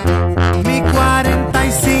 Mi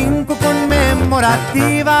 45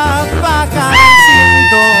 conmemorativa baja el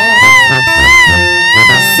cinto.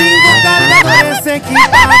 5 cargadores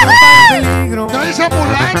equipados para el peligro. No es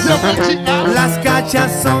ambulancia, güey, chingado. Las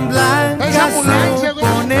cachas son blancas, es ambulancia, güey.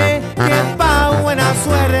 supone que va buena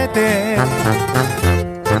suerte.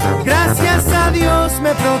 Gracias a Dios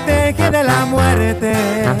me protege de la muerte.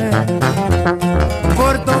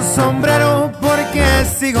 Porto sombrero porque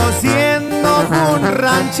sigo siendo un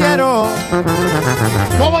ranchero.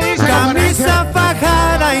 ¿Cómo dice? Camisa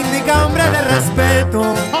fajada indica hombre de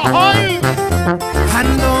respeto. ¡Ay!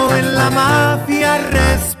 Ando en la mafia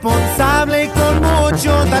responsable y con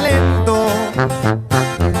mucho talento.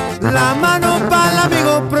 La mano para el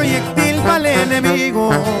amigo, proyectil para el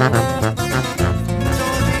enemigo.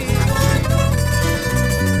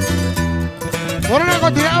 Por una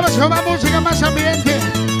continuamos con más música, más ambiente.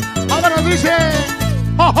 Vámonos, dice.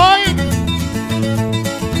 ¡Jojoy!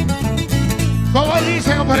 ¿Cómo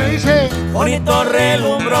dice, compadre? Dice. Bonito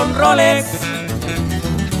relumbrón Rolex,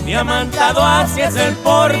 diamantado así es el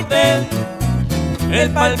porte, el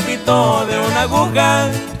palpito de una aguja,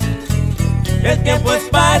 el tiempo es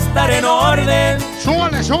para estar en orden.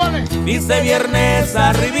 Súbale, súbale. Dice viernes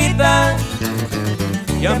arribita,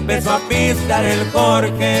 ya empezó a piscar el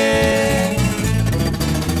Jorge.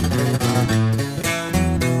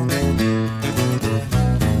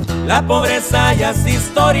 La pobreza ya es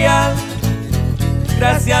historia,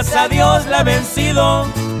 gracias a Dios la he vencido.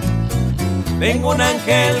 Tengo un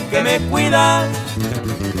ángel que me cuida,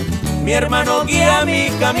 mi hermano guía mi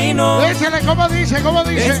camino. Échale, ¿cómo dice? ¿Cómo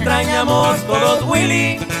dice? Te extrañamos todos,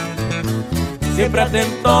 Willy, siempre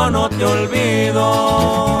atento, no te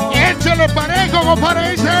olvido. Échale parejo,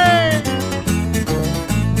 compadre, dice.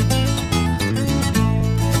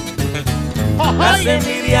 Las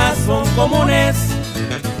envidias son comunes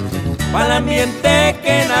para el ambiente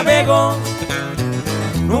que navego.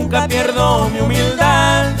 Nunca pierdo mi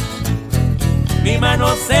humildad, mi mano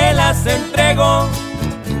se las entrego.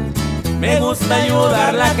 Me gusta ayudar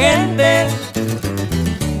a la gente,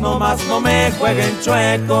 nomás no me jueguen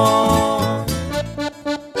chueco.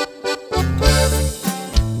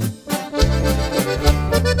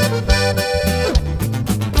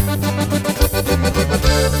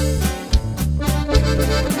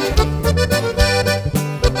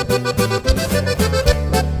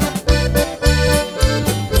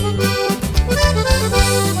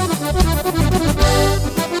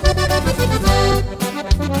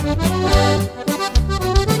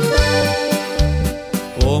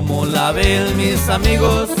 Como la ven mis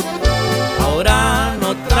amigos, ahora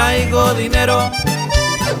no traigo dinero.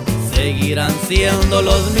 ¿Seguirán siendo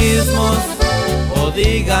los mismos? O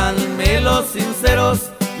díganme los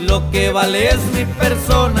sinceros, lo que vale es mi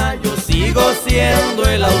persona, yo sigo siendo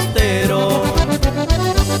el austero.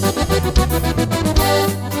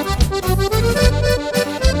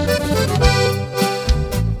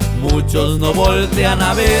 Muchos no voltean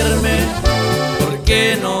a verme,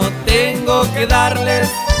 porque no tengo que darles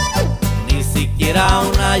ni siquiera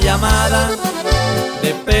una llamada.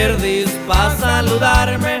 De perdiz pa'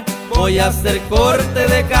 saludarme, voy a hacer corte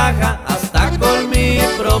de caja hasta con mi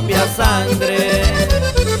propia sangre.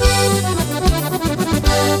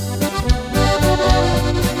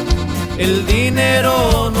 El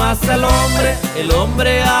dinero no hace al hombre, el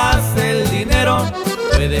hombre hace el dinero.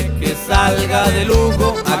 Puede que salga de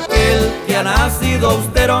lujo aquel que ha nacido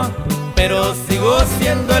austero, pero sigo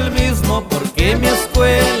siendo el mismo porque mi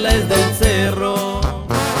escuela es del cerro.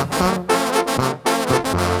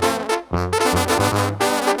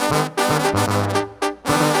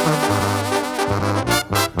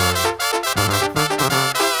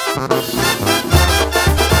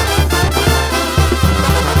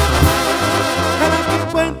 Cada quien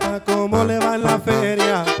cuenta cómo le va en la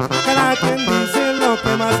feria, cada quien dice lo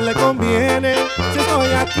que más le conviene. Si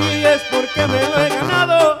estoy aquí es porque me lo he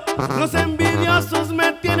ganado, los envidiosos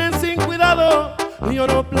me tienen sin cuidado. Yo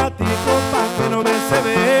no platico pa' que no me se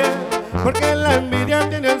ve, porque la envidia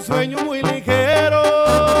tiene el sueño muy ligero.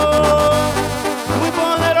 Muy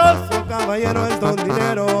poderoso caballero es don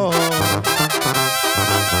dinero.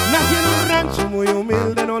 Nací en un rancho muy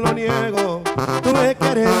humilde, no lo niego. Tuve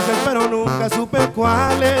carencias pero nunca supe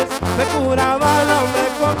cuáles. Me curaba el hambre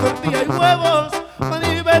con tortilla y huevos, para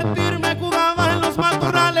divertirme jugaba en los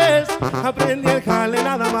matorrales. Aprendí el jale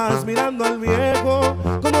nada más mirando al viejo,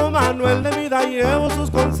 como manual de vida llevo sus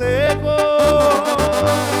consejos.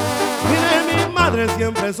 Y de mi madre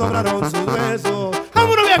siempre sobraron sus besos.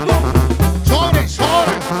 ¡Vámonos, viejo! ¡Sobre,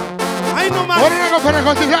 sobre! ¡Ay, no más! ¡Por una para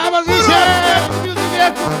continuamos, dice!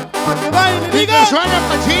 ¡Para que baile, ¡Y diga! que suena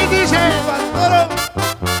Pachín, dice!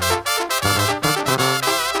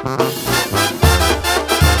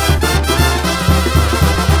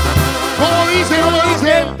 ¿Cómo dice? ¿Cómo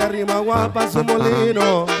dice? Te arrima guapa su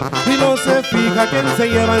molino y no se fija quién se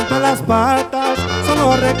lleva entre las patas.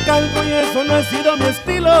 Solo recalco y eso no ha sido mi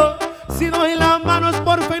estilo. Si doy la mano es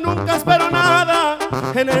por fe, nunca espero nada.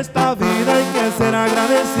 En esta vida hay que ser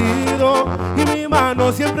agradecido y mi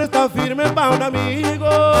mano siempre está firme para un amigo.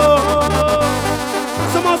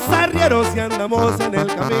 Somos arrieros y andamos en el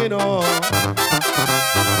camino.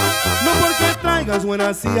 No porque traigas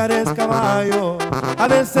buenas y eres caballo, a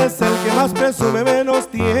veces el que más presume menos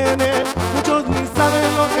tiene. Muchos ni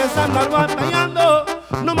saben lo que es andar batallando,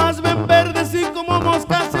 nomás ven verdes y como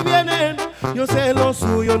moscas se vienen. Yo sé lo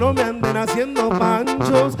suyo, no me anden haciendo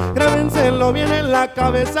panchos. Grábenselo bien en la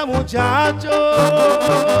cabeza, muchachos.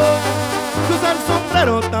 Que usar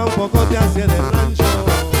sombrero tampoco te hace de rancho.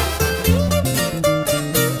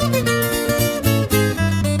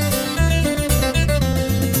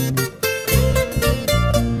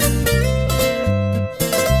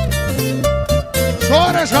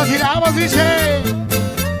 Sobre eso giramos, dice.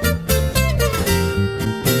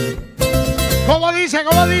 ¿Cómo dice?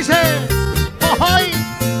 ¿Cómo dice? ¡Ay!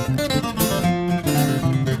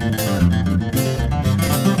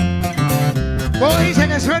 ¿Cómo dice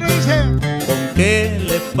que suena? Dice. ¿Con qué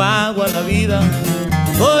le pago a la vida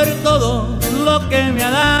por todo lo que me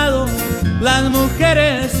ha dado? Las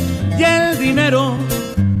mujeres y el dinero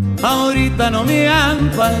ahorita no me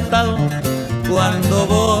han faltado. Cuando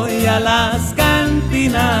voy a las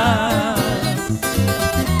cantinas,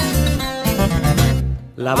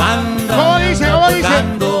 la banda ¿cómo dice? ¿Cómo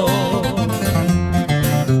tocando.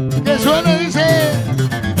 Que suena, dice.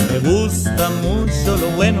 Me gusta mucho lo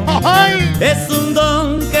bueno. ¡Ay! Es un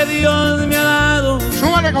don que Dios me ha dado.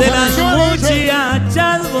 Súbale, de las súbale,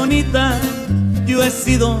 muchachas bonitas, yo he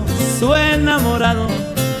sido su enamorado.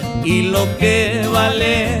 Y lo que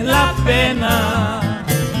vale la pena,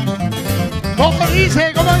 ¿cómo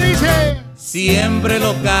dice? ¿Cómo dice? siempre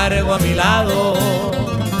lo cargo a mi lado.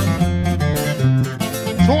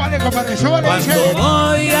 Súbale, compadre, súbale. Cuando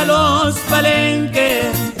voy a los palenques,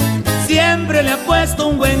 siempre le apuesto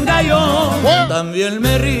un buen gallo. También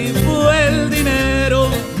me rifo el dinero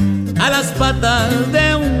a las patas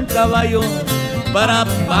de un caballo para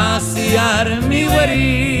pasear mi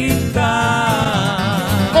güerita.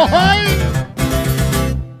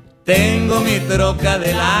 Tengo mi troca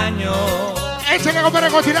del año. Échale, compadre,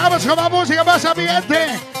 continuamos con más música, más ambiente.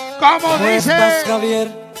 ¿Cómo dice? Estás,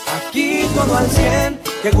 Javier, aquí todo al 100.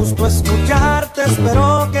 Qué gusto escucharte,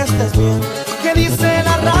 espero que estés bien. ¿Qué dice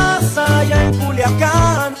la raza allá en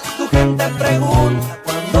Culiacán? Tu gente pregunta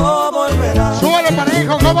cuándo volverás. Súbale,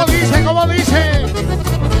 parejo, ¿cómo dice? ¿Cómo dice?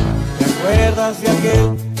 ¿Te acuerdas de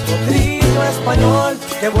aquel potrillo español?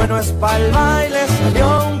 Qué bueno es pa'l baile,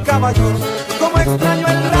 salió un caballón. Como extraño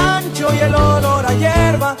el rancho y el olor a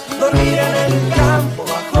hierba, dormir en el campo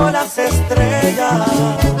bajo las estrellas.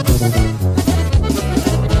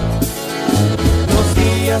 Los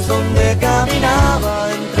días donde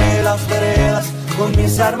caminaba entre las veredas, con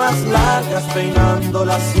mis armas largas peinando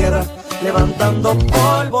la sierra, levantando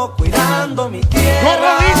polvo, cuidando mi tierra.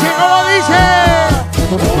 ¿Cómo dice? ¿Cómo dice?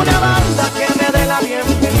 Una banda que me dé la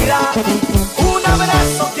bienvenida, un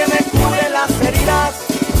abrazo que me cure las heridas.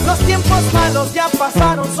 Los tiempos malos ya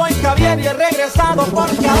pasaron, soy Javier y he regresado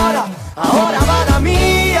porque ahora va la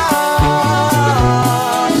mía.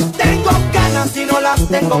 Tengo ganas y no las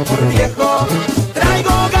tengo por viejo,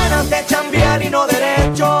 traigo ganas de chambear y no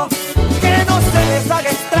derecho. Que no se les haga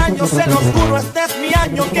extraño, se los juro, este es mi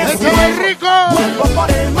año. Que ¡es muy rico! Vuelvo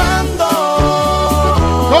por el mando.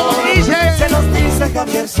 ¿Cómo dice? Se los dice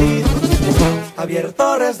Javiercito, Javier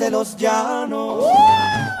Torres de los Llanos.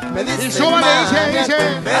 Me dice, y súbale, dice.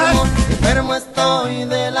 Enfermo estoy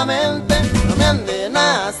de la mente, no me anden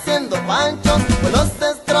haciendo panchos, pues los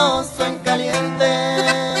destrozo en caliente.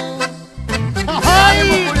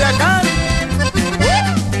 ¡Ay!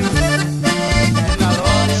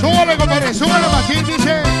 Súbale, compadre, súbale, machín,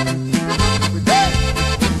 dice.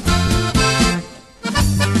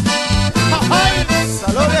 ¡Ay!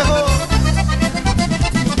 ¡Salud, viejo!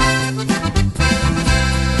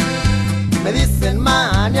 Me dicen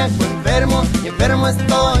maníaco enfermo, y enfermo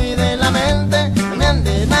estoy de la mente. No me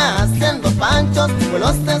anden haciendo panchos, pues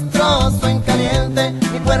los destrozo en caliente.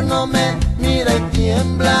 Mi cuerno me mira y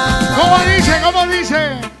tiembla. ¿Cómo dice? ¿Cómo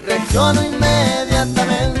dice? Reacciono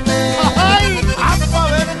inmediatamente. ¡Ay! ¡A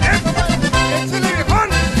ver, échale, viejón!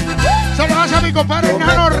 Se lo hace a mi compadre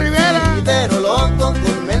Nano Rivera. Pero loco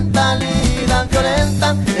con mentalidad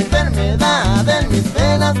violenta, la enfermedad en mis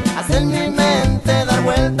venas hace en mi mente dar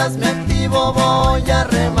vueltas. Me activo, voy a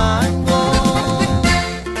remango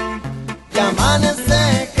y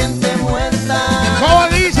amanece gente muerta. ¿Cómo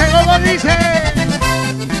dice? ¿Cómo dice?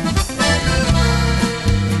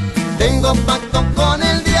 Tengo pacto con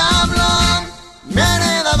el diablo, me ha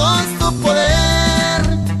heredado su poder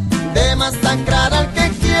de masacrar al que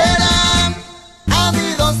quiera,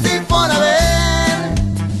 habido sí por haber.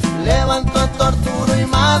 Levanto, torturo y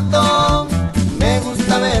mato, me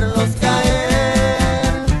gusta verlos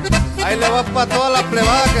caer. Ahí le va para toda la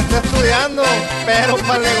plebada que está estudiando, pero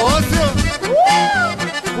para el negocio.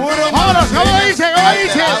 Puro ¡Vámonos! ¿Cómo dice? ¿Cómo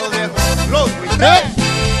dice? Los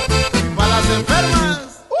para las enfermas.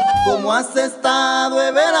 ¿Cómo has estado,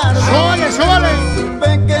 Everardo? ¡Súbale, súbale!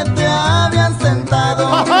 Supe que te habían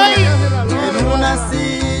sentado. ¡Ay!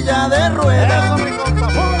 silla de ruedas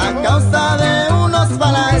a causa de unos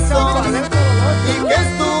balazos y que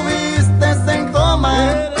estuviste en coma,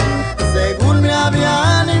 según me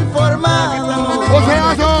habían informado. Un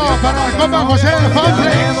saludo para el compa José del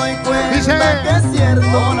Fonte. Dice que es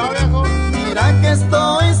cierto, mira que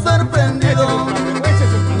estoy sorprendido,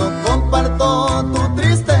 no comparto tu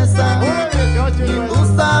tristeza y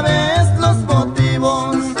tú sabes los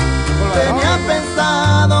motivos. Tenía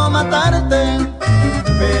pensado matarte,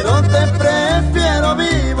 pero te prefiero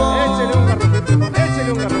vivo.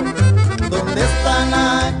 ¿Dónde están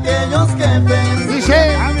aquellos jefes?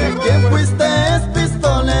 Que fuiste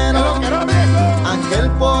pistolero,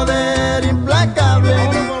 aquel poder implacable,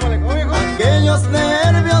 aquellos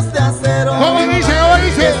nervios de acero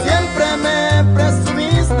que siempre me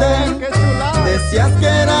presumiste, decías que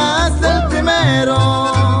eras el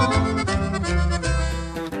primero.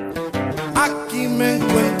 Aquí me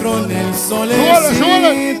encuentro en el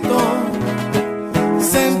solecito,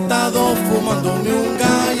 sentado fumándome un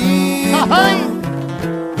gallito,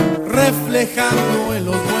 reflejando en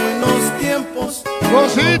los buenos tiempos,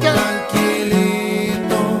 Rosita,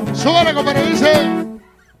 tranquilito. Súbale, compadre, dice.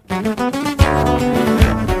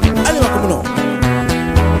 Ahí va, como no.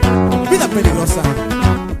 Vida peligrosa.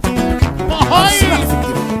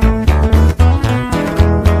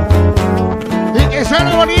 Y que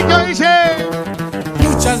suena bonito, dice.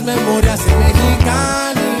 Muchas memorias en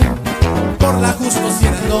Mexicali, por la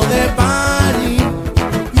justiciando de Bari,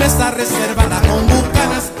 mesa reservada con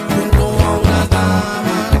bucanas junto a unas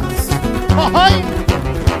damas.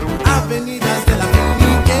 Avenidas de la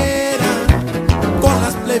Finiquera, con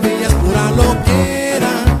las plebeyas pura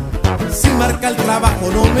loquera. Si marca el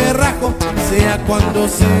trabajo no me rajo, sea cuando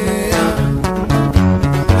sea.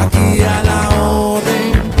 Aquí a la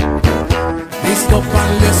orden, listo para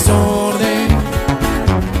el desorden.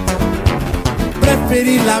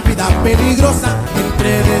 Preferí la vida peligrosa,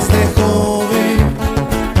 entré desde joven,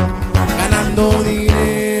 ganando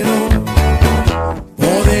dinero,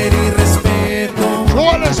 poder y respeto.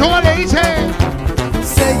 Súbale, dice.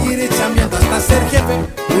 Seguiré chambeando hasta ser jefe,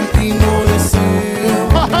 último deseo.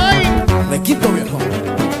 Requito, viejo.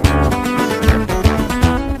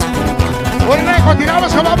 Bueno,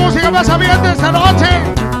 continuamos con la música más abierta esta noche.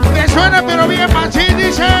 Que suena pero bien machín,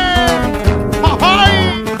 dice.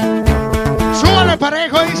 ¡Ay! Súbale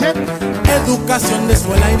parejo, dice. Educación de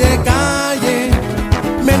escuela y de calle,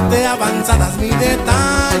 mente avanzada es mi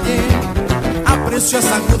detalle. Aprecio a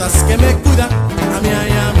San Judas que me cuida, a mí y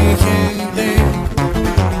a mi gente.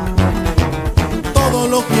 Todo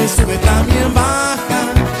lo que sube también baja.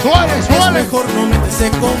 Suave. Es mejor no meterse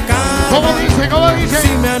con calma. ¿Cómo dice?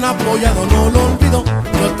 Si me han apoyado no lo olvido,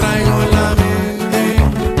 lo traigo en la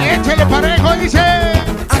mente. Échale parejo, dice.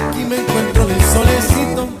 Aquí me encuentro en el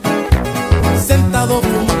solecito, sentado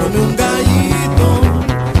fumándome un gallito,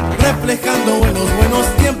 reflejando en los buenos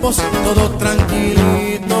tiempos, todo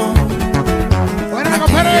tranquilito. Buena,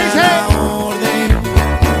 compadre, dice.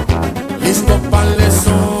 Listo para el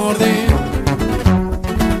desorden.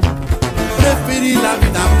 Preferí la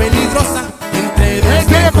vida peligrosa, entre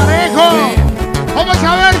desde parejo. Vamos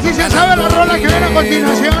a ver si se sabe la rola que viene a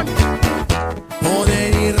continuación.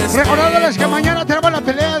 Recordándoles que mañana tenemos la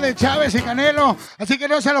pelea de Chávez y Canelo, así que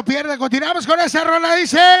no se lo pierdan. Continuamos con esa rola,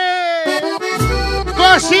 dice.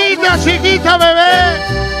 Cosita chiquita, bebé.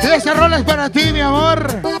 Y esa rola es para ti, mi amor.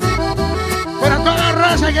 Para toda la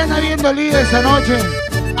raza que anda viendo líder esta noche.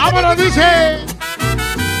 ¡Vámonos, dice!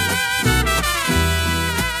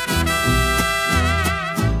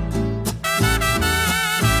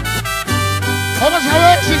 Vamos a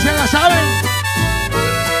ver si se la saben.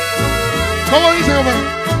 ¿Cómo dice,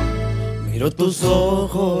 compadre? Miro tus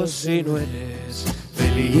ojos y no eres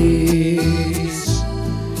feliz,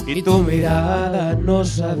 y tu mirada no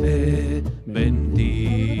sabe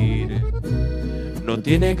mentir. No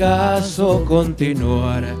tiene caso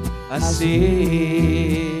continuar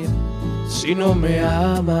así. Si no me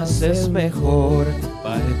amas es mejor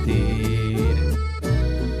partir.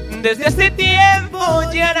 Desde hace tiempo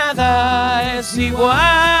ya nada es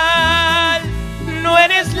igual. No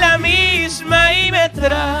eres la misma y me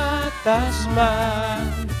tratas mal.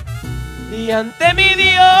 Y ante mi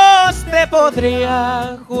Dios te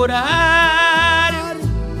podría jurar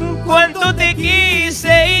cuánto te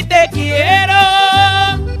quise y te quiero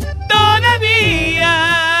todavía.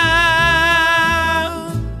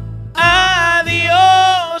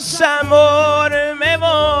 Adiós, amor, me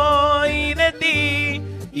voy de ti,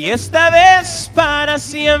 y esta vez para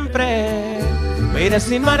siempre. Me iré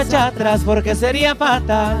sin marcha atrás porque sería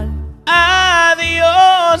fatal.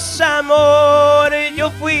 Adiós, amor,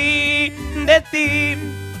 yo fui de ti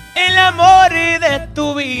el amor de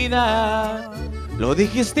tu vida. Lo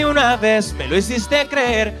dijiste una vez, me lo hiciste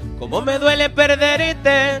creer. Como me duele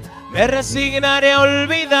perderte, me resignaré a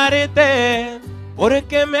olvidarte,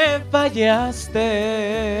 porque me fallaste.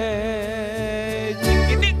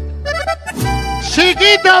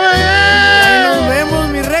 Chiquita, bebé. Nos vemos,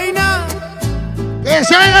 mi reina. Que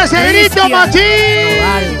se oiga ese grito, machín.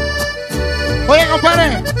 Oye,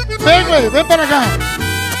 compadre, ven, güey, ven para acá.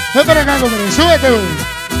 Ven para acá, compadre, súbete,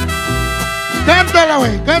 güey. Cántala,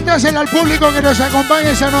 güey, cántasela al público que nos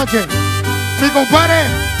acompaña esa noche. Mi compadre,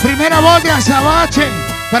 primera voz de Azabache.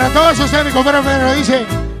 Para todos ustedes, mi compadre, me lo dice.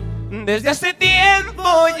 Desde hace tiempo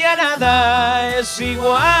ya nada es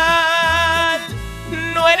igual.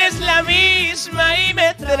 No eres la misma y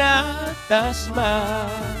me tratas mal.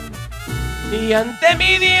 Y ante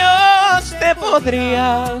mi Dios te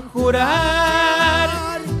podría jurar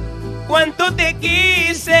cuánto te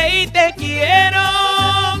quise y te quiero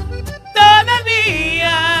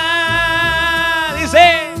todavía.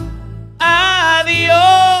 Dice,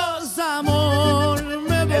 adiós, amor,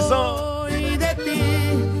 me voy de ti.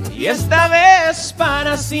 Y esta vez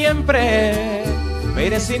para siempre me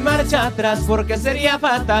iré sin marcha atrás porque sería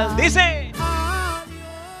fatal. Dice,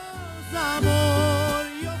 Amor,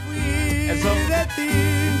 yo fui de ti.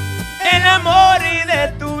 el amor de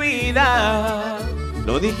tu vida.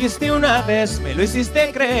 Lo dijiste una vez, me lo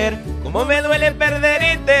hiciste creer. Como me duele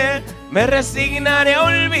perderte, me resignaré a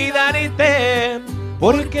olvidarte,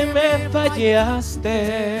 porque me fallaste.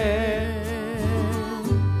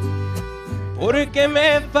 Porque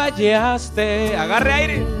me fallaste. Agarre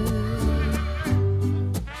aire.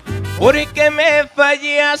 Porque me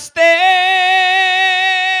fallaste.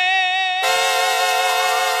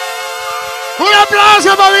 Un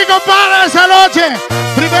aplauso para mi compadre esa noche.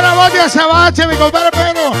 Primera voz de Azabache, mi compadre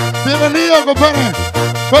Pedro. Bienvenido, compadre.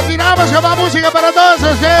 Continuamos con más música para todos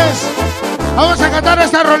ustedes. Vamos a cantar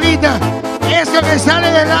esta rolita. Esto que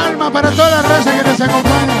sale del alma para toda la raza que nos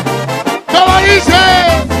acompaña. ¿Cómo dice?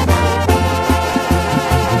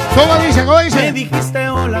 ¿Cómo dice? ¿Cómo dice? Me dijiste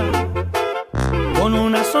hola con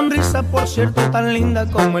una sonrisa, por cierto, tan linda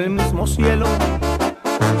como el mismo cielo.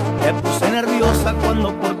 Me puse nerviosa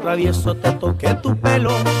cuando por travieso te toqué tu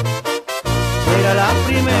pelo. Era la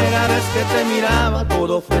primera vez que te miraba,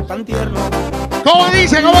 todo fue tan tierno. ¿Cómo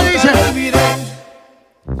dice? ¿Cómo dice? Nunca lo olvidé.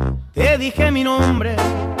 Te dije mi nombre,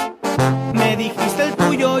 me dijiste el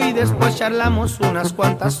tuyo y después charlamos unas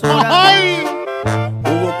cuantas horas. ¡Ay!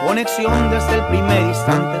 Hubo conexión desde el primer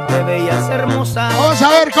instante, te veías hermosa. Vamos a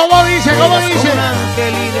ver, ¿cómo dice? ¿Cómo Eras dice? como un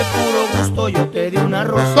ángel y de puro gusto yo te di una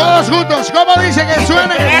rosa. Todos juntos, ¿cómo dice que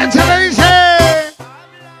suene? ¡Échale, dice!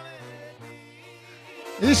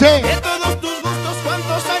 Dice. De todos tus gustos,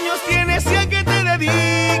 ¿cuántos años tienes y a qué te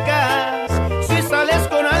dedicas? Si sales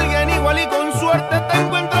con alguien igual y con suerte te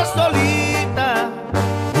encuentras solita.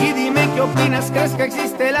 Y dime qué opinas, ¿crees que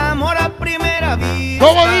existe el amor a primera vista?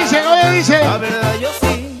 ¿Cómo dice? ¿Cómo dice? La verdad yo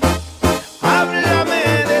sí. Háblame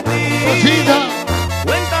de ti. Cosita.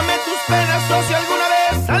 Cuéntame tus penas o si alguna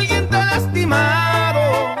vez alguien te ha lastimado.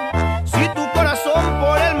 Si tu corazón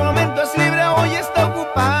por el momento es libre, hoy está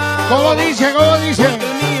ocupado. ¿Cómo dice? ¿Cómo dice? Porque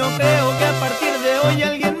el mío creo que a partir de hoy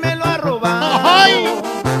alguien me lo ha robado. ¡Ay!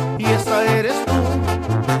 Y esa eres tú.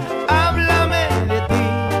 Háblame de ti.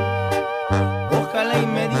 Ojalá y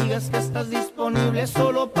me digas que estás disponible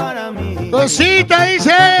solo para mí. Cosita,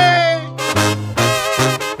 dice.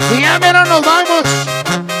 Y ya mero nos vamos.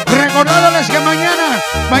 Recordándoles que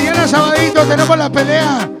mañana sabadito tenemos la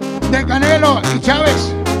pelea de Canelo y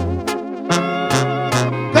Chávez.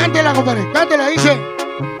 Cántela, compadre, cántela, dice.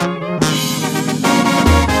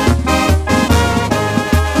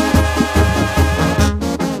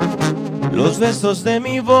 Los besos de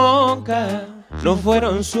mi boca no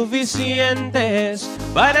fueron suficientes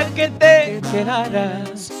para que te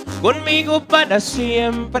quedaras conmigo para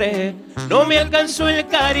siempre. No me alcanzó el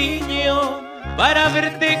cariño para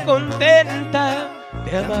verte contenta.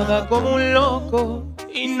 Te amaba como un loco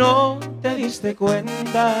y no te diste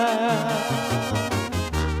cuenta.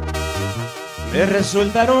 Me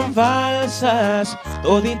resultaron falsas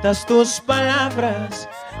toditas tus palabras.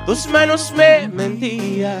 Tus manos me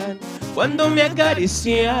mentían cuando me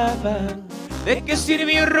acariciaban. ¿De qué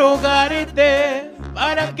sirvió rogarte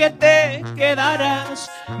para que te quedaras?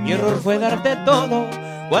 Mi error fue darte todo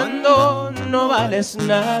cuando no vales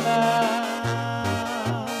nada.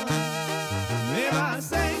 Me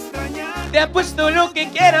vas a extrañar. Te apuesto lo que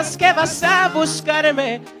quieras que vas a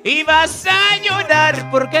buscarme y vas a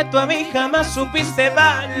llorar porque tú a mí jamás supiste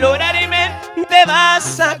valorarme. Te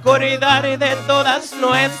vas a acordar de todas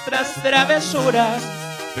nuestras travesuras,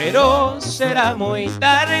 pero será muy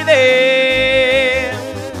tarde.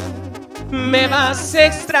 Me vas a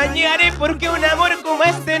extrañar porque un amor como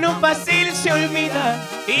este no fácil se olvida.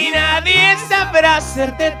 Y nadie sabrá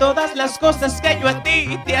hacerte todas las cosas que yo a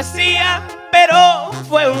ti te hacía. Pero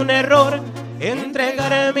fue un error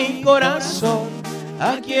entregar mi corazón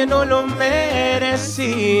a quien no lo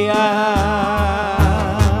merecía.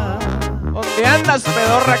 ¿Dónde andas,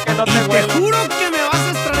 pedorra, que no te huelo? Te juro que me vas a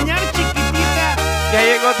extrañar, chiquitita. Ya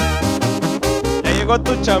llegó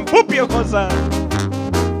tu champú, piojosa.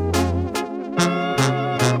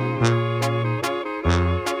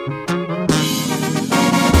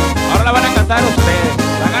 Ahora la van a cantar ustedes.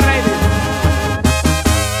 Agarra y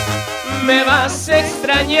me vas a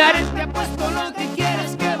extrañar. Te apuesto lo que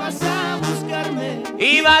quieras que vas a buscarme.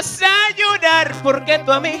 Y vas a llorar porque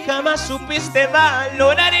tú a mí jamás supiste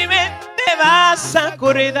valorar. Y te vas a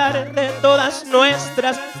acordar de todas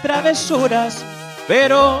nuestras travesuras,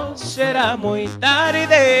 pero será muy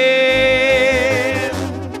tarde.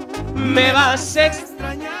 Me vas a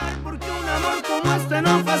extrañar porque un amor como este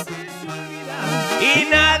no fácil se olvida. Y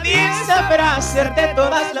nadie sabrá hacerte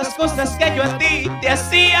todas las cosas que yo a ti te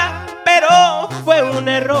hacía. Pero fue un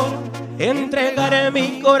error entregar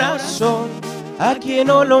mi corazón a quien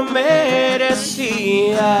no lo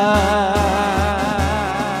merecía.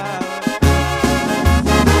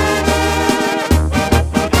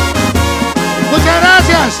 Muchas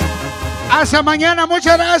gracias. Hasta mañana,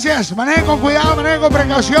 muchas gracias. Manejen con cuidado, manejen con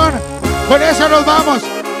precaución. Con eso nos vamos.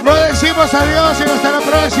 Lo decimos adiós y hasta la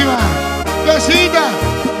próxima. Cosita,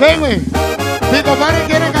 ven, güey. Mi compadre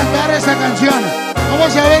quiere cantar esta canción.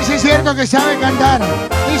 Vamos a ver si es cierto que sabe cantar.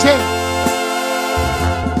 Dice...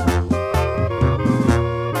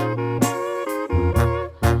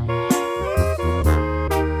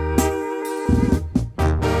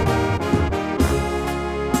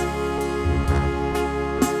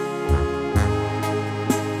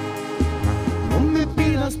 No me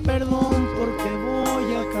pidas perdón porque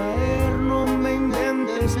voy a caer. No me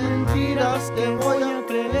inventes mentiras que voy a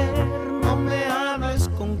creer. No me hables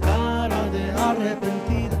con cara de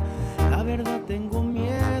arrepentida. La verdad tengo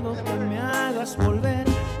miedo que me hagas volver.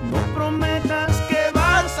 No prometas que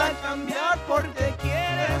vas a cambiar porque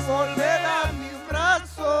quieres volver a mis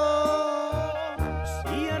brazos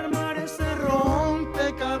y armar ese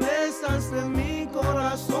rompecabezas de mi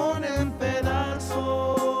corazón en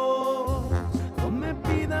pedazos. No me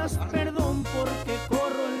pidas perdón porque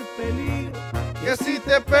corro el peligro que si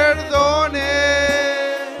te perdone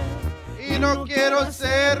y no quiero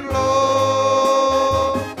hacerlo.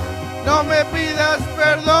 No me pidas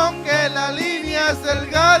perdón que la línea es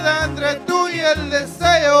delgada entre tú y el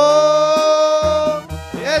deseo.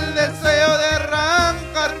 El deseo de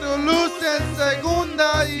arrancar tu luz en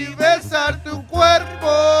segunda y besar tu cuerpo.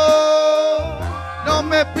 No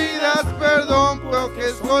me pidas perdón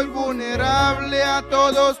porque soy vulnerable a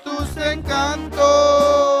todos tus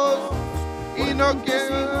encantos y no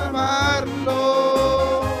quiero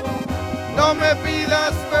amarlo. No me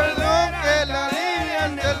pidas perdón que la línea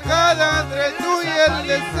es delgada entre tú y el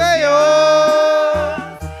deseo.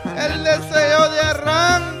 El deseo de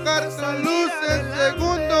arrancar tu luz en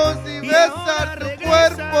segundos y besar tu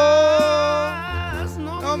cuerpo.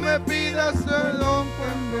 No me pidas perdón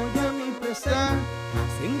cuando ya mi pesar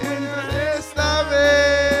se encuentra esta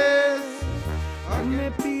vez. No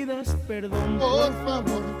me pidas perdón, por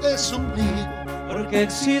favor, te suplico, porque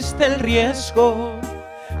existe el riesgo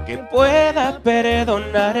que pueda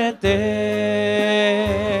perdonarte.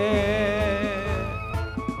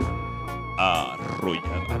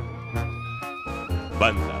 Arrollada.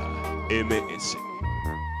 Banda MS.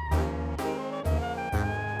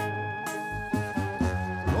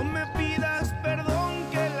 no me pidas perdón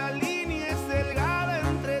que la línea es delgada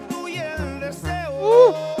entre tú y el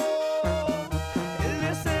deseo. El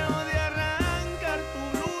deseo de arrancar tu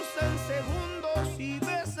luz en segundos y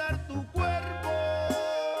besar tu cuerpo.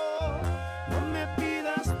 No me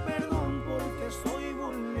pidas perdón porque soy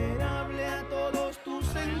vulnerable a todos tus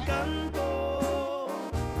encantos,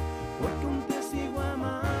 porque aún te sigo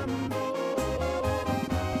amando.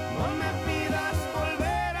 No me pidas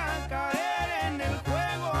volver a caer en el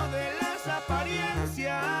juego de las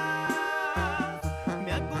apariencias.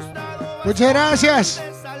 Me ha costado. Muchas gracias.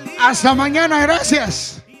 Hasta mañana,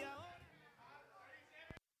 gracias.